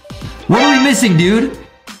true. What are we missing, dude?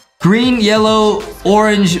 Green, yellow,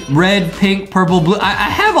 orange, red, pink, purple, blue. I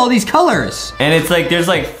have all these colors. And it's like, there's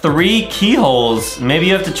like 3 keyholes. Maybe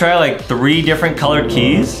you have to try like 3 different colored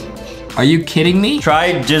keys. Are you kidding me?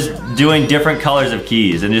 Try just doing different colors of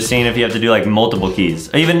keys and just seeing if you have to do like multiple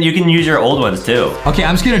keys. Even you can use your old ones too. Okay,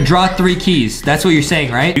 I'm just gonna draw 3 keys. That's what you're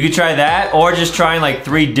saying, right? You could try that or just trying like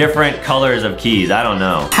 3 different colors of keys. I don't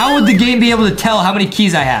know. How would the game be able to tell how many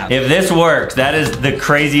keys I have? If this works, that is the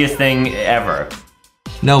craziest thing ever.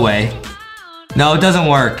 No way. No, it doesn't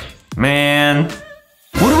work. Man.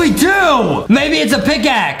 What do we do? Maybe it's a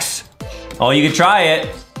pickaxe. Oh, you could try it.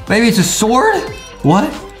 Maybe it's a sword?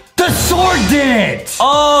 What? The sword did it!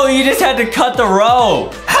 Oh, you just had to cut the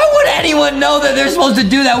rope. How would anyone know that they're supposed to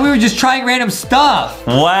do that? We were just trying random stuff.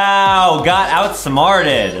 Wow, got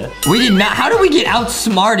outsmarted. We did not. How did we get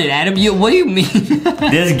outsmarted, Adam? What do you mean?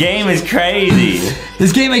 This game is crazy.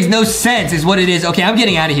 This game makes no sense is what it is. Okay, I'm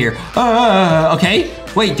getting out of here. Okay.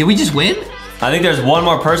 Wait, did we just win? I think there's one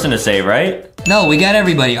more person to save, right? No, we got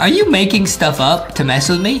everybody. Are you making stuff up to mess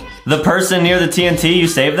with me? The person near the TNT, you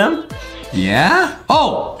saved them? Yeah?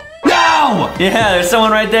 Oh, no! Yeah, there's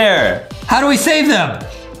someone right there. How do we save them?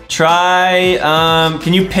 Try,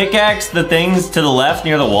 can you pickaxe the things to the left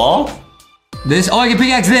near the wall? This, oh, I can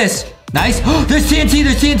pickaxe this. Nice. There's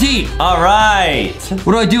TNT. All right.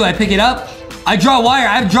 What do? I pick it up? I draw wire.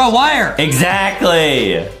 I have to draw wire.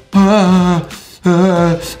 Exactly. Draw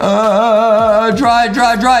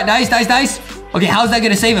it. Nice. Okay, how's that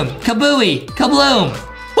gonna save him? Kabooey. Kabloom.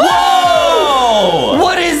 Whoa!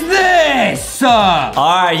 What is this? All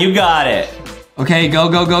right, you got it. Okay, go.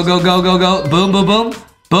 Boom.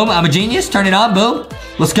 Boom, I'm a genius. Turn it on, boom.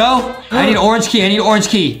 Let's go. I need an orange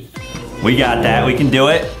key. We got that, we can do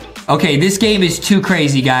it. Okay, this game is too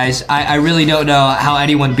crazy, guys. I really don't know how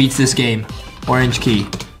anyone beats this game. Orange key.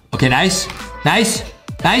 Okay, nice.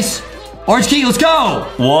 Orange key, let's go.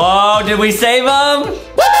 Whoa, did we save him?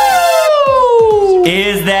 Woo!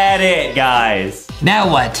 Is that it, guys?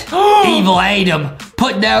 Now what? Evil Adam,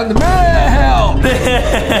 put down the mail.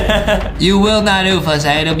 You will not oof us,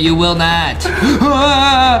 Adam. You will not. Do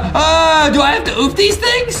I have to oof these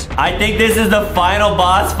things? I think this is the final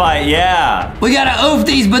boss fight, yeah. We gotta oof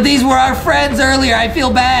these, but these were our friends earlier. I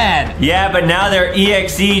feel bad. Yeah, but now they're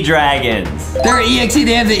EXE dragons. They're EXE.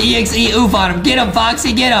 They have the EXE oof on them. Get them,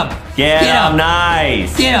 Foxy. Get them. Get them,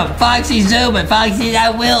 nice. Get him. Foxy's zooming. Foxy, I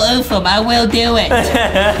will oof him. I will do it.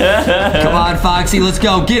 Come on, Foxy. Let's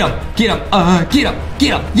go. Get him. Get him. Get him.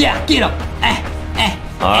 Get him. Yeah, get him.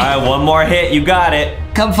 All right, one more hit. You got it.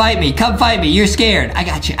 Come fight me. Come fight me. You're scared. I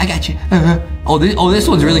got you. I got you. This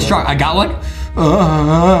one's really strong. I got one.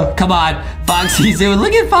 Come on. Foxy's zooming.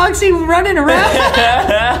 Look at Foxy running around.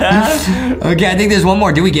 Okay, I think there's one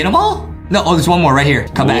more. Did we get them all? No, there's one more right here.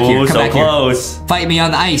 Come back here. Come back close. Here. Fight me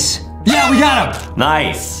on the ice. Yeah, we got him.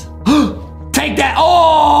 Nice. Take that.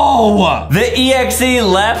 Oh! The EXE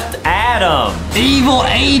left Adam. Evil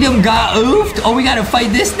Adam got oofed. Oh, we gotta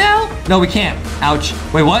fight this now? No, we can't. Ouch.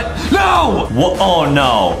 Wait, what? No! Oh,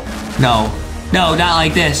 no. No, not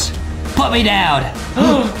like this. Put me down.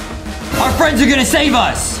 Our friends are gonna save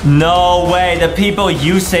us. No way. The people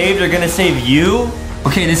you saved are gonna save you?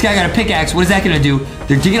 Okay, this guy got a pickaxe. What is that gonna do?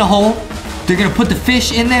 They're digging a hole. They're gonna put the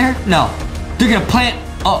fish in there. No, they're gonna plant.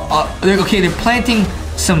 They're planting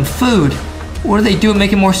some food. What are they doing?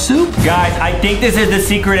 Making more soup? Guys, I think this is the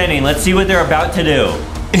secret ending. Let's see what they're about to do.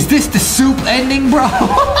 Is this the soup ending, bro?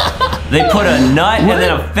 They put a nut and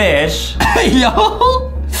then a fish.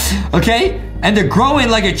 Yo. Okay, and they're growing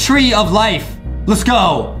like a tree of life. Let's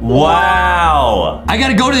go. Wow. I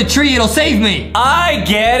gotta go to the tree. It'll save me. I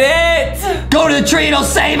get it. Go to the tree. It'll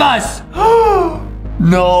save us.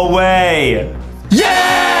 No way.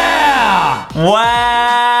 Yeah!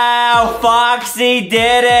 Wow, Foxy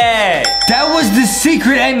did it. That was the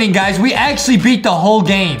secret ending, guys. We actually beat the whole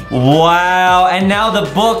game. Wow, and now the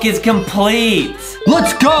book is complete.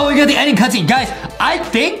 Let's go. We got the ending cutscene. Guys, I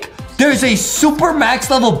think there's a super max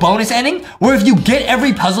level bonus ending where if you get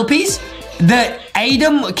every puzzle piece, the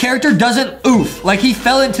Adam character doesn't oof. Like he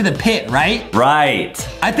fell into the pit, right? Right.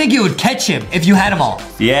 I think it would catch him if you had them all.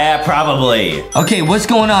 Yeah, probably. Okay, what's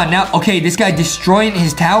going on now? Okay, this guy destroying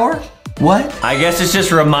his tower? What? I guess it's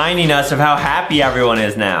just reminding us of how happy everyone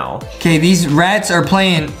is now. Okay, these rats are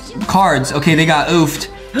playing cards. Okay, they got oofed.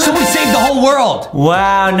 So we saved the whole world.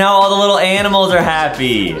 Wow, now all the little animals are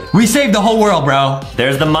happy. We saved the whole world, bro.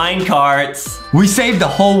 There's the mine carts. We saved the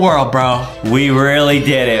whole world, bro. We really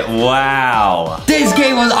did it. Wow. This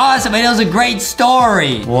game was awesome, and it was a great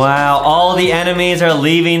story. Wow, all the enemies are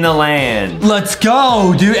leaving the land. Let's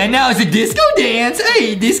go, dude. And now it's a disco dance.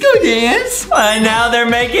 Hey, disco dance. And now they're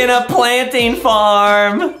making a planting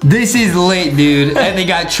farm. This is lit, dude. And they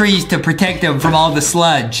got trees to protect them from all the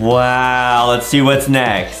sludge. Wow, let's see what's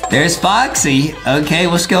next. There's Foxy. Okay,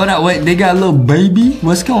 what's going on? Wait, they got a little baby?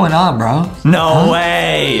 What's going on, bro? No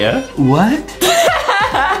way. What?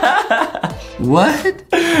 What?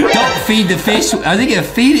 Don't feed the fish. Are they gonna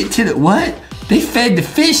feed it to the what? They fed the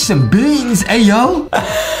fish some beans. Hey, yo.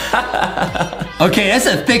 Okay, that's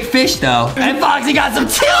a thick fish, though. And Foxy got some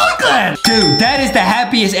chocolate. Dude, that is the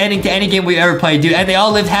happiest ending to any game we've ever played, dude. And they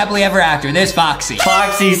all lived happily ever after. There's Foxy.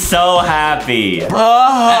 Foxy's so happy.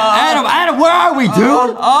 Adam, where are we,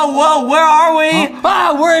 dude? Whoa, where are we?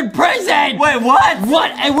 We're in prison. Wait, what? What?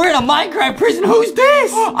 And we're in a Minecraft prison. Who's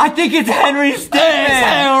this? I think it's Henry Stickman. It's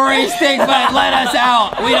Henry Stickman. Let us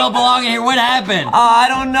out. We don't belong in here. What happened? I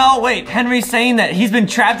don't know. Wait, Henry's saying that he's been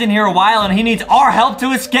trapped in here a while and he needs our help to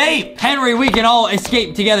escape. Henry, we can all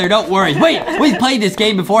escape together. Don't worry. Wait, we've played this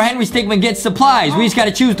game before. Henry Stickman gets supplies. We just got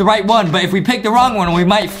to choose the right one. But if we pick the wrong one, we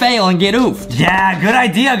might fail and get oofed. Yeah, good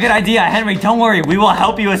idea. Good idea. Henry, don't worry. We will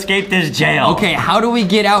help you escape this jail. Okay, how do we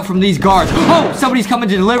get out from these guards? Oh, somebody's coming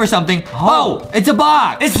to deliver something. Oh, it's a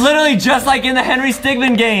box. It's literally just like in the Henry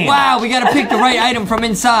Stickman game. Wow, we got to pick the right item from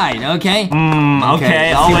inside. Okay.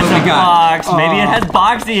 Okay. Oh, it's a box. Maybe it has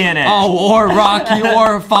Boxy in it. Oh, or Rocky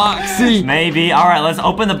or Foxy. Maybe. All right, let's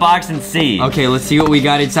open the box and see. Okay, let's see what we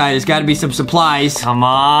got inside. There's got to be some supplies. Come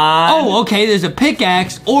on. Oh, okay, there's a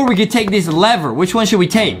pickaxe, or we could take this lever. Which one should we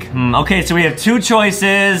take? Okay, so we have two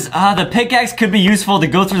choices. The pickaxe could be useful to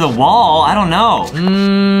go through the wall. I don't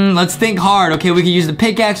know. Let's think hard. Okay, we could use the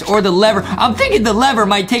pickaxe or the lever. I'm thinking the lever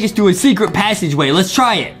might take us to a secret passageway. Let's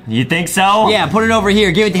try it. You think so? Yeah, put it over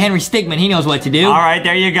here. Give it to Henry Stickman. He knows what to do. All right,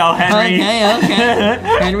 there you go, Henry. Okay.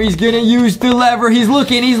 Henry's gonna use the lever. He's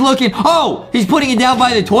looking. Oh, he's putting it down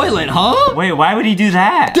by the toilet, huh? Wait, Wait, why would he do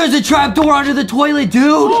that? There's a trapdoor under the toilet,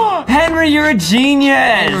 dude. Henry, you're a genius.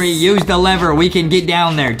 Henry, use the lever. We can get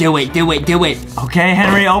down there. Do it. Okay,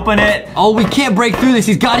 Henry, open it. Oh, we can't break through this.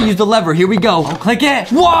 He's got to use the lever. Here we go. Oh, click it.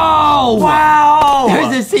 Whoa! Wow.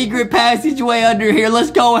 There's a secret passageway under here.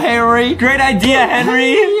 Let's go, Henry. Great idea,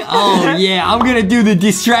 Henry. Oh, yeah. I'm going to do the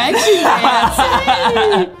distraction dance.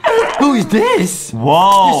 Who's this?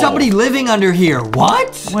 Whoa. There's somebody living under here.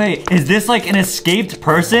 What? Wait, is this like an escaped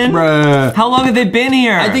person? Bruh. How long have they been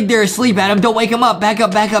here? I think they're asleep, Adam. Don't wake him up. Back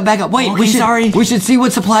up. Wait, Okay, we should see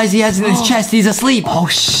what supplies he has in his chest. He's asleep. Oh,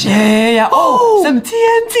 shit. Oh, some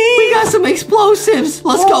TNT. We got some explosives.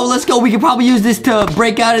 Let's go. We can probably use this to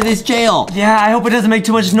break out of this jail. Yeah, I hope it doesn't make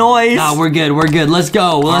too much noise. No, we're good. Let's go.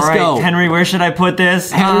 All right, Henry, where should I put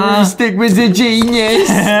this? Henry Stickman's a genius.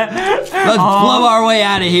 Let's blow our way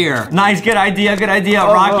out of here. Nice, good idea.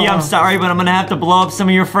 Rocky, I'm sorry, but I'm gonna have to blow up some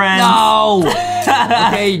of your friends. No.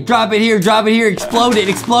 Okay, drop it here. Explode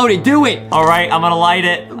it. Do it. All right, I'm gonna light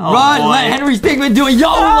it. Oh, Run. boy. Let Henry Stickman do it.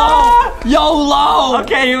 YOLO.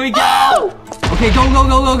 Okay, here we go. Okay,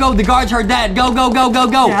 go. The guards heard that. Go.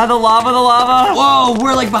 Yeah, the lava. Whoa,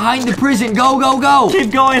 we're like behind the prison. Go.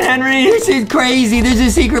 Keep going, Henry. This is crazy. There's a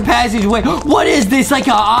secret passageway. What is this, like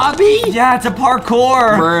a obby? Yeah, it's a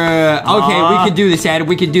parkour. Bruh. Okay, we can do this, Adam.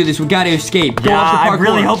 We can do this. We gotta escape. Go Yeah, up the I parkour.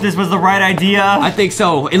 really hope this was the right idea. I think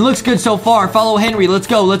so. It looks good so far. Follow Henry. Let's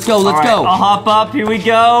go. All right, I'll hop up. Here we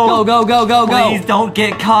go. Go. Please don't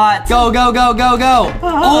get caught. Go.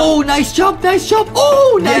 Oh, nice jump.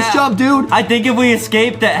 Oh, nice jump, dude. I think if we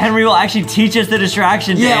escape, that Henry will actually teach us the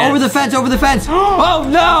distraction dance. Yeah, over the fence. Oh,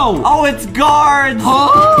 no. Oh, it's guards.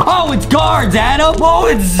 Oh, it's guards, Adam. Oh,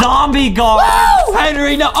 it's zombie guards. Woo!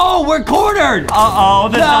 Henry, no. Oh, we're cornered. Uh-oh,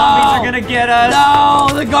 the zombies are gonna get us. No,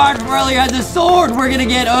 the guard from earlier has a sword. We're gonna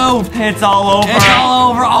get oofed. It's all over.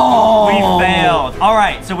 Oh. We failed. All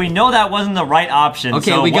right, so we know that wasn't the right option.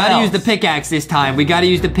 Okay, so we what gotta else? use the pickaxe this time.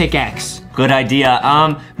 Good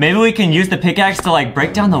idea. Maybe we can use the pickaxe to like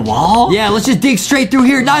break down the wall? Yeah, let's just dig straight through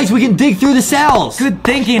here. Nice, we can dig through the cells. Good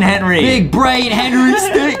thinking, Henry. Big brain, Henry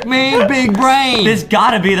Stickman, big brain. This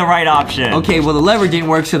gotta be the right option. Okay, well the lever didn't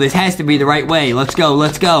work, so this has to be the right way. Let's go.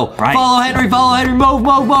 Right. Follow Henry, move.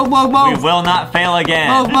 We will not fail again.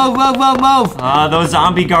 Move. Those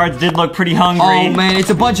zombie guards did look pretty hungry. Oh man, it's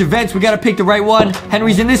a bunch of vents. We gotta pick the right one.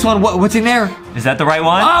 Henry's in this one. What's in there? Is that the right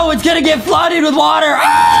one? Oh, it's gonna get flooded with water.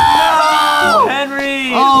 No,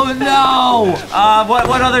 Henry. Oh no.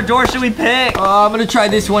 What other door should we pick? I'm gonna try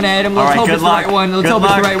this one, Adam. Let's hope it's the right one. Let's hope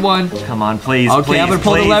it's the right one. Come on, please. Okay, please, I'm gonna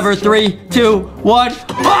pull the lever. 3, 2, 1.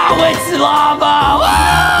 Oh, it's lava!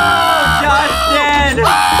 Justin!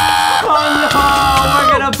 Oh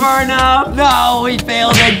no, we're gonna burn up. No, we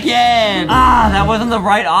failed again. That wasn't the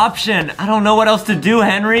right option. I don't know what else to do,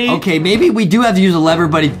 Henry. Okay, maybe we do have to use a lever,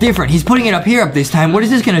 but it's different. He's putting it up here this time. What is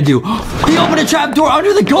this gonna do? He opened a trap door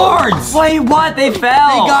under the guards. Wait, what? They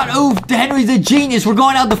fell. They got oofed. Henry's a genius. We're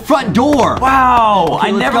going out the front door. Wow, Okay,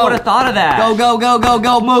 I let's never go. would have thought of that.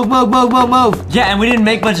 Go. Move. Yeah, and we didn't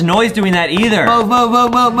make much noise doing that either. Move.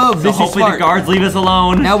 So This is hopefully the smart. guards leave us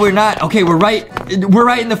alone. Now we're not. Okay, we're right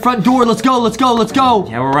in the front door. Let's go.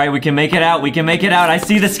 Yeah, we're right. We can make it out. I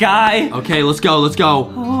see the sky. Okay, let's go.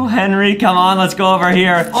 Oh, Henry, come on. Let's go over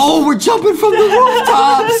here. Oh, we're jumping from the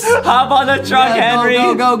rooftops. Hop on the truck, Henry.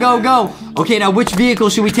 Go. Okay, now which vehicle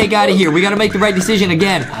should we take out of here? We gotta make the right decision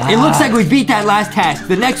again. It looks like we beat that last task.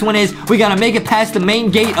 The next one is we gotta make it past the main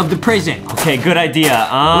gate of the prison. Okay, good idea.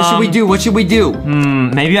 What should we do?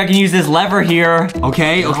 Maybe I can use this lever here.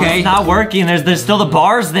 Okay. It's not working. There's still the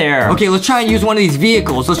bars there. Okay, let's try and use one of these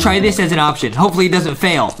vehicles. Let's try this as an option. Hopefully it doesn't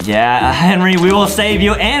fail. Yeah, Henry, we will save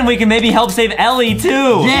you, and we can maybe help save Ellie,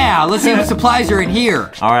 too. Yeah, let's see what supplies are in here.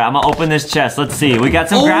 All right, I'm gonna open this chest. Let's see. We got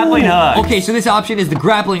some grappling hooks. Okay, so this option is the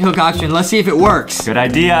grappling hook option. Let's see if it works. Good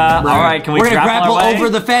idea. All right, can we We're gonna grapple grapple our way? over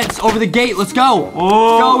the fence, over the gate. Let's go.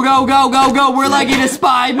 Ooh. Go. We're like in a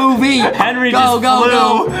spy movie. Henry go.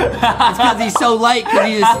 It's because he's so light because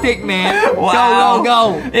he's a stick man. Wow.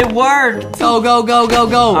 Go. It worked. Go.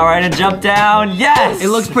 All right, and jump down. Yes. It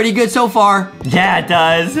looks pretty good so far. Yeah, it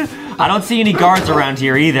does. I don't see any guards around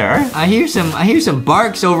here either. I hear some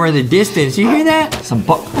barks over in the distance. You hear that?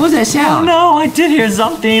 What was that Oh sound? no, I did hear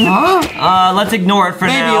something. Huh? Let's ignore it for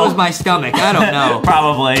now. Maybe it was my stomach. I don't know.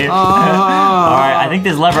 Probably. All right, I think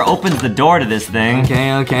this lever opens the door to this thing.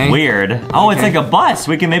 Okay. Weird. Oh, it's like a bus.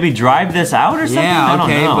 We can maybe drive this out or something? I don't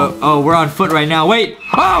know. but we're on foot right now. Wait.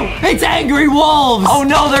 Oh, it's angry wolves. Oh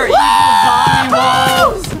no, they're evil zombie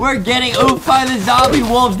wolves. We're getting oofed by the zombie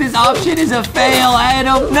wolves. This option is a fail,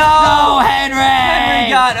 Adam. No. No, Henry! Henry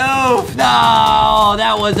got oofed. No,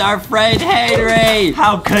 that was our friend Henry.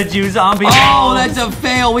 How could you, zombie? Oh, that's a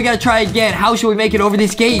fail. We gotta try again. How should we make it over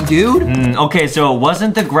this gate, dude? Okay, so it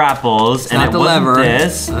wasn't the grapples, It's and not it the wasn't lever.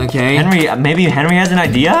 this. Okay. Maybe Henry has an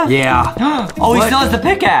idea? Yeah. Oh, he What? still has the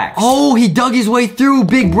pickaxe. Oh, he dug his way through.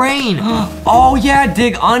 Big brain. Oh, yeah,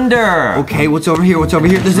 dig under. Okay, what's over here? What's over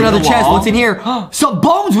here? There's another the chest. wall? What's in here? Some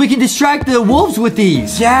bones. We can distract the wolves with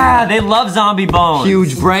these. Yeah, they love zombie bones.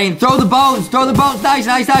 Huge brain. Throw the bones. Throw the bones. Nice,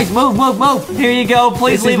 nice, nice. Move, move, move. Here you go.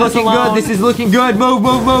 Please This is leave us looking alone. good. This is looking good. Move,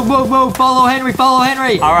 move, move, move, move. Follow Henry. Follow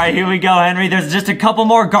Henry. All right, here we go, Henry. There's just a couple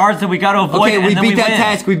more guards that we got to avoid. Okay, and we then beat that win.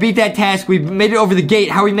 task. We beat that task. We made it over the gate.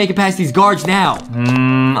 How are we making past these guards now?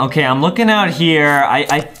 Okay, I'm looking out here.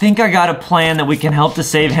 I think I got a plan that we can help to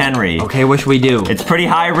save Henry. Okay, what should we do? It's pretty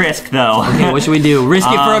high risk, though. Okay, what should we do? Risk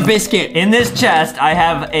it for a biscuit. In this chest, I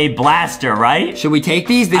have a blaster, right? Should we take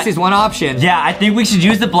these? This is one option. Yeah, I think we should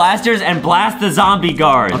use the blasters and blast the zombie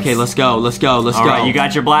guards. Okay, let's go. Let's go. Let's All go. right, you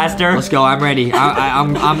got your blaster? Let's go. I'm ready.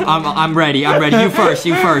 I'm ready. I'm ready. You first.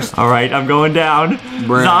 You first. All right, I'm going down.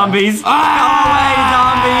 Bruh. Zombies. Ah! Go away,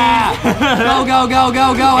 zombies. Go, go, go,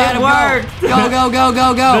 go, go. It Adam, worked. Go, go, go,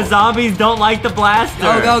 go, The go. zombies don't like the blaster.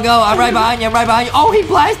 Go, go, go. I'm right behind you. I'm right behind you. Oh, he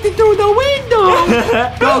blasted through the window.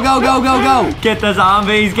 Go, go, go, go, go. Get the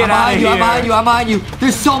zombies. Get out of here. I'm behind you. I'm behind you.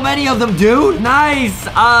 There's so many of them, dude. Nice.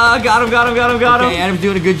 Got him. Okay, Adam's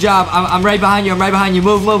doing a good job. I'm right behind you. I'm right behind you.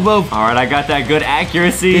 Move, move, move. All right, I got that good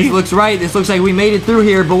accuracy. This looks right. This looks like we made it through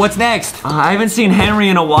here, but what's next? I haven't seen Henry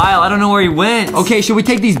in a while. I don't know where he went. Okay, should we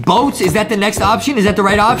take these boats? Is that the next option? Is that the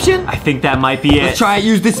right option? I think that might be Let's it. try it.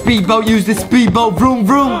 Use the speedboat. Use the speedboat. Vroom,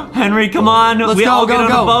 vroom. Henry, come on. Let's we go, all go, get on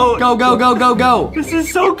go. a boat. Go, go, go, go, go. This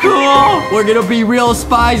is so cool. We're gonna be real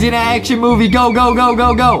spies in an action movie. Go, go, go,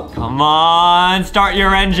 go, go. Come on, start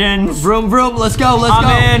your engines. Vroom, vroom. Let's go. Let's go.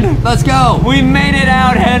 I'm in. Let's go. We made it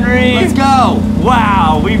out, Henry. Let's go.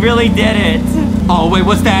 Wow, we really did it. Oh, wait,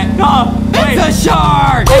 what's that? Oh, wait. It's a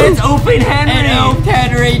shark. It's oofing Henry. It oofed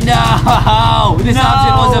Henry. No. This No.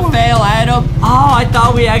 option was a fail, Adam. Oh, I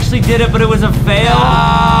thought we actually did it, but it was a fail.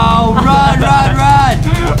 Oh, run, run, run.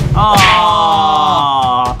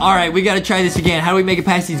 Oh. All right, we gotta try this again. How do we make it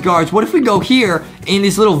past these guards? What if we go here in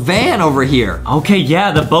this little van over here? Okay,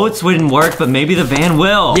 yeah, the boats wouldn't work, but maybe the van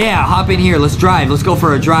will. Yeah, hop in here. Let's drive. Let's go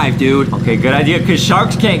for a drive, dude. Okay, good idea, because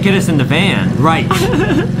sharks can't get us in the van. Right.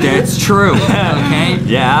 That's true. Okay.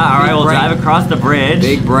 Yeah, all right, we'll brain. drive across the bridge.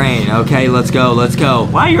 Big brain. Okay, let's go. Let's go.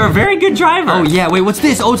 Wow, you're a very good driver. Oh, yeah. Wait, what's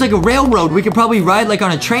this? Oh, it's like a railroad. We could probably ride like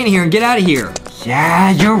on a train here and get out of here. Yeah,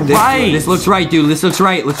 you're right. This looks right, dude. This looks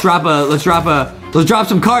right. Let's drop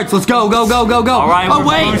some carts. Let's go, go, go, go, go. All right, oh, we're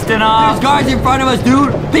wait. boosting up. There's guards in front of us,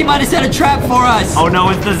 dude. They might have set a trap for us. Oh no,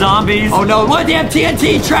 it's the zombies. Oh, no. What? They have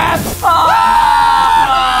TNT traps? Oh,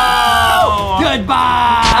 no.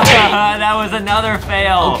 Goodbye. That was another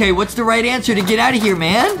fail. Okay, what's the right answer to get out of here,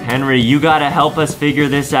 man? Henry, you gotta help us figure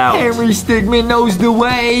this out. Henry Stickman knows the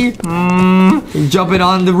way. He's jumping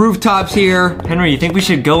on the rooftops here. Henry, you think we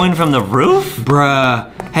should go in from the roof? Bruh.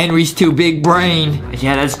 Henry's too big brain.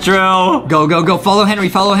 Yeah, that's true. Go, go, go. Follow Henry.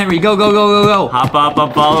 Follow Henry. Go, go, go, go, go. Hop up,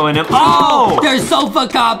 I'm following him. Oh! There's sofa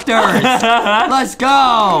copters. Let's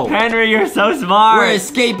go. Henry, you're so smart. We're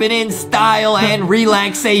escaping in style and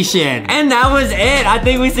relaxation. And that was it. I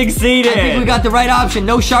think we succeeded. I think we got the right option.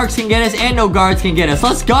 No sharks can get us and no guards can get us.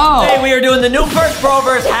 Let's go. Hey, we are doing the new First Pro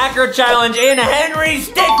vs. Hacker Challenge in Henry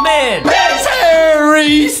Stickman. It's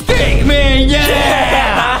Henry Stickman,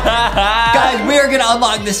 yeah! Guys, we are gonna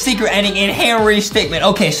unlock the secret ending in Henry Stickman.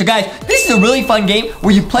 Okay, so guys, this is a really fun game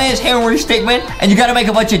where you play as Henry Stickman and you gotta make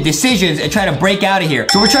a bunch of decisions and try to break out of here.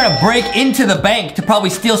 So we're trying to break into the bank to probably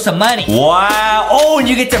steal some money. Wow. Oh, and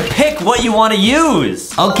you get to pick what you want to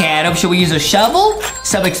use. Okay, Adam, should we use a shovel,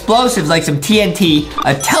 some explosives like some TNT,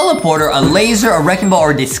 a teleporter, a laser, a wrecking ball,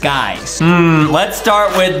 or disguise? Let's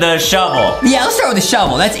start with the shovel. Yeah, let's start with the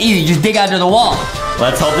shovel. That's easy. Just dig under the wall.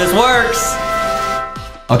 Let's hope this works.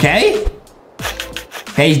 Okay.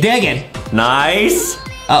 Okay, he's digging. Nice.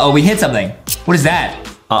 Uh-oh, we hit something. What is that?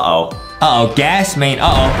 Uh-oh. Uh-oh, gas main.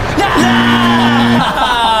 Uh-oh.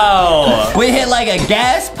 Oh. We hit like a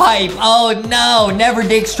gas pipe. Oh, no. Never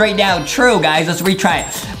dig straight down. True, guys. Let's retry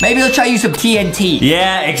it. Maybe let's try to use some TNT.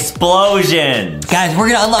 Yeah, explosions. Guys, we're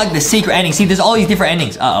gonna unlock the secret ending. See, there's all these different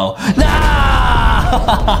endings. Uh-oh. No!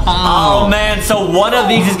 Oh man, so one of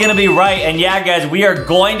these is gonna be right, and yeah guys, we are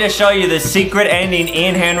going to show you the secret ending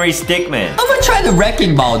in Henry Stickman. I'm gonna try the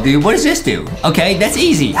wrecking ball, dude. What does this do? Okay, that's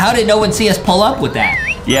easy. How did no one see us pull up with that?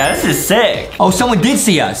 Yeah, this is sick. Oh, someone did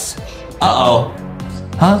see us. Uh-oh.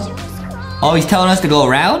 Huh? Oh, he's telling us to go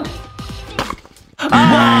around?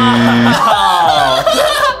 Oh.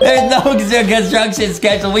 There's no construction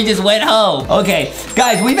schedule. We just went home. Okay,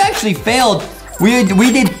 guys, we've actually failed. We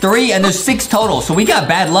did 3 and there's 6 total. So we got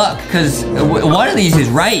bad luck because one of these is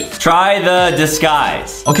right. Try the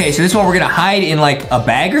disguise. Okay, so this one we're gonna hide in like a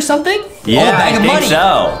bag or something? Yeah, a bag of money.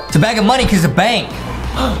 So. It's a bag of money because it's a bank.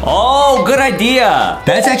 Oh, good idea.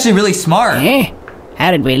 That's actually really smart. Eh? How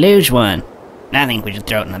did we lose one? I think we should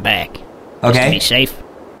throw it in the back. Just to Okay. be safe.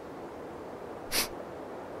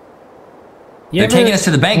 They're taking us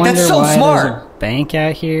to the bank. That's so smart. Bank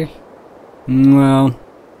out here? Well,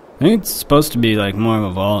 I think it's supposed to be like more of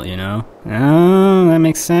a vault, you know? Oh, that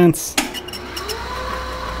makes sense.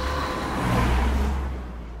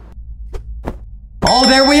 Oh,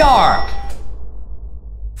 there we are.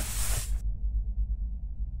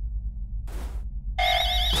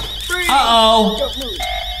 Uh-oh.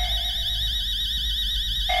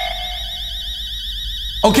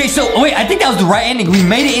 Okay, so wait, I think that was the right ending. We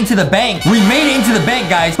made it into the bank. We made it into the bank,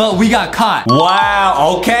 guys, but we got caught.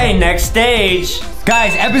 Wow, okay, next stage.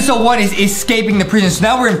 Guys, episode 1 is escaping the prison. So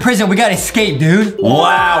now we're in prison. We gotta escape, dude.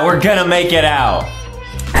 Wow, we're gonna make it out.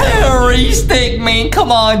 Hurry, Stickman.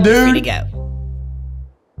 Come on, Free to dude. go.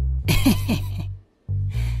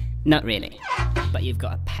 Not really, but you've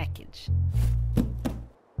got a package.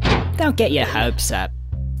 Don't get your hopes up.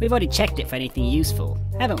 We've already checked it for anything useful,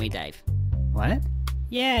 haven't we, Dave? What?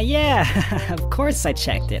 Yeah, of course I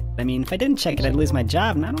checked it. I mean, if I didn't check it, I'd lose my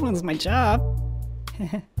job, and I don't want to lose my job.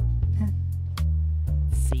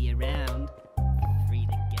 See you around. Free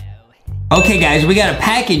to go. Okay, guys, we got a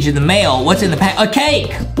package in the mail. What's in the pack? A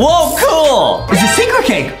cake. Whoa, cool. It's a secret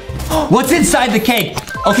cake. What's inside the cake?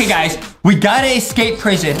 Okay, guys, we gotta escape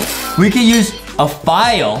prison. We can use a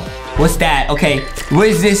file. What's that? Okay, what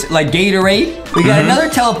is this? Like Gatorade? We got another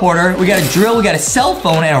teleporter. We got a drill. We got a cell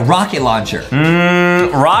phone and a rocket launcher.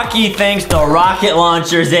 Rocky thinks the rocket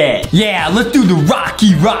launcher's it. Yeah, let's do the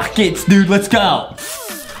Rocky Rockets, dude. Let's go.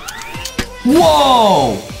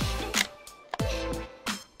 Whoa.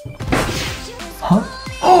 Huh?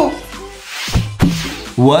 Oh.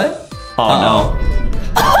 What? Oh, no.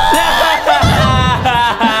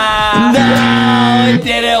 No, it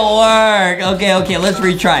didn't work. Okay, let's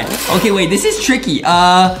retry. Okay, wait, this is tricky.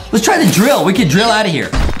 Let's try the drill. We can drill out of here.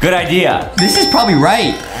 Good idea. This is probably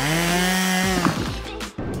right.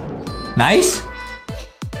 Nice.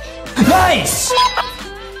 Nice!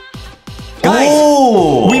 Guys,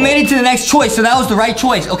 Ooh. we made it to the next choice, so that was the right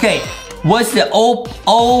choice. Okay, what's the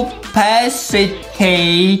opacitor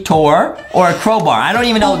or a crowbar? I don't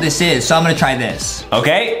even know what this is, so I'm gonna try this.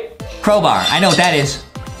 Okay. Crowbar, I know what that is.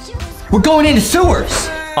 We're going into sewers.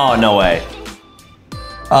 Oh, no way.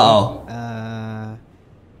 Uh-oh.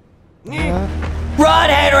 Run,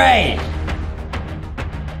 Henry!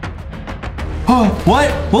 Oh,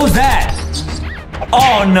 what? What was that?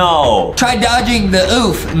 Oh, no. Try dodging the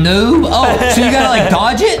oof, noob. Oh, so you gotta like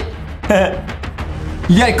dodge it?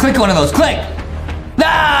 You gotta click one of those. Click! No!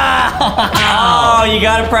 Oh, you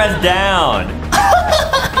gotta press down.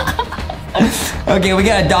 Okay, we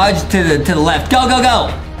gotta dodge to the left. Go, go, go!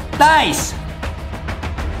 Nice!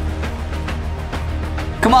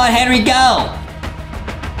 Come on, Henry, go!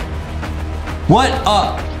 What?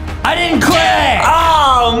 I didn't click!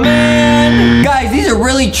 Oh, man. Guys, these are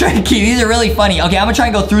really tricky. These are really funny. Okay, I'm gonna try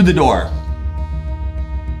and go through the door.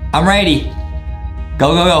 I'm ready.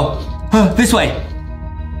 Go, go, go. This way.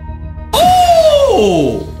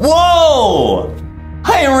 Oh! Whoa.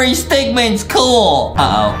 Henry Stickman's cool.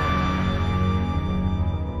 Uh-oh.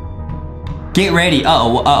 Get ready.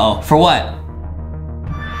 Uh-oh, uh-oh. For what?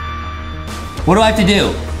 What do I have to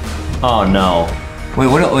do? Oh, no. Wait,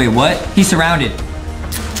 what? He's surrounded.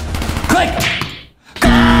 Click!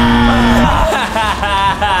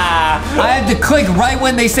 I have to click right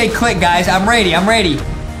when they say click, guys. I'm ready, I'm ready.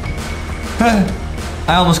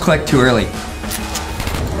 I almost clicked too early.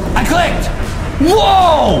 I clicked!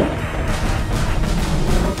 Whoa!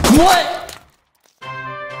 What?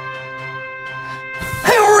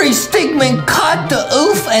 Henry Stickman caught the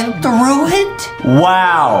oof and threw it?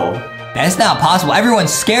 Wow. That's not possible.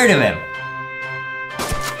 Everyone's scared of him.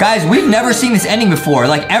 Guys, we've never seen this ending before,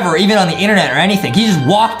 like ever, even on the internet or anything. He just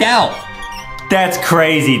walked out. That's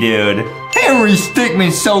crazy, dude. Henry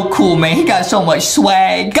Stickman's so cool, man. He got so much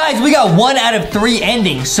swag. Guys, we got 1 out of 3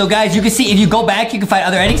 endings. So guys, you can see if you go back, you can find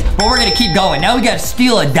other endings, but we're gonna keep going. Now we gotta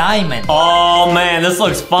steal a diamond. Oh, man, this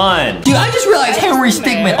looks fun. Dude, I just realized Henry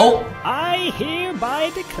Stickman, oh. I hereby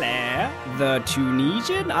declare the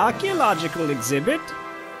Tunisian archaeological exhibit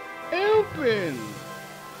open.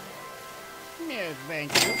 Yes,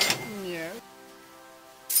 thank you. Yes.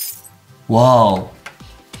 Whoa.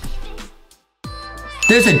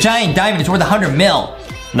 There's a giant diamond. It's worth 100 mil.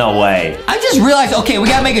 No way. I just realized, okay, we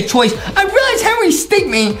gotta make a choice. I realized Henry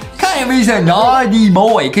Stickmin kind of is a naughty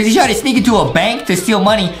boy because he's trying to sneak into a bank to steal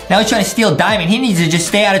money. Now he's trying to steal a diamond. He needs to just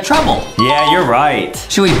stay out of trouble. Yeah, you're right.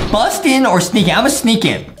 Should we bust in or sneak in? I'm gonna sneak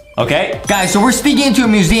in. Okay. Guys, so we're sneaking into a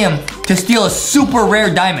museum to steal a super rare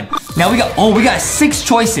diamond. Now we got 6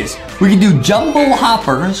 choices. We can do jumbo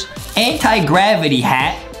hoppers, anti-gravity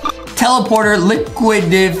hat, teleporter,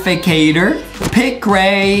 liquidificator, pick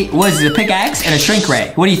ray, what is it, a pickaxe, and a shrink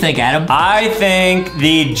ray. What do you think, Adam? I think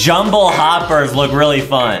the jumbo hoppers look really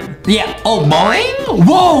fun. Yeah. Oh, boing?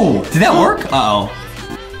 Whoa! Did that work? Uh-oh.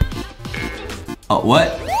 Oh,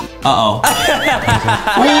 what? Uh-oh.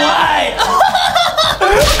 What?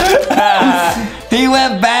 He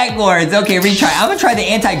went backwards. Okay, retry. I'm gonna try the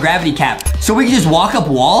anti-gravity cap. So we can just walk up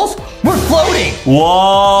walls? We're floating.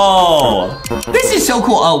 Whoa. This is so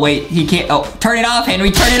cool. Oh, wait, he can't. Oh, turn it off,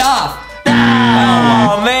 Henry. Turn it off.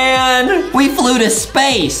 Oh, man. We flew to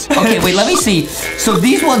space. Okay, wait, let me see. So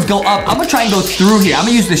these ones go up. I'm gonna try and go through here. I'm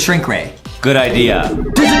gonna use the shrink ray. Good idea.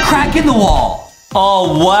 There's a crack in the wall.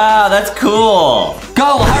 Oh, wow, that's cool.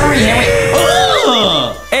 Go, hurry, Henry.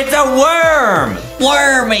 Ugh. It's a worm.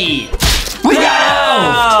 Wormy. We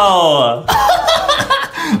got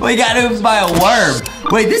oofed. We got oofed by a worm.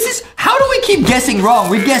 Wait, how do we keep guessing wrong?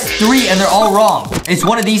 We've guessed 3 and they're all wrong. It's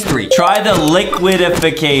one of these 3. Try the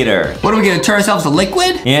liquidificator. What are we gonna turn ourselves to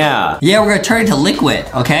liquid? Yeah. Yeah, we're gonna turn it to liquid,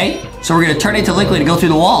 okay? So we're gonna turn it to liquid and go through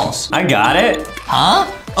the walls. I got it. Huh?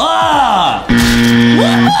 Ah!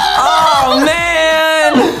 Oh,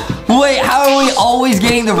 man. Wait, how are we always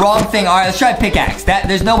getting the wrong thing? All right, let's try pickaxe.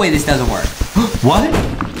 There's no way this doesn't work. What?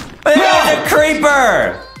 There's a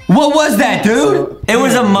creeper. What was that, dude? It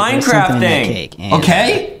was a There's Minecraft something in that thing. cake, and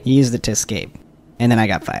Okay. He used it to escape, and then I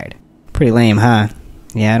got fired. Pretty lame, huh?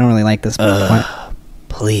 Yeah, I don't really like this.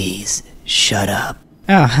 Please, shut up.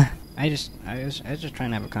 Oh, I was just trying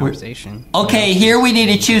to have a conversation. Okay, here we need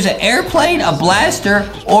to choose an airplane, a blaster,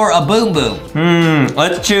 or a boom boom.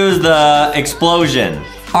 Let's choose the explosion.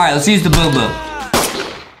 All right, let's use the boom boom.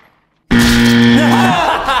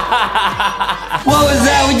 What was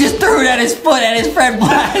that? We just threw it at his foot and his friend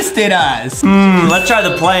blasted us. Let's try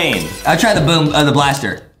the plane. I'll try the the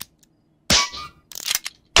blaster.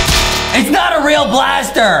 It's not a real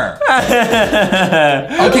blaster.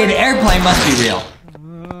 Okay, the airplane must be real.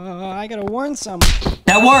 I gotta warn someone.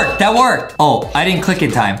 That worked. Oh, I didn't click in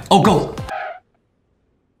time. Oh, go.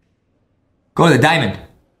 Go to the diamond.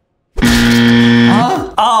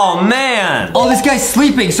 Huh? Oh, man. Oh, this guy's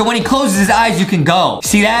sleeping, so when he closes his eyes, you can go.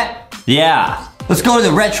 See that? Yeah. Let's go to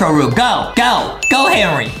the retro room. Go,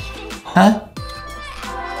 Henry. Huh?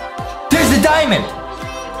 There's the diamond.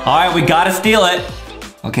 All right, we gotta steal it.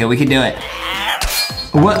 Okay, we can do it.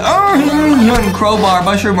 What? Crowbar,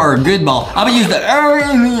 mushroom, or a good ball. I'm gonna use the.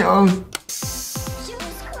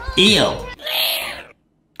 Ew.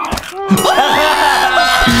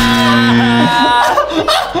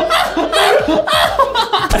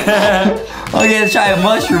 Okay, let's try a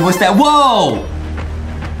mushroom. What's that? Whoa!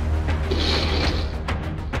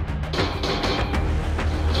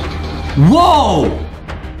 Whoa!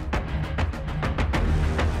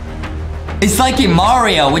 It's like in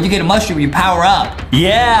Mario, when you get a mushroom, you power up.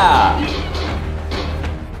 Yeah.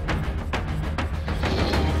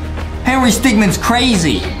 Henry Stickmin's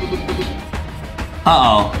crazy.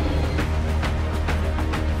 Uh-oh.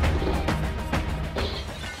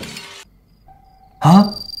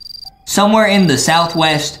 Huh? Somewhere in the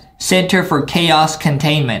Southwest Center for Chaos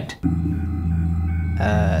Containment.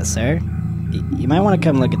 Sir? You might want to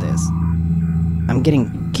come look at this. I'm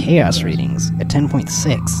getting chaos readings at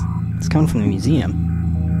 10.6. It's coming from the museum.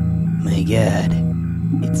 My god.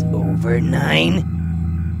 It's over 9?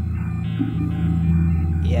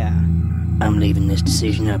 Yeah. I'm leaving this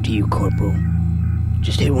decision up to you, Corporal.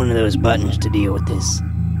 Just hit one of those buttons to deal with this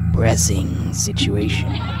pressing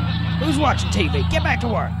situation. Who's watching TV? Get back to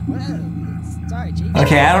work! Sorry, Chief.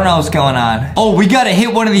 Okay, I don't know what's going on. Oh, we gotta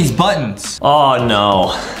hit one of these buttons. Oh,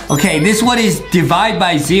 no. Okay, this one is divide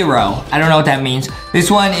by 0. I don't know what that means. This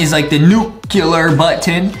one is like the nuclear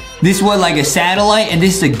button. This one like a satellite, and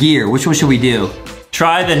this is a gear. Which one should we do?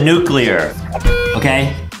 Try the nuclear.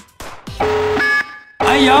 Okay.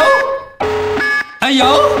 Hey, yo! Hey,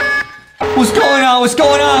 yo! What's going on? What's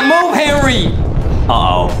going on? Move, Henry!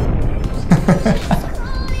 Uh-oh.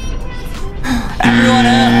 Everyone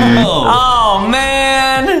up! Oh,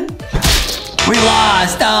 man. We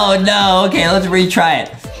lost! Oh, no. Okay, let's retry it.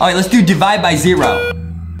 All right, let's do divide by 0.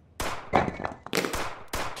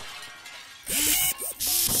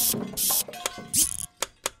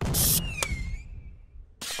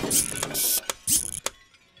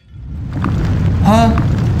 Huh?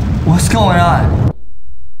 going on?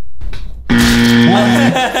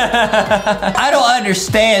 I don't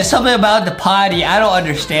understand. Something about the potty, I don't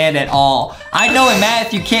understand at all. I know in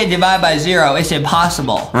math you can't divide by 0. It's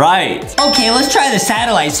impossible. Right. Okay, let's try the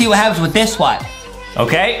satellite. See what happens with this one.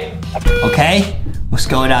 Okay. Okay. What's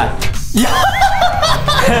going on?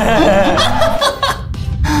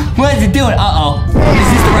 What is it doing? Uh-oh. Is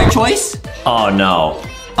this the right choice? Oh, no.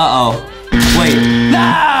 Uh-oh. Wait.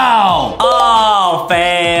 No! Oh,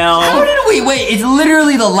 fail. How did we... Wait, it's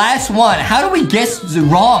literally the last one. How do we guess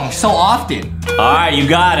wrong so often? All right, you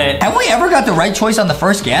got it. Have we ever got the right choice on the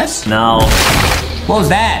first guess? No. What was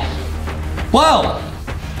that? Whoa!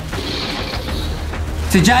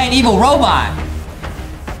 It's a giant evil robot.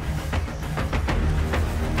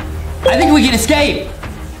 I think we can escape.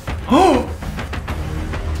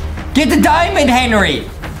 Get the diamond, Henry.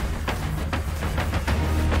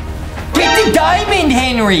 Get the diamond,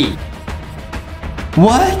 Henry.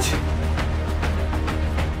 What?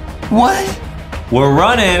 What? We're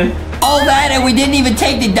running. All that and we didn't even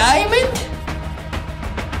take the diamond?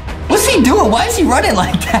 What's he doing? Why is he running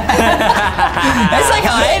like that? That's like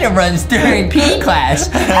how Adam runs during PE class.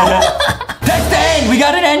 That's the end. We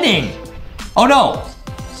got an ending. Oh no.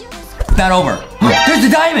 It's not over. There's the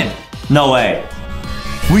diamond. No way.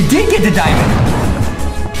 We did get the diamond.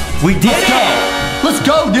 We did it. Let's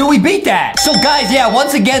go, dude. We beat that. So guys, yeah,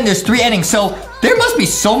 once again, there's 3 endings. So there must be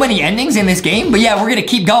so many endings in this game. But yeah, we're going to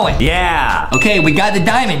keep going. Yeah. Okay, we got the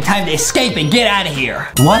diamond. Time to escape and get out of here.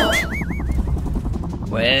 What?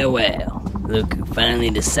 Well, well, look who finally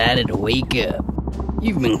decided to wake up.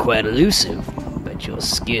 You've been quite elusive, but your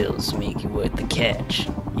skills make you worth the catch.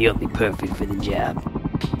 You'll be perfect for the job.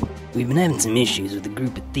 We've been having some issues with a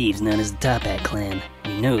group of thieves known as the Top Hat Clan.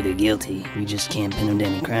 We know they're guilty, we just can't pin them to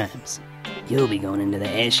any crimes. You'll be going into the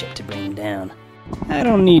airship to bring them down. I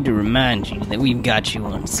don't need to remind you that we've got you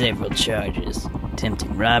on several charges.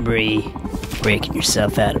 Attempted robbery, breaking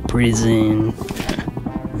yourself out of prison,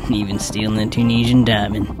 and even stealing a Tunisian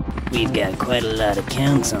diamond. We've got quite a lot of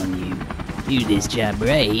counts on you. Do this job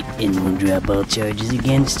right, and we'll drop all charges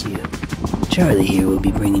against you. Charlie here will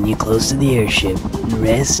be bringing you close to the airship. The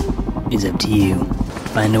rest is up to you.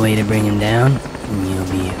 Find a way to bring him down, and you'll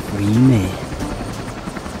be a free man.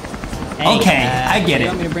 Hey, Okay, I get it. You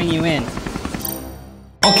want me to bring you in?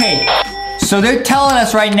 Okay, so they're telling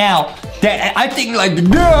us right now that I think like the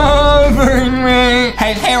government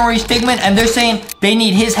has Henry Stickman, and they're saying they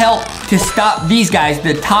need his help to stop these guys,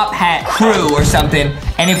 the Top Hat crew or something.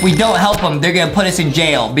 And if we don't help them, they're gonna put us in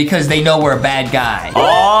jail because they know we're a bad guy.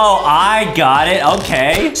 Oh, I got it.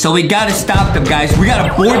 Okay. So we gotta stop them, guys. We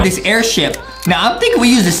gotta board this airship. Now, I'm thinking we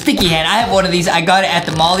use a sticky hand. I have one of these. I got it at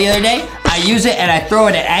the mall the other day. I use it and I throw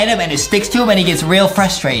it at him and it sticks to him and he gets real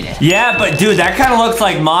frustrated. Yeah, but dude, that kind of looks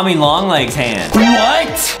like Mommy Longlegs' hand.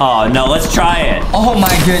 What? Oh, no, let's try it. Oh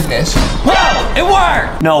my goodness. Whoa, it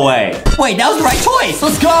worked. No way. Wait, that was the right choice.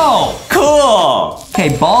 Let's go. Cool.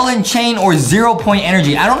 Okay, ball and chain or 0 point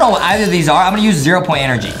energy. I don't know what either of these are. I'm gonna use 0 point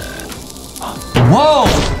energy. Whoa.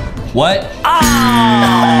 What?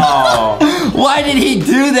 Oh. Why did he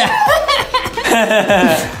do that?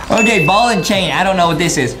 Okay, ball and chain. I don't know what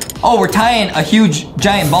this is. Oh, we're tying a huge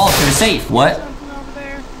giant ball to the safe. What? Nah,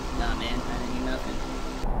 man, I didn't hear nothing.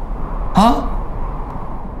 Huh?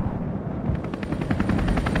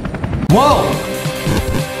 Whoa!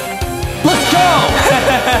 Let's go!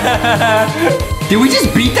 Did we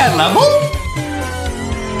just beat that level?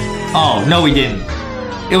 Oh, no we didn't.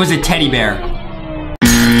 It was a teddy bear.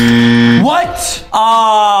 What?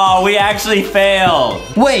 Oh, we actually failed.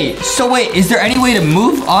 Wait, is there any way to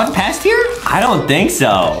move on past here? I don't think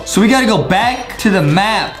so. So we gotta go back to the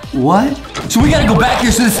map. What? So we gotta go back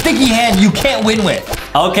here so the sticky hand you can't win with.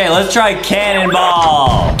 Okay, let's try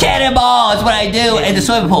cannonball. Cannonball is what I do in the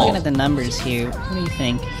swimming pool. Looking at the numbers here, what do you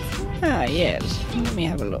think? Ah, yes. Let me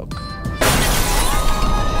have a look.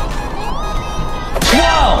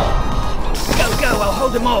 Whoa! Go, I'll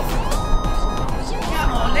hold him off.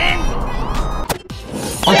 Come on, then.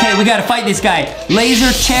 Okay, we gotta fight this guy.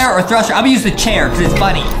 Laser, chair, or thruster. I'm gonna use the chair because it's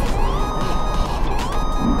funny.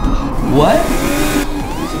 What?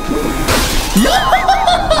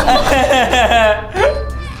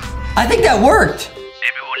 I think that worked.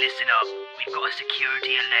 Everyone listen up. We've got a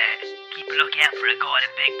security alert. Keep a lookout for a guy in a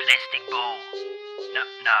big plastic ball. No,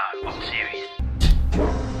 I'm serious.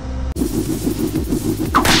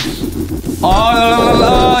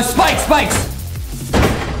 Oh, spikes!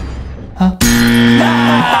 Huh?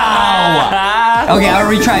 Ow! Okay, I'll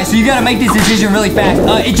retry. So you gotta make this decision really fast.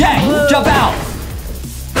 Eject! Jump out!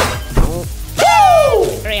 Woo!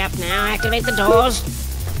 Hurry up now, activate the doors.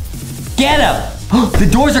 Get him! The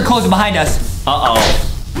doors are closing behind us. Uh-oh.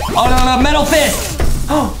 Oh, no, metal fist.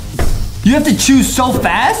 You have to choose so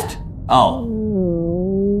fast? Oh.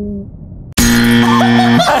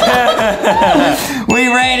 We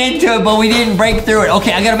ran into it, but we didn't break through it.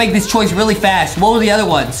 Okay, I gotta make this choice really fast. What were the other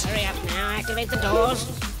ones? Hurry up now, activate the doors.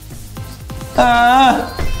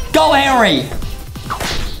 Go, Henry.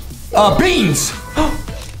 Beans.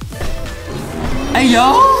 Hey,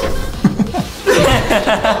 yo.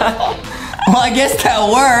 Well, I guess that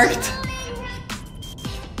worked.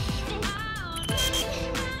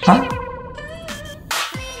 Huh?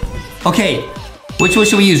 Okay, which one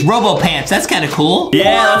should we use? Robo Pants, that's kind of cool.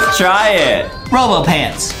 Yeah, let's try it. Robo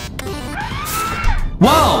Pants.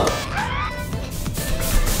 Whoa!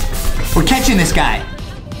 We're catching this guy.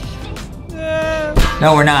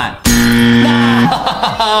 No, we're not. No!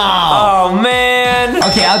 Oh, man.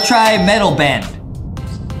 Okay, I'll try Metal Bend.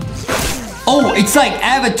 Oh, it's like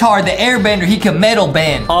Avatar, the airbender, he can metal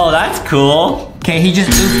bend. Oh, that's cool. Okay, he just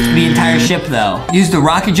oofed the entire ship though. Use the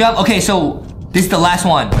rocket jump. Okay, so this is the last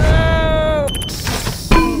one.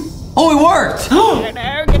 Oh, it worked. No,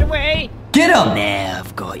 get away. Get him. Now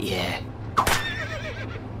I've got you.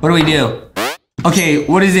 What do we do? Okay,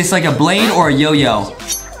 what is this, like a blade or a yo-yo?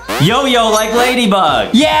 Yo-yo like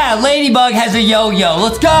Ladybug. Yeah, Ladybug has a yo-yo.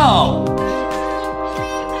 Let's go.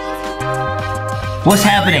 What's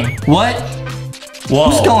happening? What? Whoa.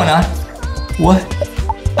 What's going on? What?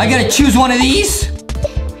 I gotta choose one of these?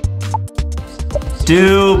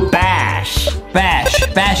 Do bash.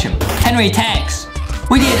 Bash him. Henry attacks.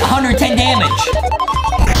 We did 110 damage.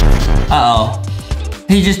 Uh-oh.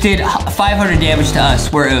 He just did 500 damage to us.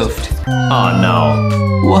 We're oofed. Oh,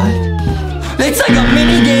 no. What? It's like a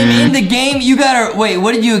mini game in the game. You gotta, wait,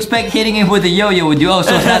 what did you expect hitting him with a yo-yo would do? Oh,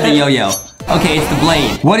 so it's not the yo-yo. Okay, it's the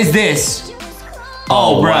blade. What is this?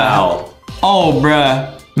 Oh, wow. Oh,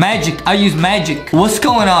 bruh. Magic, I use magic. What's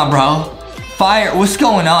going on, bro? Fire, what's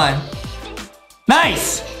going on?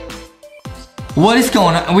 Nice! What is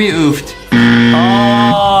going on? We oofed.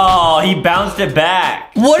 Oh, he bounced it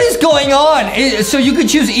back. What is going on? So you could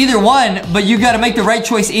choose either one, but you gotta make the right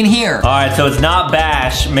choice in here. All right, so it's not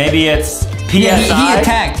bash. Maybe it's PSI. Yeah, he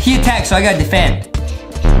attacked. He attacked, so I gotta defend.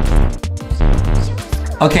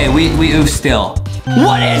 Okay, we oofed still.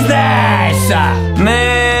 What is this?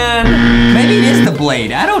 Man. Maybe it is the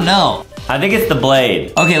blade. I don't know. I think it's the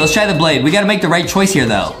blade. Okay, let's try the blade. We gotta make the right choice here,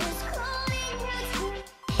 though.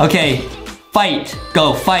 Okay, fight.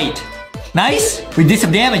 Go, fight. Nice. We did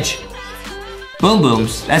some damage. Boom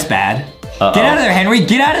booms. That's bad. Uh-oh. Get out of there, Henry.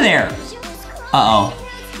 Get out of there. Uh-oh.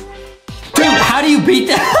 Dude, how do you beat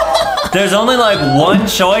that? There's only like one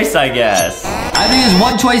choice, I guess. I think there's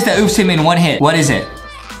one choice that oofs him in one hit. What is it?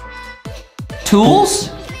 Tools?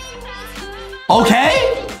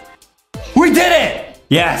 Okay. We did it.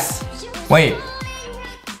 Yes. Wait.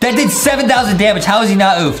 That did 7,000 damage. How is he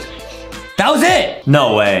not oofed? That was it.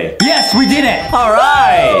 No way. Yes, we did it. All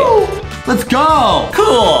right. Woo! Let's go.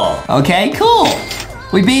 Cool. Okay, cool.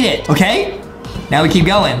 We beat it. Okay. Now we keep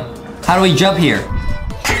going. How do we jump here?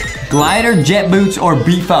 Glider, jet boots, or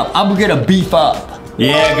beef up? I'm gonna beef up.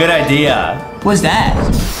 Yeah, good idea. What's that?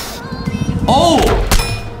 Oh!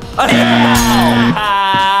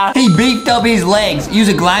 Yeah. He beefed up his legs. Use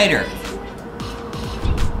a glider.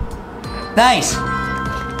 Nice.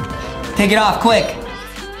 Take it off quick.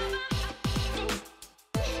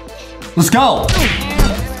 Let's go.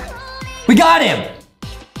 We got him.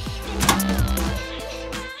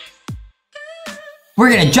 We're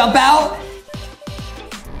gonna jump out.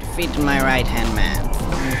 Defeat my right-hand man.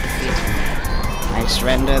 Defeat him. I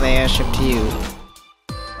surrender the airship to you.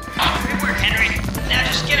 Good work, Henry. Now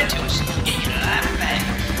just get him to us. Get you alive and back.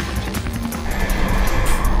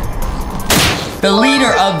 The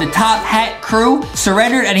leader of the Top Hat crew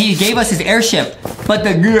surrendered and he gave us his airship. But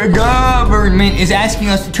the government is asking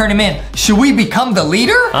us to turn him in. Should we become the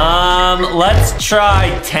leader? Let's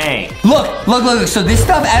try tank. Look. So this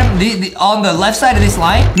stuff, Adam, on the left side of this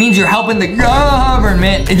line means you're helping the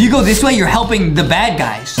government. If you go this way, you're helping the bad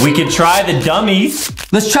guys. We could try the dummies.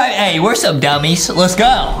 Let's try, hey, we're some dummies. Let's go.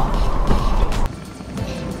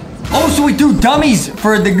 Oh, so we do dummies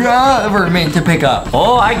for the government to pick up.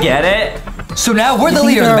 Oh, I get it. So now we're the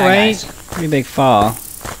leader of the bad guys. Pretty big fall.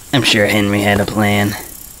 I'm sure Henry had a plan.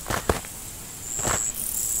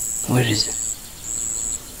 What is it?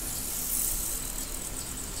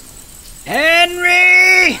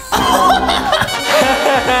 Henry!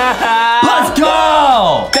 Let's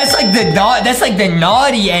go! That's like the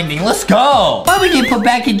naughty ending. Let's go. Why would you put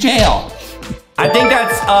back in jail? I think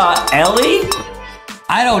that's Ellie.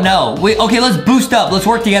 I don't know. Okay, let's boost up. Let's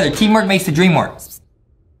work together. Teamwork makes the dream work.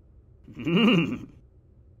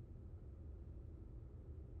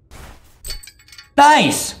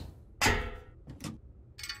 Nice.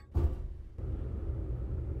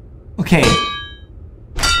 Okay.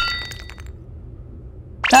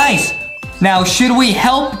 Nice. Now, should we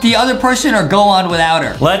help the other person or go on without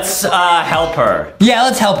her? Let's help her. Yeah,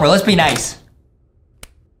 let's help her. Let's be nice.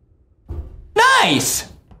 Nice.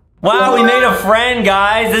 Wow, we made a friend,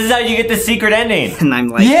 guys. This is how you get the secret ending. And I'm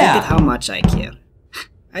like, Yeah. look at how much I care.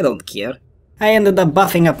 I don't care. I ended up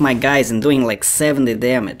buffing up my guys and doing like 70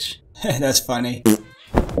 damage. That's funny.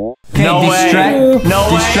 Okay, No way. No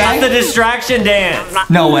way. Distract? That's the distraction dance.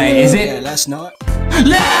 No way. Is it? that's not.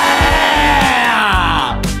 Yeah!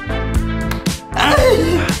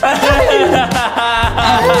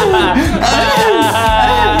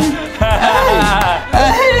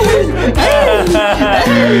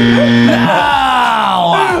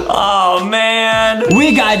 Oh, man.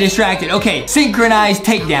 We got distracted. Okay, synchronized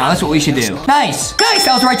takedown. That's what we should do. Nice. Nice.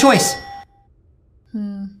 That was the right choice.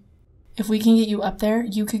 If we can get you up there,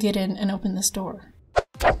 you could get in and open this door.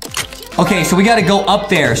 Okay, so we got to go up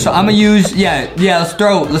there. So I'm gonna use. Yeah. Let's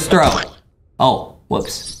throw. Oh,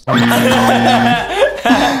 whoops. Okay,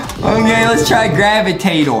 let's try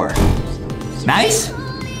gravitator. Nice.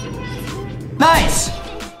 Nice.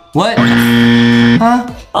 What?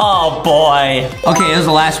 Huh? Oh, boy. Okay, that was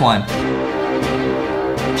the last one.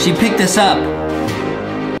 She picked us up.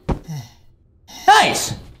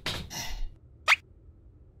 Nice.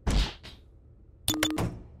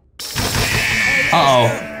 Uh-oh.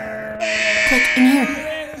 Click in here.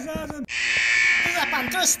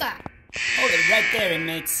 Hold it right there,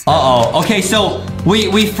 inmates. Uh-oh. Okay, so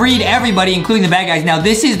we freed everybody, including the bad guys. Now,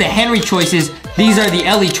 this is the Henry choices. These are the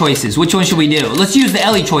Ellie choices. Which one should we do? Let's use the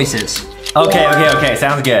Ellie choices. Okay.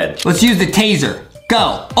 Sounds good. Let's use the taser.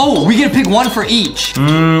 Go. Oh, we get to pick one for each.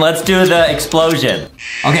 Let's do the explosion.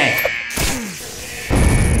 Okay.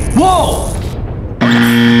 Whoa!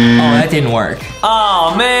 Oh, that didn't work.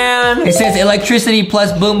 Oh, man. It says electricity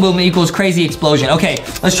plus boom boom equals crazy explosion. Okay,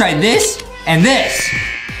 let's try this and this.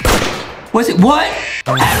 What's it? What?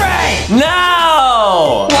 Henry!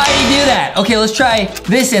 No! Why did you do that? Okay, let's try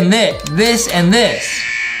this and this and this.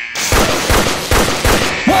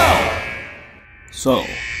 Whoa! So,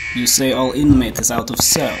 you say all inmate is out of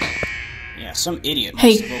cell. Yeah, some idiot. must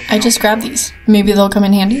have Hey, woken I just up. grabbed these. Maybe they'll come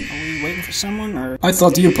in handy. Are we waiting for someone, or? I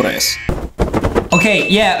thought you press. Okay,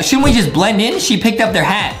 yeah, shouldn't we just blend in? She picked up their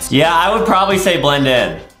hats. Yeah, I would probably say blend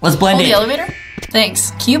in. Let's blend Oh, the in. elevator?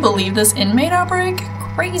 Thanks. Can you believe this inmate outbreak?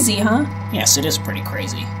 Crazy, huh? Yes, it is pretty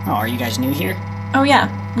crazy. Oh, are you guys new here? Oh yeah,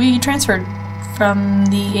 we transferred from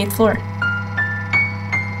the 8th floor.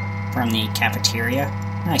 From the cafeteria?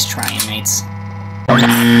 Nice try, inmates.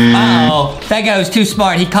 Uh-oh, that guy was too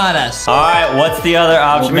smart. He caught us. All right, what's the other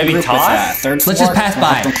option? Maybe Regroup with, toss? third floor. Let's just pass and by.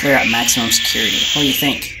 help them clear out maximum security. What do you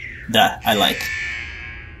think? Duh, I like.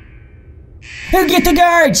 Who get the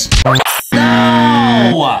guards?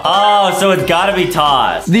 No! Oh, so it's gotta be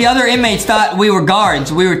toss. The other inmates thought we were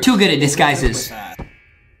guards. We were too good at disguises.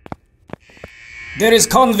 There is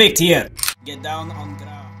convict here. Get down on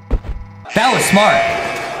ground. That was smart.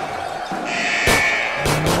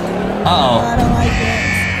 Uh-oh. don't like this.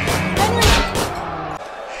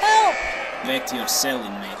 Back to your cell,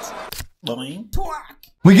 inmate. Boing.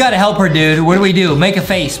 We gotta help her, dude. What do we do? Make a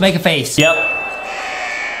face. Make a face. Yep.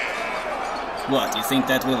 What, you think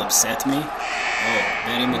that will upset me? Oh,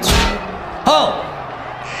 very mature. Oh!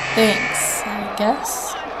 Thanks, I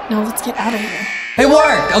guess. No, let's get out of here. It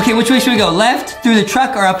worked! Okay, which way should we go? Left, through the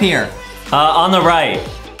truck, or up here? On the right.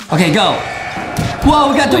 Okay, go.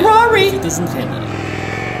 Whoa, we got the Rari! It isn't Henry.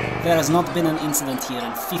 There has not been an incident here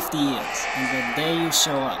in 50 years, and the day you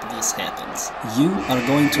show up, this happens. You are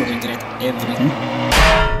going to regret everything.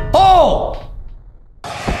 Oh!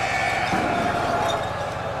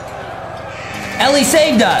 Ellie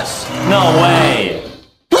saved us! No way.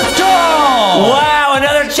 Let's go! Wow,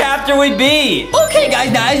 another chapter we beat. Okay,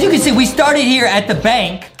 guys, now as you can see, we started here at the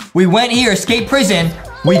bank. We went here, escaped prison.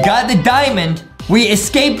 We got the diamond. We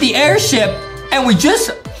escaped the airship. And we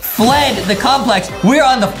just fled the complex. We're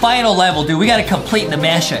on the final level, dude. We gotta complete the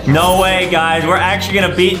mission. No way, guys. We're actually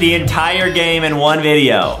gonna beat the entire game in one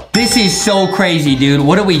video. This is so crazy, dude.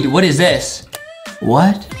 What do we do? What is this?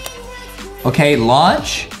 What? Okay,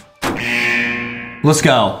 launch. Let's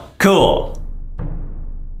go. Cool.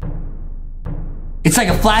 It's like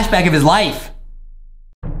a flashback of his life.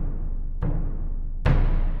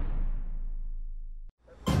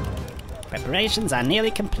 Preparations are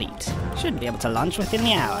nearly complete. Should be able to launch within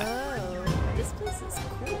the hour. This place is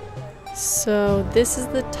cool. So this is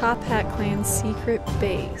the Top Hat Clan's secret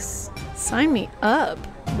base. Sign me up.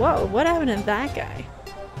 Whoa, what happened to that guy?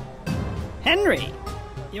 Henry,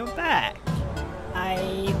 you're back.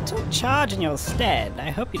 I took charge in your stead.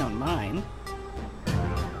 I hope you don't mind.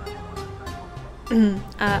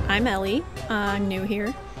 I'm Ellie. I'm new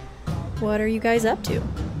here. What are you guys up to?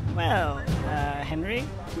 Well, Henry,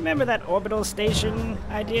 remember that orbital station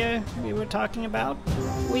idea we were talking about?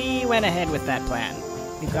 We went ahead with that plan.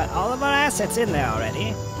 We've got all of our assets in there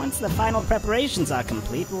already. Once the final preparations are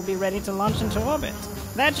complete, we'll be ready to launch into orbit.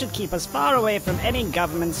 That should keep us far away from any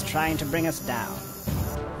governments trying to bring us down.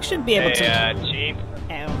 We should be able to... Chief?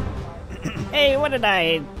 Hey, what did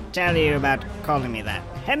I tell you about calling me that?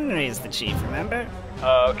 Henry is the chief, remember?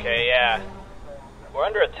 Oh, okay, yeah. We're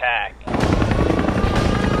under attack.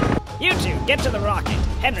 You two, get to the rocket.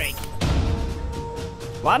 Henry.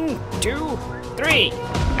 1, 2, 3.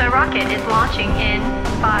 The rocket is launching in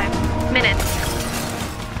 5 minutes.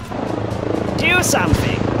 Do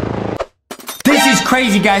something. This is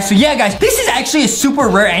crazy, guys. So yeah, guys, this is actually a super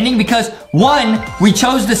rare ending because, one, we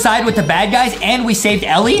chose to side with the bad guys and we saved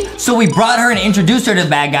Ellie. So we brought her and introduced her to the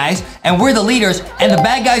bad guys, and we're the leaders, and the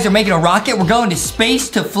bad guys are making a rocket. We're going to space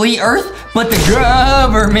to flee Earth, but the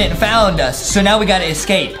government found us. So now we gotta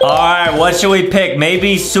escape. All right, what should we pick?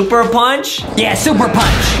 Maybe Super Punch? Yeah, Super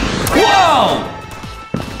Punch. Whoa!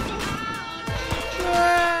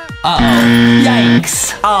 Uh-oh.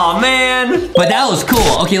 Yikes. Oh, man. But that was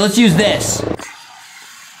cool. Okay, let's use this.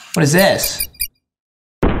 What is this?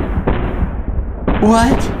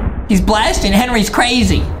 What? He's blasting. Henry's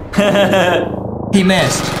crazy. He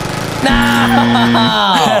missed.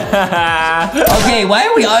 No! Okay, why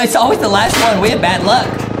are we... It's always the last one. We have bad luck.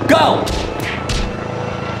 Go!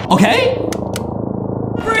 Okay.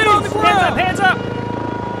 Freeze! Hands up, hands up!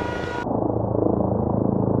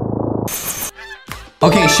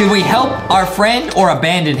 Okay, should we help our friend or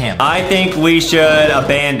abandon him? I think we should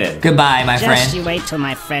abandon. Goodbye, my friend. Just you wait till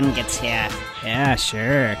my friend gets here. Yeah,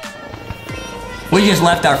 sure. We just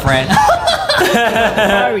left our friend.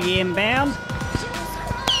 Are we inbound?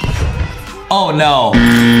 Oh no.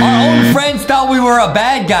 Our own friends thought we were a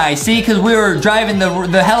bad guy, see? Because we were driving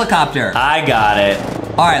the helicopter. I got it.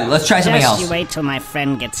 All right, let's try something else. Just you wait till my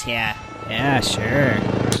friend gets here. Yeah, sure.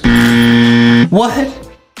 What?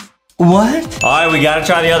 What? All right, we gotta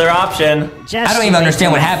try the other option. Just I don't even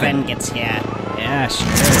understand what happened. Friend gets here. Yeah, sure.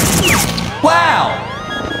 Wow!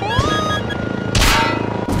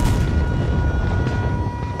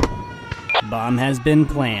 Bomb has been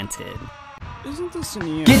planted. Isn't this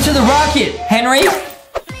new? Get to the rocket, Henry!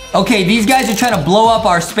 Okay, these guys are trying to blow up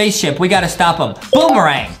our spaceship. We gotta stop them.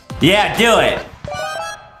 Boomerang! Yeah, do it.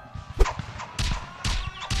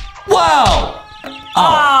 Whoa!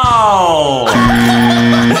 Oh!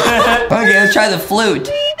 Okay, let's try the flute.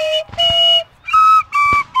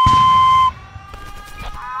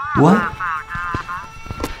 What?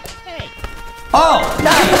 Hey. Oh,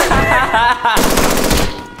 nice!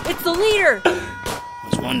 It's the leader! I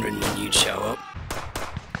was wondering when you'd show up.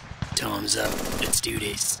 Time's up. Let's do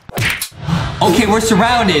this. Okay, we're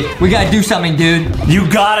surrounded. We gotta do something, dude. You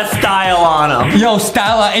gotta style on him. Yo,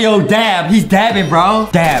 style, yo, dab. He's dabbing, bro.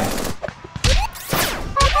 Dab.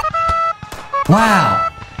 Wow.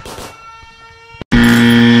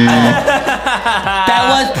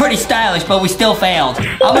 That was pretty stylish, but we still failed.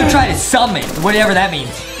 I'm gonna try to summon, whatever that means.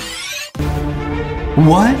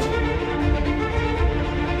 What?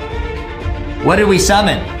 What did we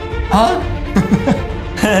summon? Huh?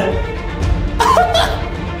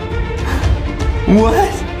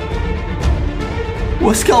 What?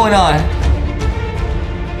 What's going on?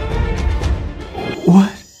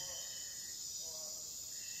 What?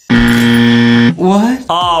 What?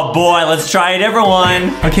 Oh boy, let's try a different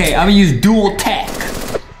one. Okay, I'm gonna use dual tech.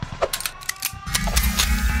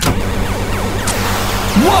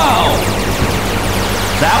 Whoa!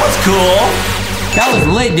 That was cool. That was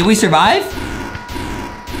lit. Did we survive?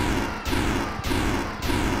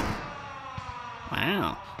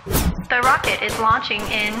 Wow. The rocket is launching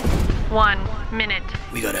in 1 minute.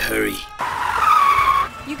 We gotta hurry.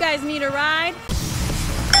 You guys need a ride?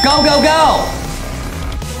 Go, go, go!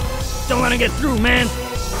 Don't let him get through, man.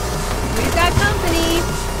 We've got company.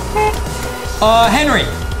 Henry.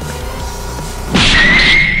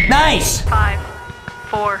 Nice. 5,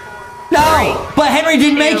 4. No, but Henry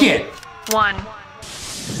didn't make it. 1.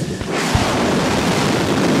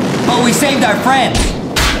 But we saved our friends.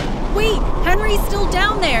 Wait, Henry's still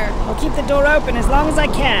down there. I'll keep the door open as long as I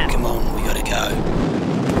can. Come on, we gotta go.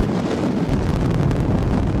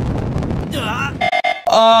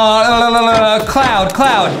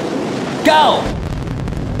 Cloud. Go.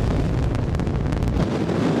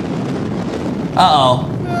 Uh-oh.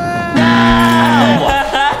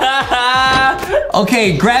 No!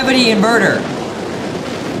 Okay, gravity inverter.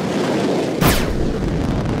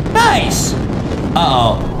 Nice.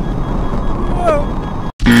 Uh-oh.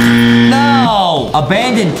 No!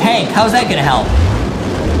 Abandoned tank. How's that gonna help?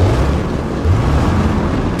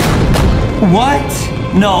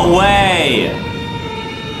 What? No way.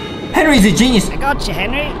 Henry's a genius. I got you,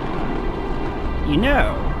 Henry. You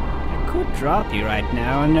know, I could drop you right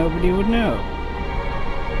now and nobody would know.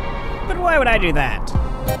 But why would I do that?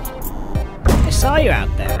 I saw you out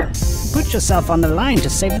there. Put yourself on the line to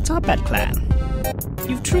save the Top Hat clan.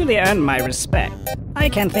 You've truly earned my respect. I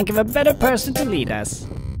can't think of a better person to lead us.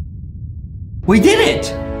 We did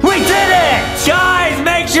it! We did it! Guys,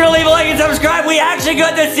 make sure to leave a like and subscribe. We actually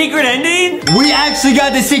got the secret ending? We actually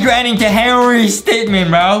got the secret ending to Henry Stickman,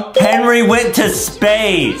 bro. Henry went to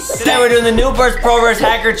space. Today we're doing the new Burst Pro vs.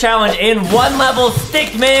 Hacker Challenge in 1-level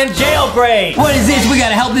Stickman jailbreak. What is this? We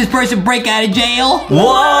gotta help this person break out of jail?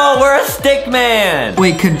 Whoa, we're a Stickman.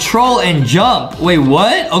 Wait, control and jump. Wait,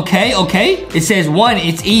 what? Okay. It says 1,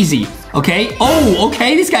 it's easy. Okay. Oh,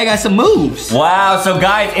 okay. This guy got some moves. Wow. So,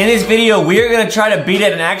 guys, in this video, we are going to try to beat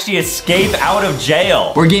it and actually escape out of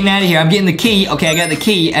jail. We're getting out of here. I'm getting the key. Okay, I got the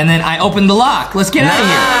key. And then I opened the lock. Let's get out of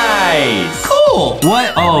here. Nice. Cool.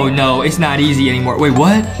 What? Oh, no. It's not easy anymore. Wait,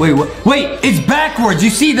 what? Wait, it's backwards. You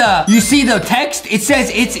see the text? It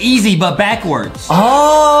says it's easy, but backwards.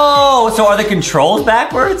 Oh, so are the controls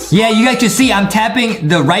backwards? Yeah, you guys can see I'm tapping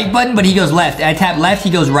the right button, but he goes left. I tap left, he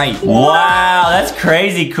goes right. Wow, that's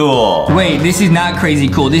crazy cool. Wait, this is not crazy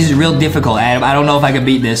cool. This is real difficult, Adam. I don't know if I can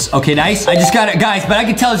beat this. Okay, nice. I just got it, guys, but I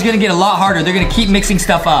can tell it's gonna get a lot harder. They're gonna keep mixing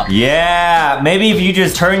stuff up. Yeah, maybe if you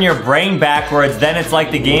just turn your brain backwards, then it's like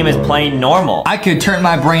the game is playing normal. I could turn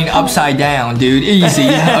my brain upside down, dude. Easy,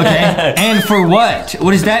 okay? And for what?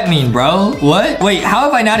 What does that mean, bro? What? Wait, how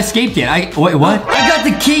have I not escaped yet? Wait, what? I got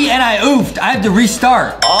the key and I oofed. I have to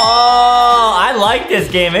restart. Oh, I like this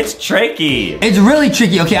game. It's tricky. It's really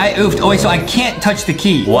tricky. Okay, I oofed. Oh, wait, so I can't touch the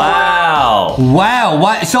key. Wow. Wow,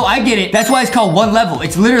 why? So I get it. That's why it's called 1 level.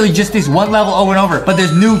 It's literally just this 1 level over and over, but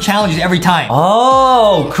there's new challenges every time.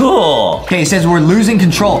 Oh, cool. Okay, it says we're losing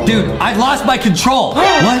control. Dude, I lost my control.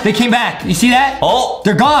 What? They came back. You see that? Oh.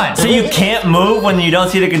 They're gone. So you can't move when you don't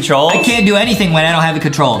see the controls? I can't do anything when I don't have the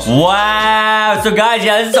controls. Wow. So guys,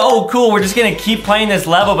 yeah, this is so cool. We're just gonna keep playing this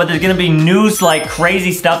level, but there's gonna be new, like,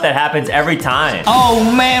 crazy stuff that happens every time. Oh,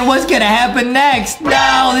 man, what's gonna happen next?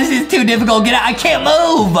 No, this is too difficult. Get out. I can't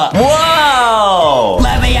move. Whoa.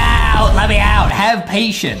 Let me out. Let me out. Have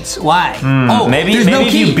patience. Why? Oh, maybe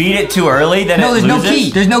if you beat it too early, then no, there's no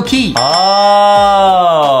key. There's no key.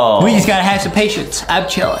 Oh. We just gotta have some patience. I'm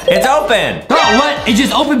chilling. It's open. Oh, what? It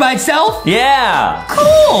just opened by itself? Yeah.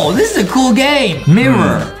 Cool. This is a cool game.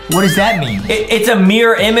 Mirror. What does that mean? It's a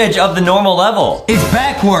mirror image of the normal level. It's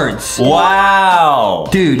backwards. Wow.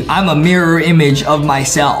 Dude, I'm a mirror image of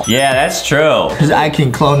myself. Yeah, that's true. Because I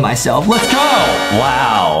can clone myself. Let's go.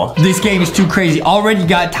 Wow. This game is too crazy. Already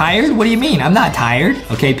got tired? What do you mean? I'm not tired.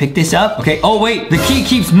 Okay, pick this up. Okay. Oh, wait. The key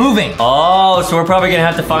keeps moving. Oh, so we're probably going to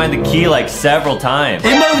have to find the key like several times.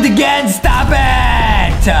 It moved again. Stop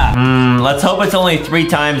it. Let's hope it's only 3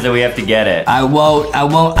 times that we have to get it. I won't.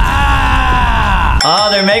 Ah!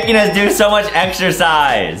 Oh, they're making us do so much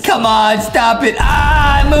exercise. Come on, stop it.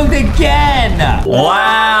 Ah, I moved again.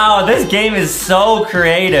 Wow, this game is so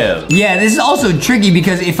creative. Yeah, this is also tricky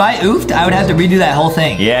because if I oofed, I would have to redo that whole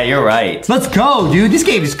thing. Yeah, you're right. Let's go, dude. This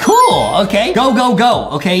game is cool. Okay, go.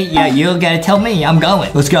 Okay, yeah, you gotta tell me. I'm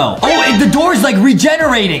going. Let's go. Oh, and the door's like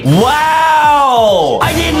regenerating. Wow.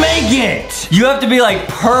 I didn't make it. You have to be like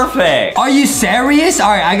perfect. Are you serious?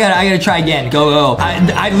 All right, I gotta try again. Go.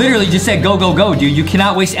 I literally just said go, dude. You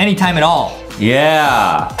cannot waste any time at all.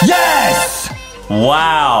 Yeah. Yes!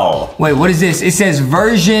 Wow. Wait, what is this? It says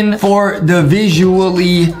version for the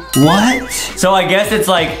visually... What? So I guess it's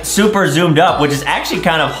like super zoomed up, which is actually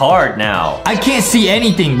kind of hard now. I can't see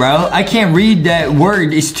anything, bro. I can't read that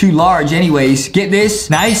word. It's too large anyways. Get this?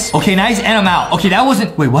 Nice. Okay, nice. And I'm out. Okay, that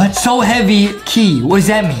wasn't... Wait, what? So heavy key. What does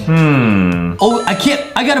that mean? Oh, I can't...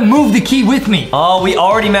 I gotta move the key with me. Oh, we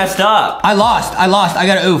already messed up. I lost. I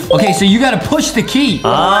gotta oof. Okay, so you gotta push the key.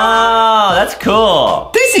 Oh, that's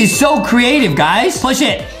cool. This is so creative, guys. Push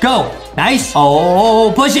it. Go. Nice.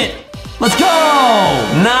 Oh, push it. Let's go.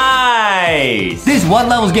 Nice. This 1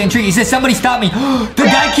 level's getting tricky. It says somebody stop me. The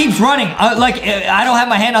guy keeps running. I don't have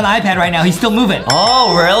my hand on the iPad right now. He's still moving.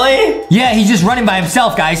 Oh, really? Yeah, he's just running by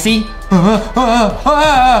himself, guys. See?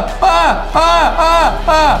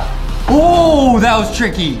 Oh, that was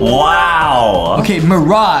tricky. Wow. Okay,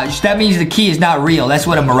 mirage. That means the key is not real. That's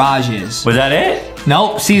what a mirage is. Was that it?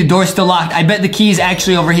 Nope. See, the door's still locked. I bet the key is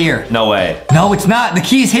actually over here. No way. No, it's not. The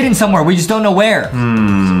key is hidden somewhere. We just don't know where.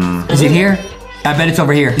 Is it here? I bet it's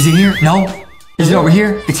over here. Is it here? No. Is it over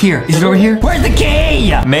here? It's here. Is it over here? Where's the key?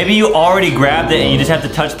 key! Maybe you already grabbed it and you just have to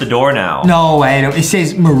touch the door now. No, Adam. It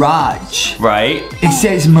says Mirage. Right? It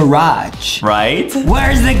says Mirage. Right?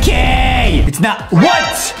 Where's the key? It's not.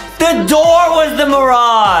 What? The door was the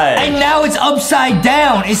Mirage! And now it's upside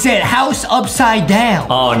down. It said house upside down.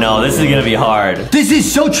 Oh no, this is gonna be hard. This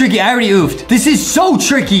is so tricky. I already oofed. This is so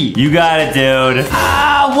tricky. You got it, dude.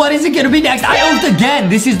 Ah, what is it gonna be next? I oofed again.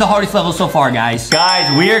 This is the hardest level so far, guys.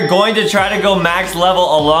 Guys, we are going to try to go max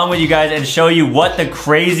level along with you guys and show you what the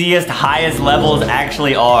craziest, highest levels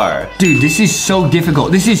actually are. Dude, this is so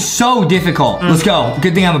difficult. This is so difficult. Let's go.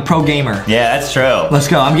 Good thing I'm a pro gamer. Yeah, that's true. Let's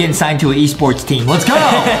go. I'm getting signed to an esports team. Let's go.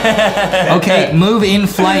 Okay, move in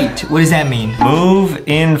flight. What does that mean? Move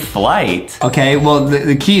in flight? Okay, well,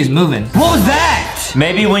 the key is moving. What was that?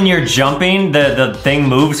 Maybe when you're jumping, the thing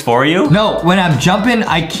moves for you? No, when I'm jumping,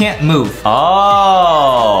 I can't move.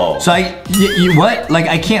 Oh. So what? Like,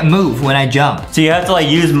 I can't move when I jump. So you have to, like,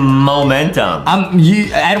 use momentum.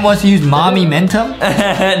 Adam wants to use mommy-mentum?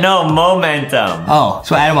 No, momentum. Oh,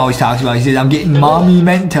 so Adam always talks about. He says, I'm getting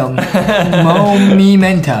mommy-mentum.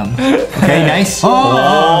 Mommy-mentum. Okay, nice.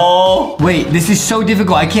 Oh. Wait, this is so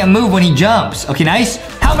difficult. I can't move when he jumps. Okay, nice.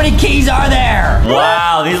 How many keys are there?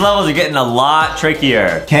 Wow, these levels are getting a lot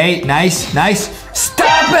trickier. Okay, nice, nice.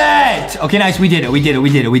 Stop it! Okay, nice. We did it. We did it. We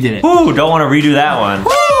did it. We did it. Ooh, don't want to redo that one.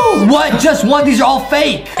 Woo! What? Just one? These are all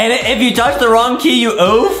fake. And if you touch the wrong key, you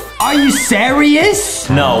oof? Are you serious?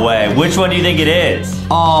 No way. Which one do you think it is?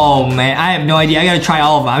 Oh, man. I have no idea. I gotta try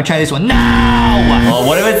all of them. I'm gonna try this one. No! Well,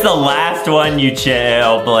 what if it's the last one you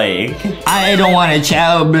chill, Blake? I don't want to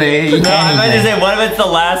chow, Blake. No, I'm going to say, what if it's the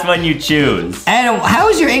last one you choose? Adam, how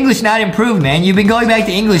is your English not improved, man? You've been going back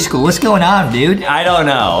to English school. What's going on, dude? I don't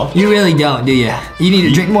know. You really don't, do you? You need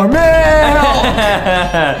to drink more milk.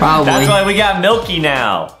 Probably. That's why we got Milky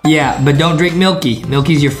now. Yeah, but don't drink Milky.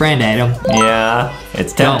 Milky's your friend, Adam. Yeah,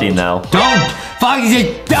 it's tempting though. Don't. Foxy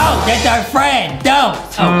said, don't. That's our friend. Don't.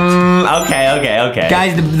 Okay.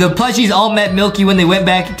 Guys, the plushies all met Milky when they went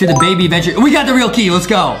back to the baby adventure. We got the real key. Let's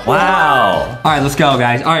go. Wow. All right, let's go,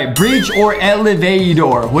 guys. All right, bridge or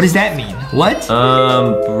elevator. What does that mean? What?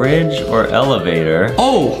 Bridge or elevator?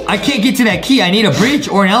 Oh, I can't get to that key. I need a bridge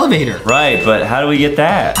or an elevator. Right, but how do we get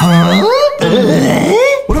that? Huh?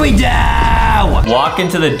 What do we do? Walk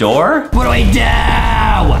into the door? What do we do?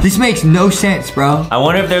 This makes no sense, bro. I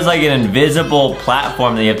wonder if there's like an invisible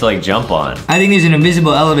platform that you have to like jump on. I think there's an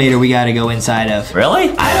invisible elevator we gotta go inside of.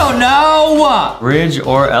 Really? I don't know. Bridge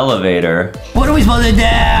or elevator? What are we supposed to do?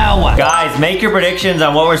 Guys, make your predictions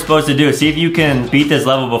on what we're supposed to do. See if you can beat this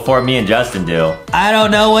level before me and Justin do. I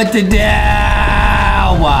don't know what to do.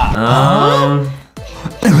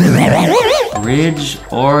 Bridge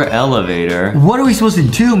or elevator? What are we supposed to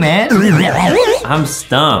do, man? I'm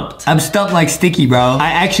stumped. I'm stumped like Sticky, bro.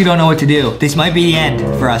 I actually don't know what to do. This might be the end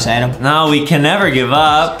for us, Adam. No, we can never give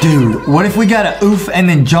up. Dude, what if we gotta oof and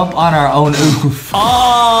then jump on our own oof?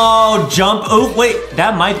 Oh, jump oof. Wait,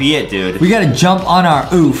 that might be it, dude. We gotta jump on our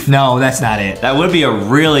oof. No, that's not it. That would be a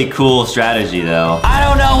really cool strategy, though. I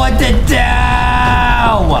don't know what to do.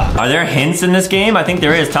 Are there hints in this game? I think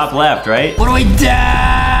there is, top left, right? What do we do?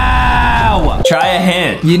 Try a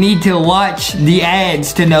hint. You need to watch the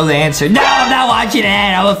ads to know the answer. No, I'm not watching an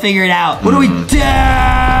ad. I'm gonna figure it out. What do we do?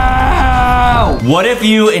 What if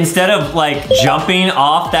you, instead of like jumping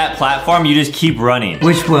off that platform, you just keep running?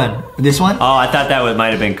 Which one? This one? Oh, I thought that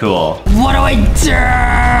might have been cool. What do we do?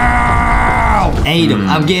 Adam,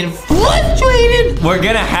 I'm getting frustrated. We're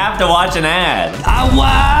gonna have to watch an ad. I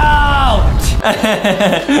won't.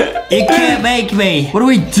 You can't make me. What do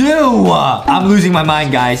we do? I'm losing my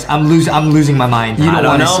mind, guys. I'm losing my mind. I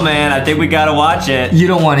don't know, man. I think we gotta watch it. You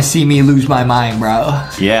don't want to see me lose my mind, bro.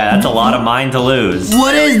 Yeah, that's a lot of mind to lose.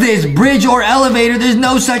 What is this? Bridge or elevator? There's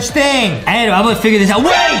no such thing. Adam, I'm gonna figure this out.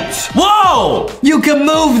 Wait! Whoa! You can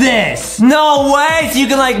move this. No way! So you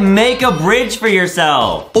can like make a bridge for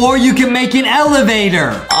yourself. Or you can make an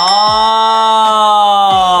elevator. Oh!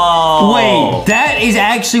 Wait, that is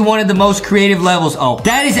actually one of the most creative levels. Oh,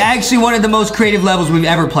 that is actually one of the most creative levels we've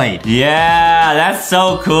ever played. Yeah, that's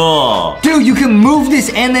so cool. Dude, you can move this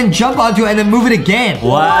and then jump onto it and then move it again.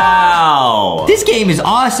 Wow. This game is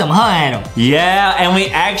awesome, huh, Adam? Yeah, and we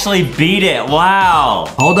actually beat it. Wow.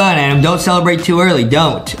 Hold on, Adam. Don't celebrate too early.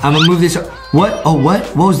 Don't. I'm gonna move this. What? Oh, what?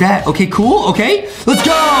 What was that? Okay, cool. Okay, let's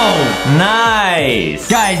go. Nice.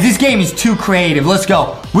 Guys, this game is too creative. Let's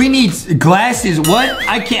go. We need glasses. What?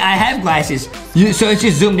 I can't. I have glasses. So it's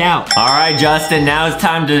just zoomed out. All right, Justin. Now it's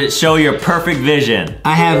time to show your perfect vision.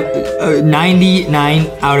 I have 99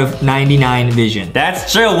 out of 99 vision. That's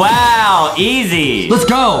true. Wow, easy. Let's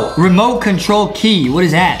go. Remote control key. What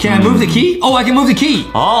is that? Can I move the key? Oh, I can move the key.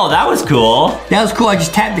 Oh, that was cool. That was cool. I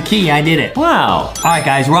just tapped the key and I did it. Wow. All right,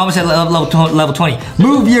 guys. We're almost at level 20.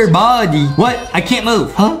 Move your body. What? I can't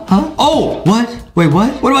move. Huh? Oh, what? Wait,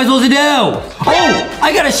 what? What am I supposed to do? Oh,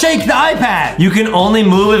 I gotta shake the iPad. You can only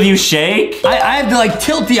move if you shake? I have to like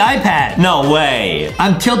tilt the iPad. No way.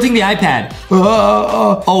 I'm tilting the iPad.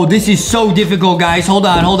 Oh, this is so difficult, guys. Hold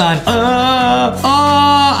on.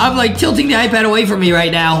 I'm like tilting the iPad away from me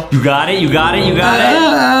right now. You got it?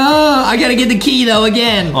 I gotta get the key though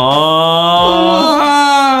again.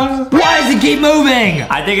 Why does it keep moving?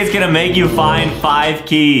 I think it's gonna make you find 5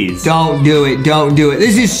 keys. Don't do it.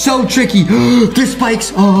 This is so tricky. The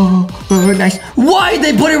spikes. Oh, nice. Why did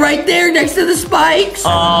they put it right there next to the spikes?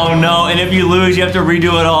 Oh no, and if you lose, you have to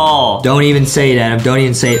redo it all. Don't even say that. Don't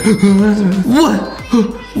even say it.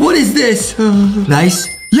 What is this? Nice.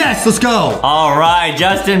 Yes, let's go. All right,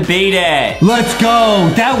 Justin beat it. Let's go.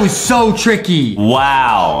 That was so tricky.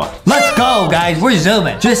 Wow. Let's go, guys. We're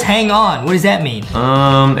zooming. Just hang on. What does that mean?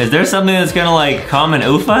 Is there something that's gonna like come and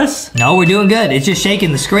oof us? No, we're doing good. It's just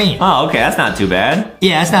shaking the screen. Oh, okay. That's not too bad.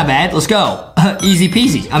 Yeah, that's not bad. Let's go. Easy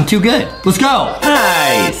peasy. I'm too good. Let's go.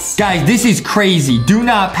 Nice. Guys, this is crazy. Do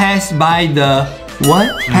not pass by the...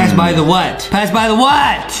 What? Pass by the what? Pass by the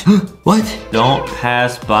what? What? Don't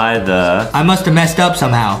pass by the... I must have messed up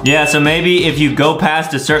somehow. Yeah, so maybe if you go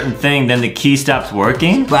past a certain thing, then the key stops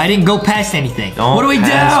working? But I didn't go past anything. What do we do?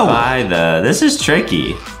 Pass by the... This is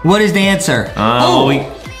tricky. What is the answer?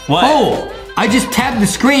 What? Oh! I just tapped the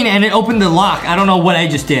screen and it opened the lock. I don't know what I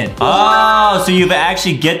just did. Oh, so you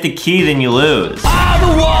actually get the key, then you lose. Ah,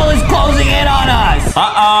 the wall is closing in on us.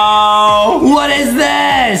 Uh-oh. What is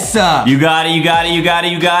this? You got it.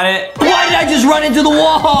 Why did I just run into the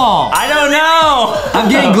wall? I don't know. I'm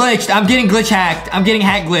getting glitched. I'm getting glitch hacked. I'm getting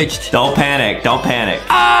hack glitched. Don't panic. Let's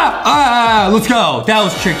go. That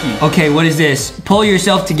was tricky. Okay, what is this? Pull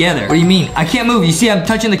yourself together. What do you mean? I can't move. You see, I'm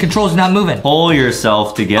touching the controls, not moving. Pull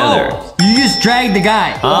yourself together. Oh, you just dragged the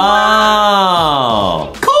guy.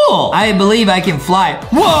 Oh. Cool. I believe I can fly.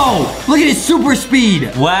 Whoa, look at his super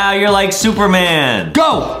speed. Wow, you're like Superman.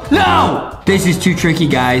 Go. No. This is too tricky,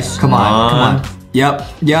 guys. Come on. Yep.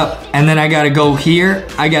 And then I gotta go here.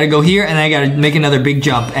 And then I gotta make another big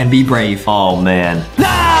jump and be brave. Oh, man.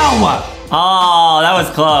 No. Oh, that was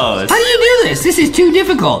close. How do you do this? This is too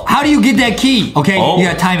difficult. How do you get that key? Okay, you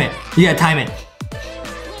gotta time it.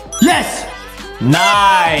 Yes!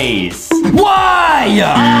 Nice! Why?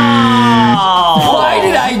 Oh. Why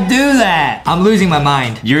did I do that? I'm losing my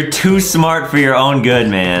mind. You're too smart for your own good,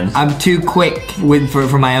 man. I'm too quick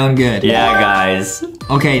for my own good. Yeah, guys.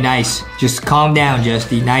 Okay, nice. Just calm down,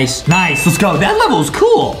 Justy. Nice. Let's go. That level's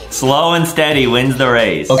cool. Slow and steady wins the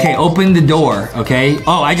race. Okay, open the door, okay?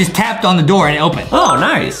 Oh, I just tapped on the door and it opened. Oh,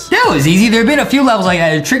 nice. That was easy. There have been a few levels like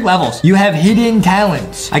that, trick levels. You have hidden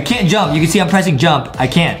talents. I can't jump. You can see I'm pressing jump. I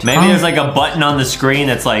can't. Maybe there's like a button on the screen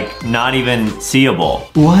that's like not even seeable.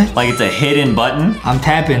 What? Like it's a hidden button? I'm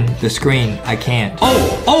tapping the screen. I can't.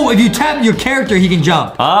 Oh, if you tap your character, he can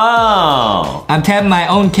jump. Oh. I'm tapping my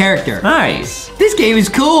own character. Nice. This game is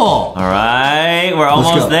cool. All right, we're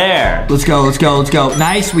almost there. Let's go.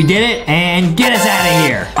 Nice, we did it. And get us out of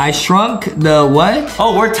here. I shrunk the what?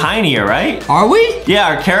 Oh, we're tinier, right? Are we? Yeah,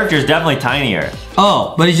 our character's definitely tinier.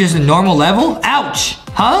 Oh, but it's just a normal level? Ouch.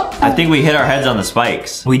 Huh? I think we hit our heads on the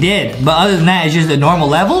spikes. We did, but other than that, it's just a normal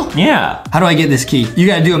level? Yeah. How do I get this key? You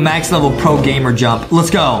gotta do a max level pro gamer jump. Let's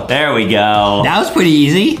go. There we go. That was pretty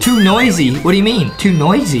easy. Too noisy. What do you mean? Too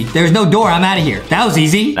noisy? There's no door. I'm out of here. That was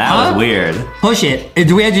easy. That was weird. Push it.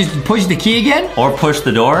 Do we have to just push the key again? Or push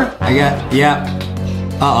the door? Yeah.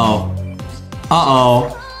 Uh-oh.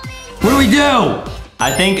 What do we do?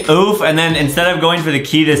 I think oof, and then instead of going for the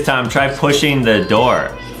key this time, try pushing the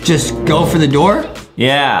door. Just go for the door?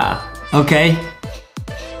 Yeah. Okay.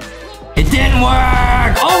 It didn't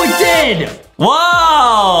work! Oh, it did!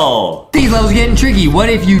 Whoa! These levels are getting tricky. What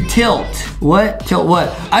if you tilt? What? Tilt what?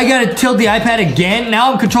 I gotta tilt the iPad again?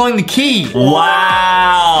 Now I'm controlling the key.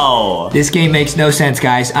 Wow! This game makes no sense,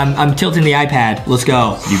 guys. I'm tilting the iPad. Let's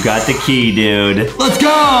go. You got the key, dude. Let's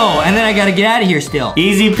go! And then I gotta get out of here still.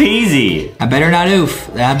 Easy peasy. I better not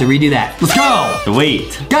oof. I have to redo that. Let's go!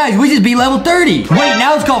 Sweet. Guys, we just beat level 30. Wait,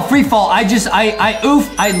 now it's called free fall. I oof.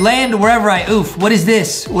 I land wherever I oof. What is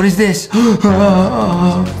this? How am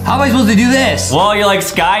I supposed to do this? Well, you're like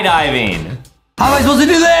skydiving. How am I supposed to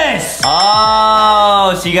do this?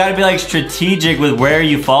 Oh, so you gotta be like strategic with where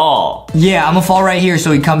you fall. Yeah, I'm gonna fall right here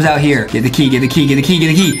so he comes out here. Get the key, get the key, get the key, get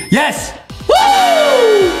the key. Yes!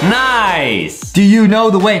 Woo! Nice. Do you know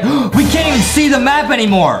the way? We can't even see the map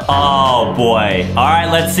anymore. Oh boy. All right,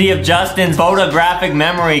 let's see if Justin's photographic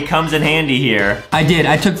memory comes in handy here. I did.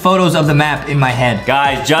 I took photos of the map in my head.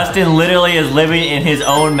 Guys, Justin literally is living in his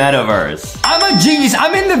own metaverse. I'm a genius.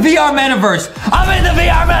 I'm in the VR metaverse. I'm in the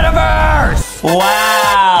VR metaverse.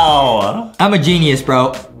 Wow. I'm a genius,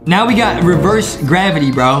 bro. Now we got reverse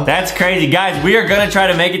gravity, bro. That's crazy. Guys, we are gonna try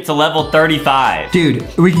to make it to level 35.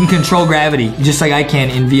 Dude, we can control gravity just like I can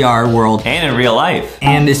in VR world. And in real life.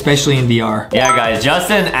 And especially in VR. Yeah, guys,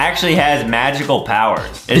 Justin actually has magical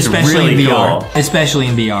powers. It's especially really in VR. cool. Especially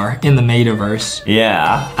in VR, in the metaverse.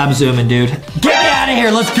 Yeah. I'm zooming, dude. Get me out of here,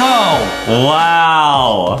 let's go!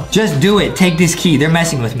 Wow. Just do it, take this key. They're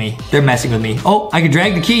messing with me. They're messing with me. Oh, I can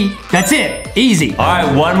drag the key. That's it, easy. All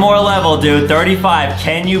right, one more level, dude. 35,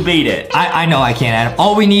 can you beat it? I know I can't, Adam.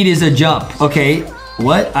 All we need is a jump, okay?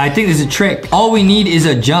 What? I think there's a trick. All we need is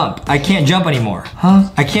a jump. I can't jump anymore. Huh?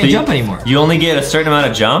 I can't jump anymore. You only get a certain amount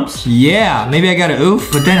of jumps? Yeah, maybe I gotta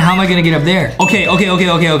oof, but then how am I gonna get up there? Okay.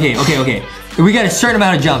 We got a certain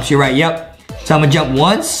amount of jumps, you're right, yep. So I'm gonna jump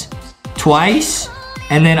once, twice,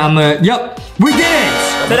 and then I'm gonna, yep, we did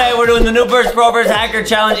it! Today we're doing the New Burst Pro vs. Hacker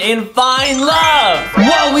Challenge in Find Love.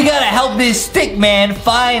 Whoa, we gotta help this Stickman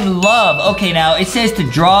find love. Okay, now it says to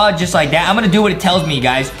draw just like that. I'm gonna do what it tells me,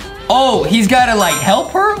 guys. Oh, he's gotta like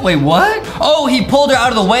help her? Wait, what? Oh, he pulled her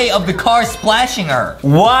out of the way of the car splashing her.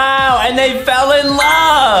 Wow, and they fell in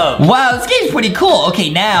love. Wow, this game's pretty cool.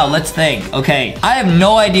 Okay, now let's think. Okay, I have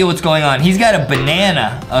no idea what's going on. He's got a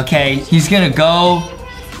banana, okay? He's gonna go,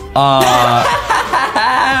 oh,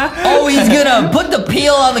 he's gonna put the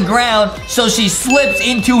peel on the ground so she slips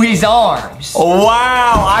into his arms.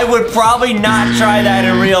 Wow, I would probably not try that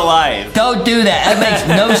in real life. Don't do that, that makes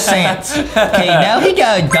no sense. Okay, now he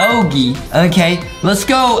got a doggy. Okay, let's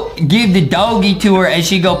go give the doggy to her and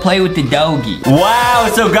she go play with the doggy. Wow,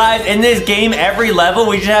 so guys, in this game, every level,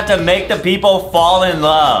 we just have to make the people fall in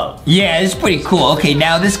love. Yeah, it's pretty cool. Okay,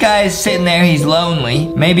 now this guy is sitting there, he's lonely.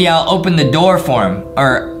 Maybe I'll open the door for him.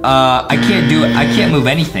 Or, I can't do it. I can't move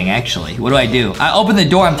anything, actually. What do? I open the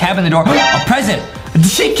door, I'm tapping the door. A present!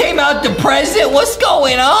 She came out the present? What's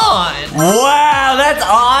going on? Wow, that's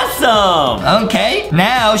awesome! Okay,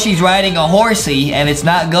 now she's riding a horsey and it's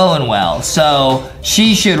not going well. So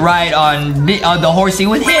she should ride on the horsey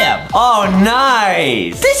with him. Oh,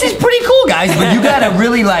 nice! This is pretty cool, guys, but you gotta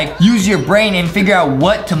really like use your brain and figure out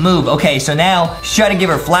what to move. Okay, so now she's trying to give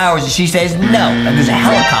her flowers and she says no. And there's a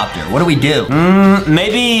helicopter. What do we do?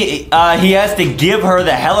 Maybe he has to give her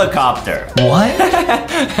the helicopter. What?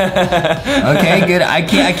 Okay, good. I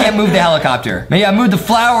can't move the helicopter. Maybe I move the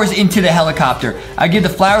flowers into the helicopter. I give the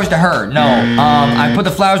flowers to her. No. I put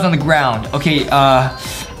the flowers on the ground. Okay,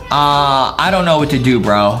 I don't know what to do,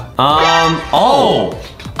 bro. Oh.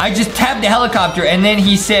 I just tapped the helicopter and then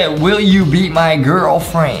he said, will you be my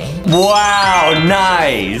girlfriend? Wow,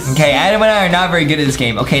 nice. Okay, Adam and I are not very good at this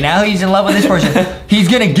game. Okay, now he's in love with this person. He's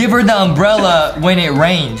gonna give her the umbrella when it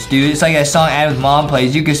rains, dude. It's like that song Adam's mom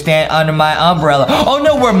plays. You can stand under my umbrella. Oh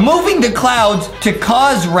no, we're moving the clouds to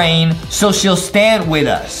cause rain so she'll stand with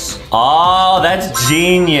us. Oh, that's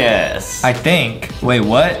genius. I think. Wait,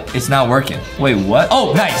 what? It's not working. Wait, what?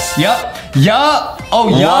 Oh, nice. Yup. Oh,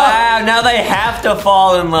 yup. Wow, now they have to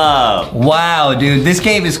fall in love. Wow, dude, this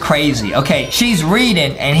game is crazy. Okay, she's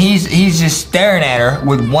reading and he's just staring at her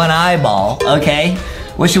with one eyeball, okay?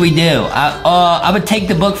 What should we do? I would take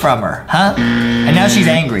the book from her, huh? And now she's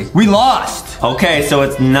angry. We lost. Okay, so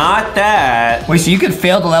it's not that. Wait, so you could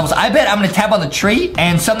fail the levels. I bet I'm gonna tap on the tree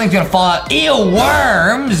and something's gonna fall out. Ew,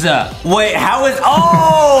 worms. Wait, how is,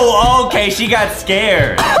 oh, okay, she got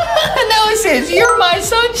scared. Now it says, you're my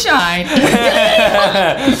sunshine.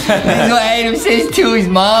 This is what Adam says to his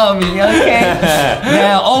mommy, okay?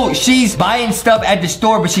 Now, oh, she's buying stuff at the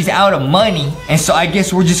store, but she's out of money. And so I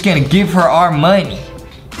guess we're just gonna give her our money.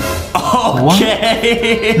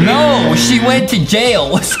 Okay. What? No, she went to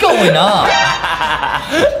jail. What's going on?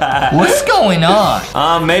 What's going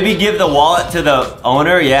on? Maybe give the wallet to the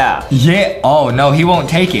owner, yeah. Yeah, oh no, he won't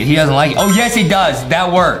take it. He doesn't like it. Oh yes, he does.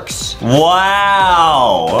 That works.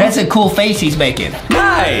 Wow. That's a cool face he's making.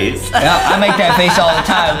 Nice. Yeah, I make that face all the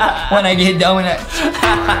time when I get donuts.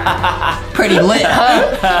 Pretty lit,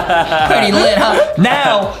 huh? Pretty lit, huh?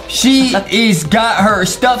 Now, she is got her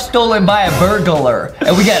stuff stolen by a burglar.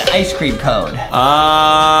 And we got an ice cream cone.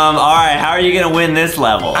 Alright, how are you gonna win this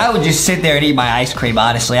level? I would just sit there and eat my ice cream.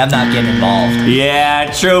 honestly. I'm not getting involved.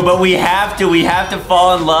 Yeah, true, but we have to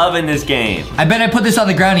fall in love in this game. I bet I put this on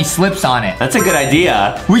the ground, he slips on it. That's a good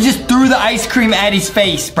idea. We just threw the ice cream at his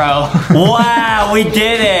face, bro. Wow, we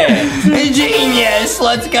did it. Genius,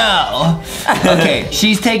 let's go. Okay,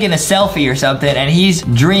 she's taking a selfie or something, and he's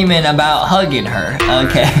dreaming about hugging her.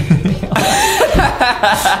 Okay.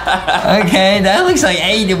 Okay, that looks like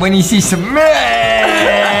Aiden when he sees some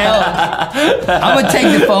mail. I'm gonna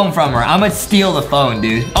take the phone from her. I'm gonna steal the phone,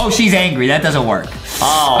 dude. Oh, she's angry. That doesn't work.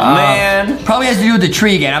 Oh, man. Probably has to do with the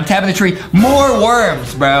tree again. I'm tapping the tree. More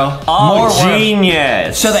worms, bro. Oh, more genius.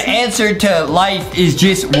 Worms. So the answer to life is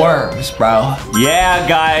just worms, bro. Yeah,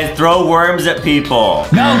 guys, throw worms at people.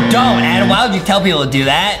 No, don't, Adam. Why would you tell people to do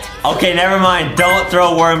that? Okay, never mind. Don't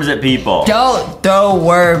throw worms at people. Don't throw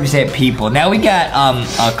worms at people. Now we got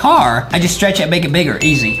a car. I just stretch it, make it bigger.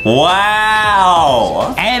 Easy.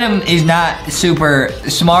 Wow. Adam is not super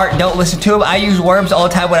smart. Don't listen to him. I use worms all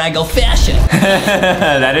the time when I go fishing.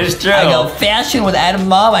 That is true. I go fishing with Adam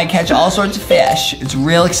Mom. I catch all sorts of fish. It's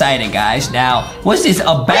real exciting, guys. Now, what's this?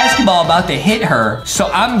 A basketball about to hit her,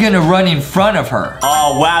 so I'm gonna run in front of her.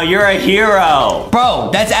 Oh, wow, you're a hero.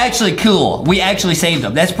 Bro, that's actually cool. We actually saved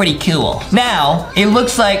him. That's pretty cool. Now, it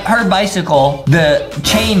looks like her bicycle, the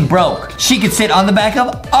chain broke. She could sit on the back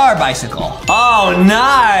of our bicycle. Oh,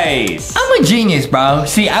 nice. I'm a genius, bro.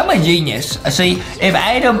 See, I'm a genius. See, if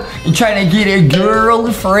Adam is trying to get a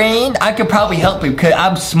girlfriend, I could probably help him because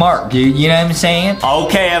I'm smart, dude. You know what I'm saying?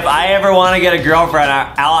 Okay, if I ever want to get a girlfriend,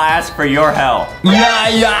 I'll ask for your help.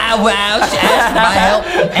 Yeah, well, ask for my help,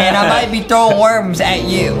 and I might be throwing worms at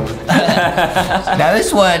you. Now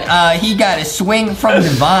this one, he got a swing from the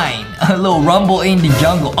vine. A little rumble in the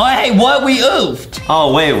jungle. Oh, hey, what? We oofed.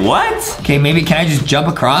 Oh, wait, what? Okay, maybe can I just jump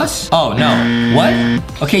across? Oh, no. What?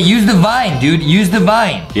 Okay, use the vine, dude. Use the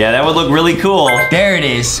vine. Yeah, that would look really cool. There it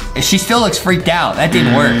is. She still looks freaked out. That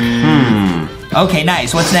didn't work. Okay,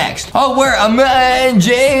 nice. What's next? Oh, we're a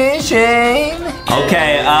magician.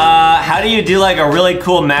 Okay, how do you do like a really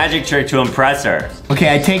cool magic trick to impress her? Okay,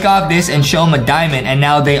 I take off this and show them a diamond, and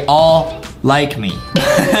now they all like me. What?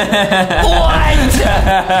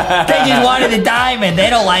 They just wanted a diamond. They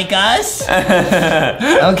don't like us.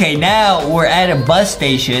 Okay, now we're at a bus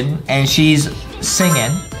station, and she's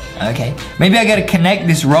singing. Okay, maybe I gotta connect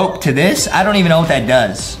this rope to this. I don't even know what that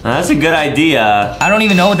does. That's a good idea. I don't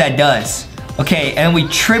even know what that does. Okay, and we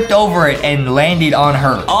tripped over it and landed on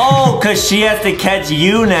her. Oh, because she has to catch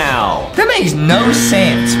you now. That makes no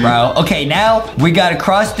sense, bro. Okay, now we gotta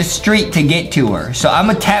cross the street to get to her. So I'm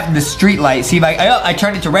gonna tap the street light, see if I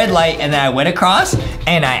turned it to red light, and then I went across,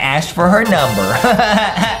 and I asked for her number.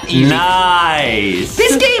 Easy. Nice.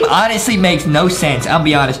 This game honestly makes no sense, I'll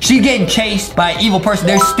be honest. She's getting chased by an evil person.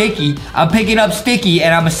 There's Sticky. I'm picking up Sticky,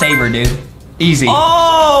 and I'm a saver, dude. Easy.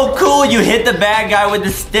 Oh, cool. You hit the bad guy with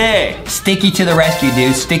the stick. Sticky to the rescue,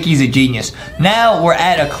 dude. Sticky's a genius. Now we're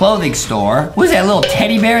at a clothing store. What is that little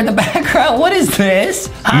teddy bear in the background? What is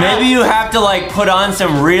this? Maybe you have to like put on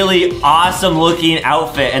some really awesome looking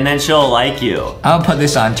outfit and then she'll like you. I'll put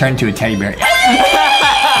this on, turn to a teddy bear.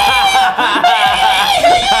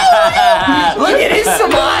 Look at his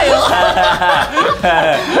smile.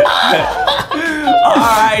 All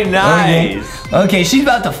right, nice. Okay, she's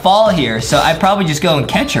about to fall here, so I probably just go and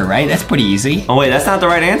catch her, right? That's pretty easy. Oh, wait, that's not the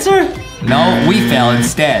right answer? No, we fell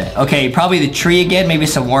instead. Okay, probably the tree again, maybe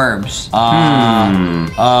some worms. Maybe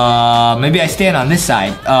I stand on this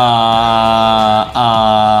side.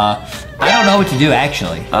 I don't know what to do,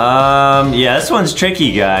 actually. Yeah, this one's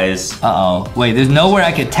tricky, guys. Uh-oh. Wait, there's nowhere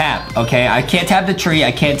I could tap, okay? I can't tap the tree.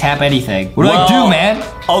 I can't tap anything. What do I do, man?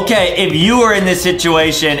 Okay, if you were in this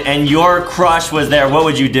situation and your crush was there, what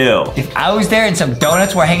would you do? If I was there and some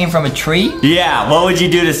donuts were hanging from a tree? Yeah, what would you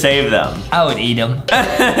do to save them? I would eat them.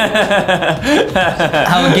 I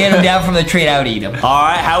would get them down from the tree and I would eat them. All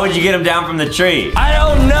right, how would you get them down from the tree? I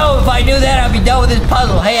don't know. If I knew that, I'd be done with this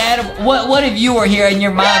puzzle. Hey, Adam, what if you were here and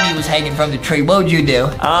your mommy was hanging from the tree? What would you do?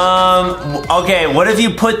 Okay, what if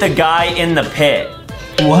you put the guy in the pit?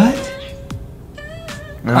 What?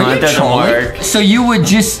 No, it doesn't work. So you would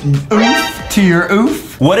just oof to your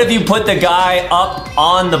oof? What if you put the guy up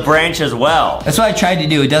on the branch as well? That's what I tried to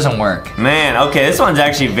do. It doesn't work. Man, okay, this one's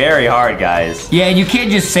actually very hard, guys. Yeah, and you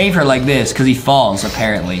can't just save her like this because he falls,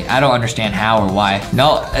 apparently. I don't understand how or why.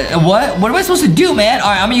 No, what? What am I supposed to do, man?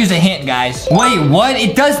 All right, I'm gonna use a hint, guys. Wait, what?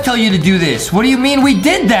 It does tell you to do this. What do you mean we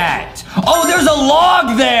did that? Oh, there's a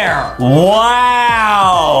log there.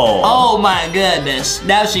 Wow. Oh my goodness.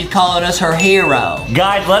 Now she's calling us her hero.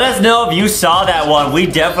 Guys, let us know if you saw that one. We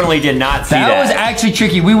definitely did not see that. That was actually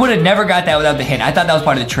tricky. We would have never got that without the hint. I thought that was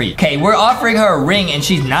part of the treat. Okay, we're offering her a ring and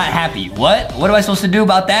she's not happy. What? What am I supposed to do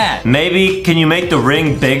about that? Maybe, can you make the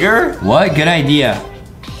ring bigger? What? Good idea.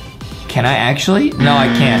 Can I actually? No, I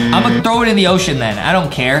can't. I'm gonna throw it in the ocean then. I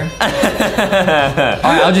don't care. All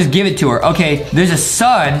right, I'll just give it to her. Okay, there's a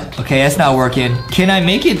sun. Okay, that's not working. Can I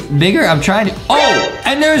make it bigger? I'm trying to. Oh,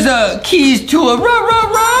 and there's a keys to a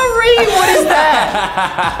Rari. What is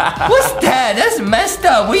that? What's that? That's messed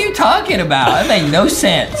up. What are you talking about? That makes no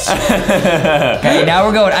sense. Okay, now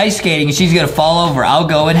we're going ice skating and she's gonna fall over. I'll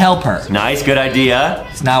go and help her. Nice, good idea.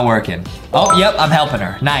 It's not working. Oh, yep, I'm helping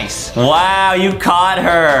her. Nice. Wow, you caught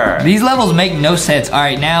her. These levels make no sense. All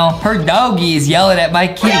right, now her doggy is yelling at my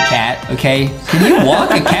kitty cat, okay? Can you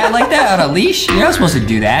walk a cat like that on a leash? You're not supposed to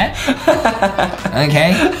do that.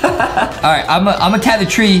 Okay. All right, I'm gonna tap the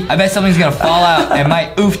tree. I bet something's gonna fall out and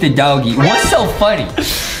might oof the doggy. What's so funny?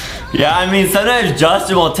 Yeah, I mean, sometimes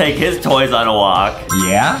Justin will take his toys on a walk.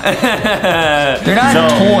 Yeah? They're not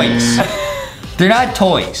toys. They're not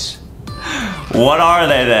toys. What are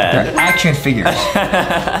they then? They're action figures.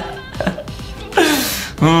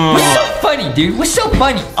 What's so funny, dude? What's so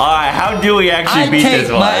funny? Alright, how do we actually beat this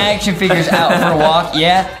one? I take my action figures out for a walk,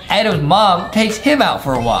 yeah. Adam's mom takes him out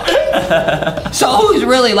for a walk. So who's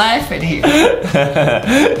really laughing here?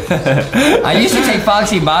 I used to take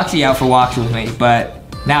Foxy and Boxy out for walks with me, but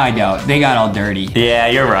now I don't. They got all dirty. Yeah,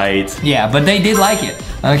 you're right. Yeah, but they did like it.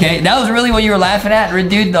 Okay, that was really what you were laughing at,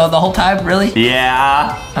 dude, the whole time, really?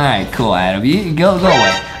 Yeah. All right, cool, Adam. You go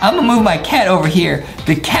away. I'm gonna move my cat over here.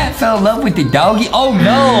 The cat fell in love with the doggy. Oh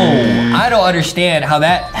no! I don't understand how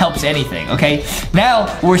that helps anything. Okay,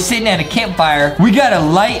 now we're sitting at a campfire. We gotta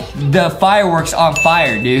light the fireworks on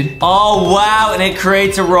fire, dude. Oh wow, and it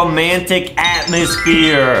creates a romantic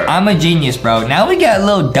atmosphere. I'm a genius, bro. Now we got a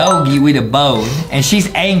little doggy with a bone, and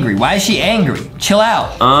she's angry. Why is she angry? Chill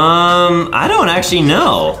out. I don't actually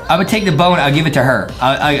know. I'm gonna take the bone. I'll give it to her.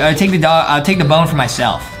 I'll take the dog. I'll take the bone for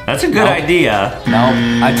myself. That's a good idea. No,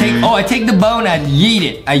 I take the bone. I yeet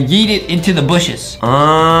it. I yeet it into the bushes.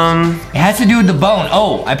 It has to do with the bone.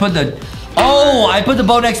 I put the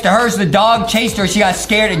bone next to her, so the dog chased her. She got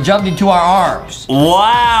scared and jumped into our arms.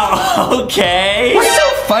 Wow. Okay. What's so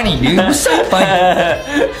funny, dude? What's so funny?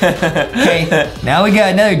 Okay, now we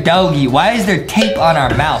got another doggy. Why is there tape on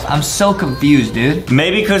our mouth? I'm so confused, dude.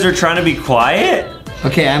 Maybe because we're trying to be quiet.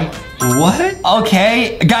 Okay, what?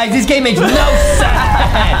 Okay, guys, this game makes no sense.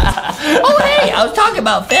 Oh, hey, I was talking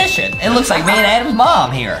about fishing. It looks like me and Adam's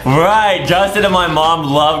mom here. Right, Justin and my mom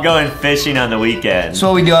love going fishing on the weekends. That's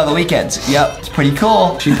what we do on the weekends. Yep, it's pretty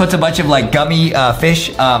cool. She puts a bunch of like gummy fish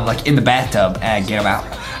like in the bathtub and get them out.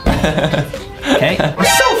 Okay,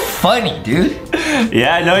 it's so funny, dude.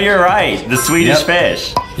 Yeah, no, you're right. The Swedish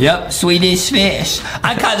fish. Yep, Swedish fish.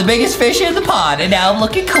 I caught the biggest fish in the pond, and now I'm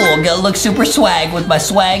looking cool. Gonna look super swag with my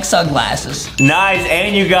swag sunglasses. Nice,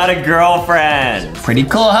 and you got a girlfriend. Pretty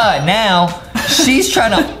cool, huh? Now, she's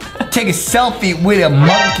trying to take a selfie with a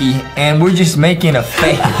monkey, and we're just making a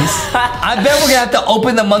face. I bet we're gonna have to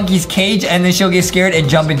open the monkey's cage, and then she'll get scared and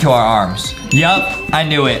jump into our arms. Yup, I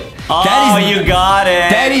knew it. Oh, you got it.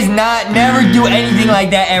 That is never do anything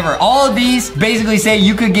like that ever. All of these basically say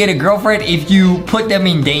you could get a girlfriend if you put them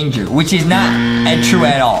in danger, which is not true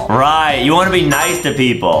at all. Right, you want to be nice to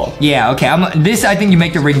people. Yeah, okay, I think you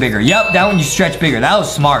make the ring bigger. Yep, that one you stretch bigger. That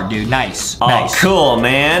was smart, dude, nice. Oh, nice. Cool,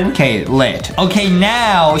 man. Okay, lit. Okay,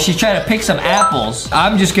 now she's trying to pick some apples.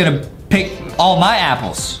 I'm just gonna pick all my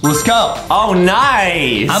apples. Let's go. Oh,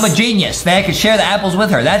 nice. I'm a genius. Then I can share the apples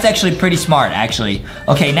with her. That's actually pretty smart, actually.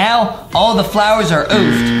 Okay, now all the flowers are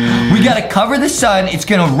oofed. We gotta cover the sun. It's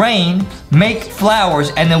gonna rain, make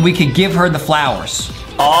flowers, and then we could give her the flowers.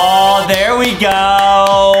 Oh, there we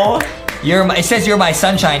go. It says you're my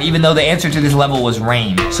sunshine, even though the answer to this level was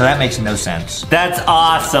rain. So that makes no sense. That's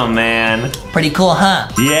awesome, man. Pretty cool, huh?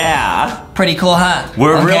 Yeah. Pretty cool, huh?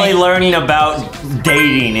 We're really learning about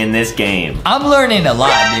dating in this game. I'm learning a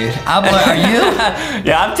lot, dude. Are you?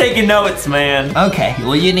 Yeah, I'm taking notes, man. Okay,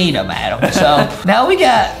 well, you need them, Adam. So now we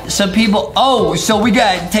got some people. Oh, so we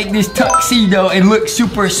got to take this tuxedo and look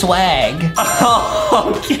super swag.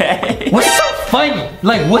 Okay. What's so funny?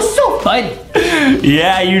 Like, what's so funny?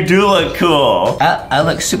 Yeah, you do look cool. I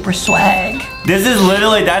look super swag. This is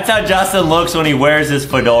literally, that's how Justin looks when he wears his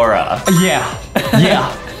fedora. Yeah. Yeah.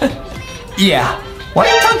 Yeah. Why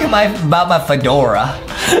are you talking about my fedora?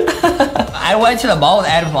 I went to the mall with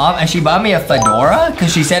Adam's mom and she bought me a fedora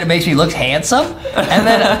because she said it makes me look handsome. And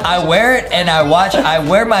then I wear it and I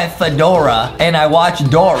wear my fedora and I watch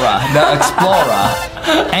Dora the Explorer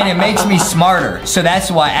and it makes me smarter. So that's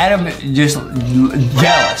why Adam just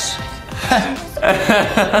jealous.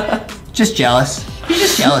 Just jealous. He's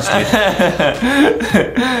just jealous, dude.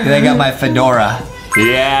 I got my fedora.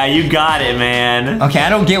 Yeah, you got it, man. Okay, I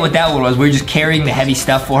don't get what that one was. We were just carrying the heavy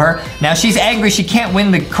stuff for her. Now, she's angry she can't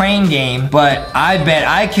win the crane game, but I bet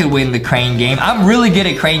I could win the crane game. I'm really good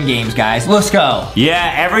at crane games, guys. Let's go.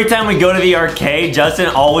 Yeah, every time we go to the arcade, Justin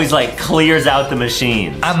always like clears out the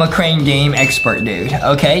machines. I'm a crane game expert, dude,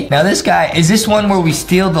 okay? Now, this guy, is this one where we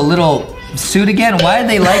steal the little suit again? Why did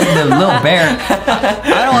they like the little bear?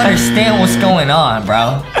 I don't understand what's going on,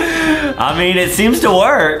 bro. I mean, it seems to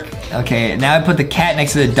work. Okay, now I put the cat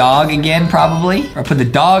next to the dog again, probably. Or I put the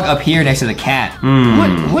dog up here next to the cat.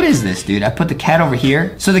 What is this, dude? I put the cat over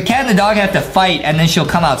here. So the cat and the dog have to fight, and then she'll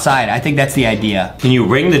come outside. I think that's the idea. Can you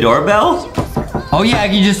ring the doorbell? Oh yeah, I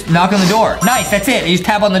can just knock on the door. Nice, that's it. You just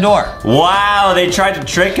tap on the door. Wow, they tried to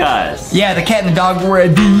trick us. Yeah, the cat and the dog were a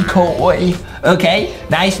decoy. Okay,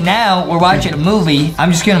 nice. Now we're watching a movie.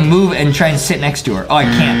 I'm just gonna move and try and sit next to her. Oh, I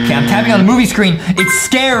can't. Okay, I'm tapping on the movie screen. It's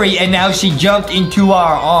scary, and now she jumped into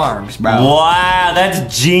our arms, bro. Wow,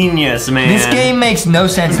 that's genius, man. This game makes no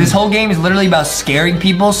sense. This whole game is literally about scaring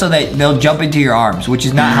people so that they'll jump into your arms, which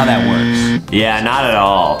is not how that works. Yeah, not at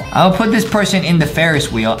all. I'll put this person in the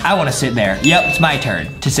Ferris wheel. I want to sit there. Yep, it's my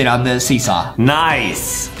turn to sit on the seesaw.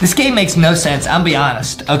 Nice. This game makes no sense, I'll be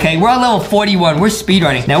honest. Okay, we're on level 41. We're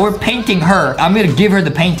speedrunning. Now we're painting her. I'm gonna give her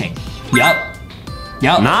the painting. Yup.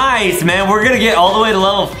 Nice, man. We're gonna get all the way to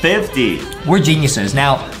level 50. We're geniuses.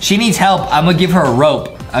 Now, she needs help. I'm gonna give her a rope.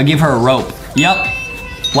 I'll give her a rope. Yup.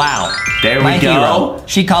 Wow. There we go. Hero.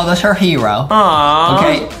 She called us her hero. Aww.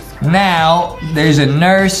 Okay, now there's a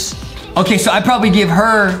nurse. Okay, so I probably give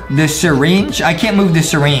her the syringe. I can't move the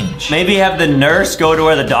syringe. Maybe have the nurse go to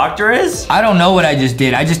where the doctor is? I don't know what I just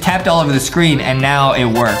did. I just tapped all over the screen and now it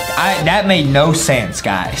worked. That made no sense,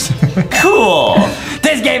 guys. Cool.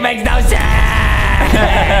 This game makes no sense.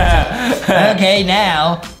 Okay,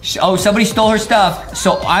 now, oh, somebody stole her stuff,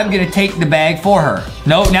 so I'm gonna take the bag for her.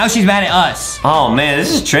 No, now she's mad at us. Oh man,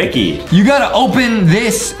 this is tricky. You gotta open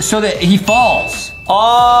this so that he falls.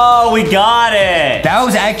 Oh, we got it. That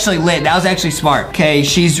was actually lit. That was actually smart. Okay,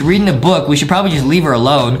 she's reading a book. We should probably just leave her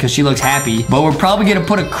alone because she looks happy. But we're probably gonna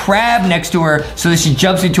put a crab next to her so that she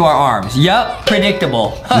jumps into our arms. Yup,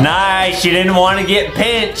 predictable. Nice, she didn't want to get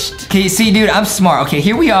pinched. Okay, see, dude, I'm smart. Okay,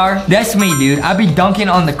 here we are. That's me, dude. I be dunking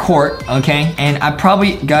on the court, okay? And I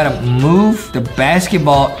probably gotta move the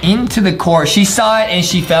basketball into the court. She saw it and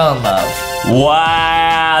she fell in love.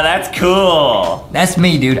 Wow, that's cool. That's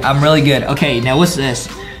me, dude. I'm really good. Okay, now what's this?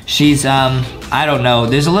 She's, I don't know.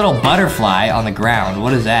 There's a little butterfly on the ground.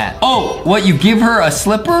 What is that? Oh, what? You give her a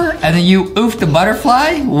slipper and then you oof the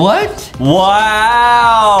butterfly? What?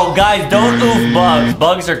 Wow. Guys, don't oof bugs.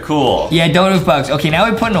 Bugs are cool. Yeah, don't oof bugs. Okay, now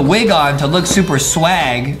we're putting a wig on to look super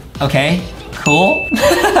swag. Okay. Cool.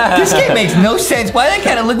 This game makes no sense. Why that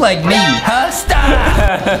kind of look like me? Huh?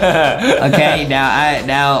 Stop. Okay,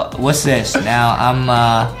 now what's this? Now I'm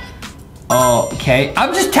okay.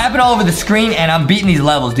 I'm just tapping all over the screen and I'm beating these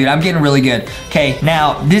levels, dude. I'm getting really good. Okay,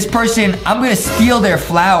 now this person, I'm gonna steal their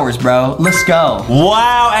flowers, bro. Let's go.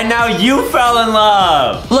 Wow, and now you fell in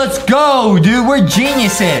love. Let's go, dude. We're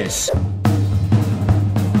geniuses.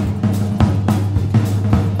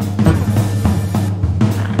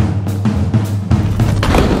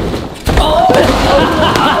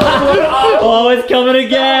 Oh, it's coming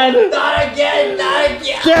again. Not again, not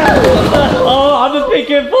again. Oh, I'm gonna pick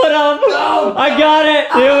your foot up. No. I got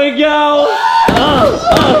it. Here we go.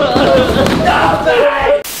 Stop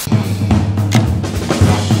it.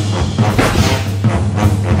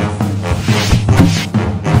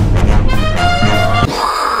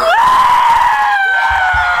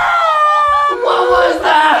 What was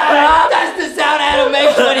that? That's the sound Adam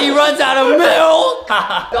makes when he runs out of milk.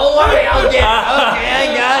 Don't worry, I'll get it. Okay, I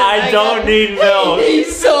got it. I don't need milk. He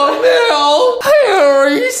needs some milk.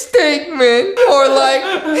 Harry Stickman. Or like,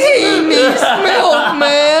 he needs milk,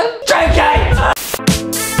 man. Drink it!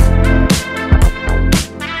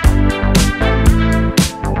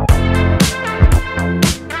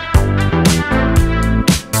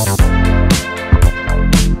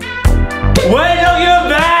 Wait, no, you're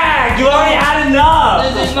back. You already had enough.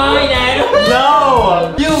 This is mine, Adam.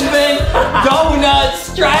 No. You've been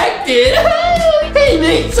donut-distracted.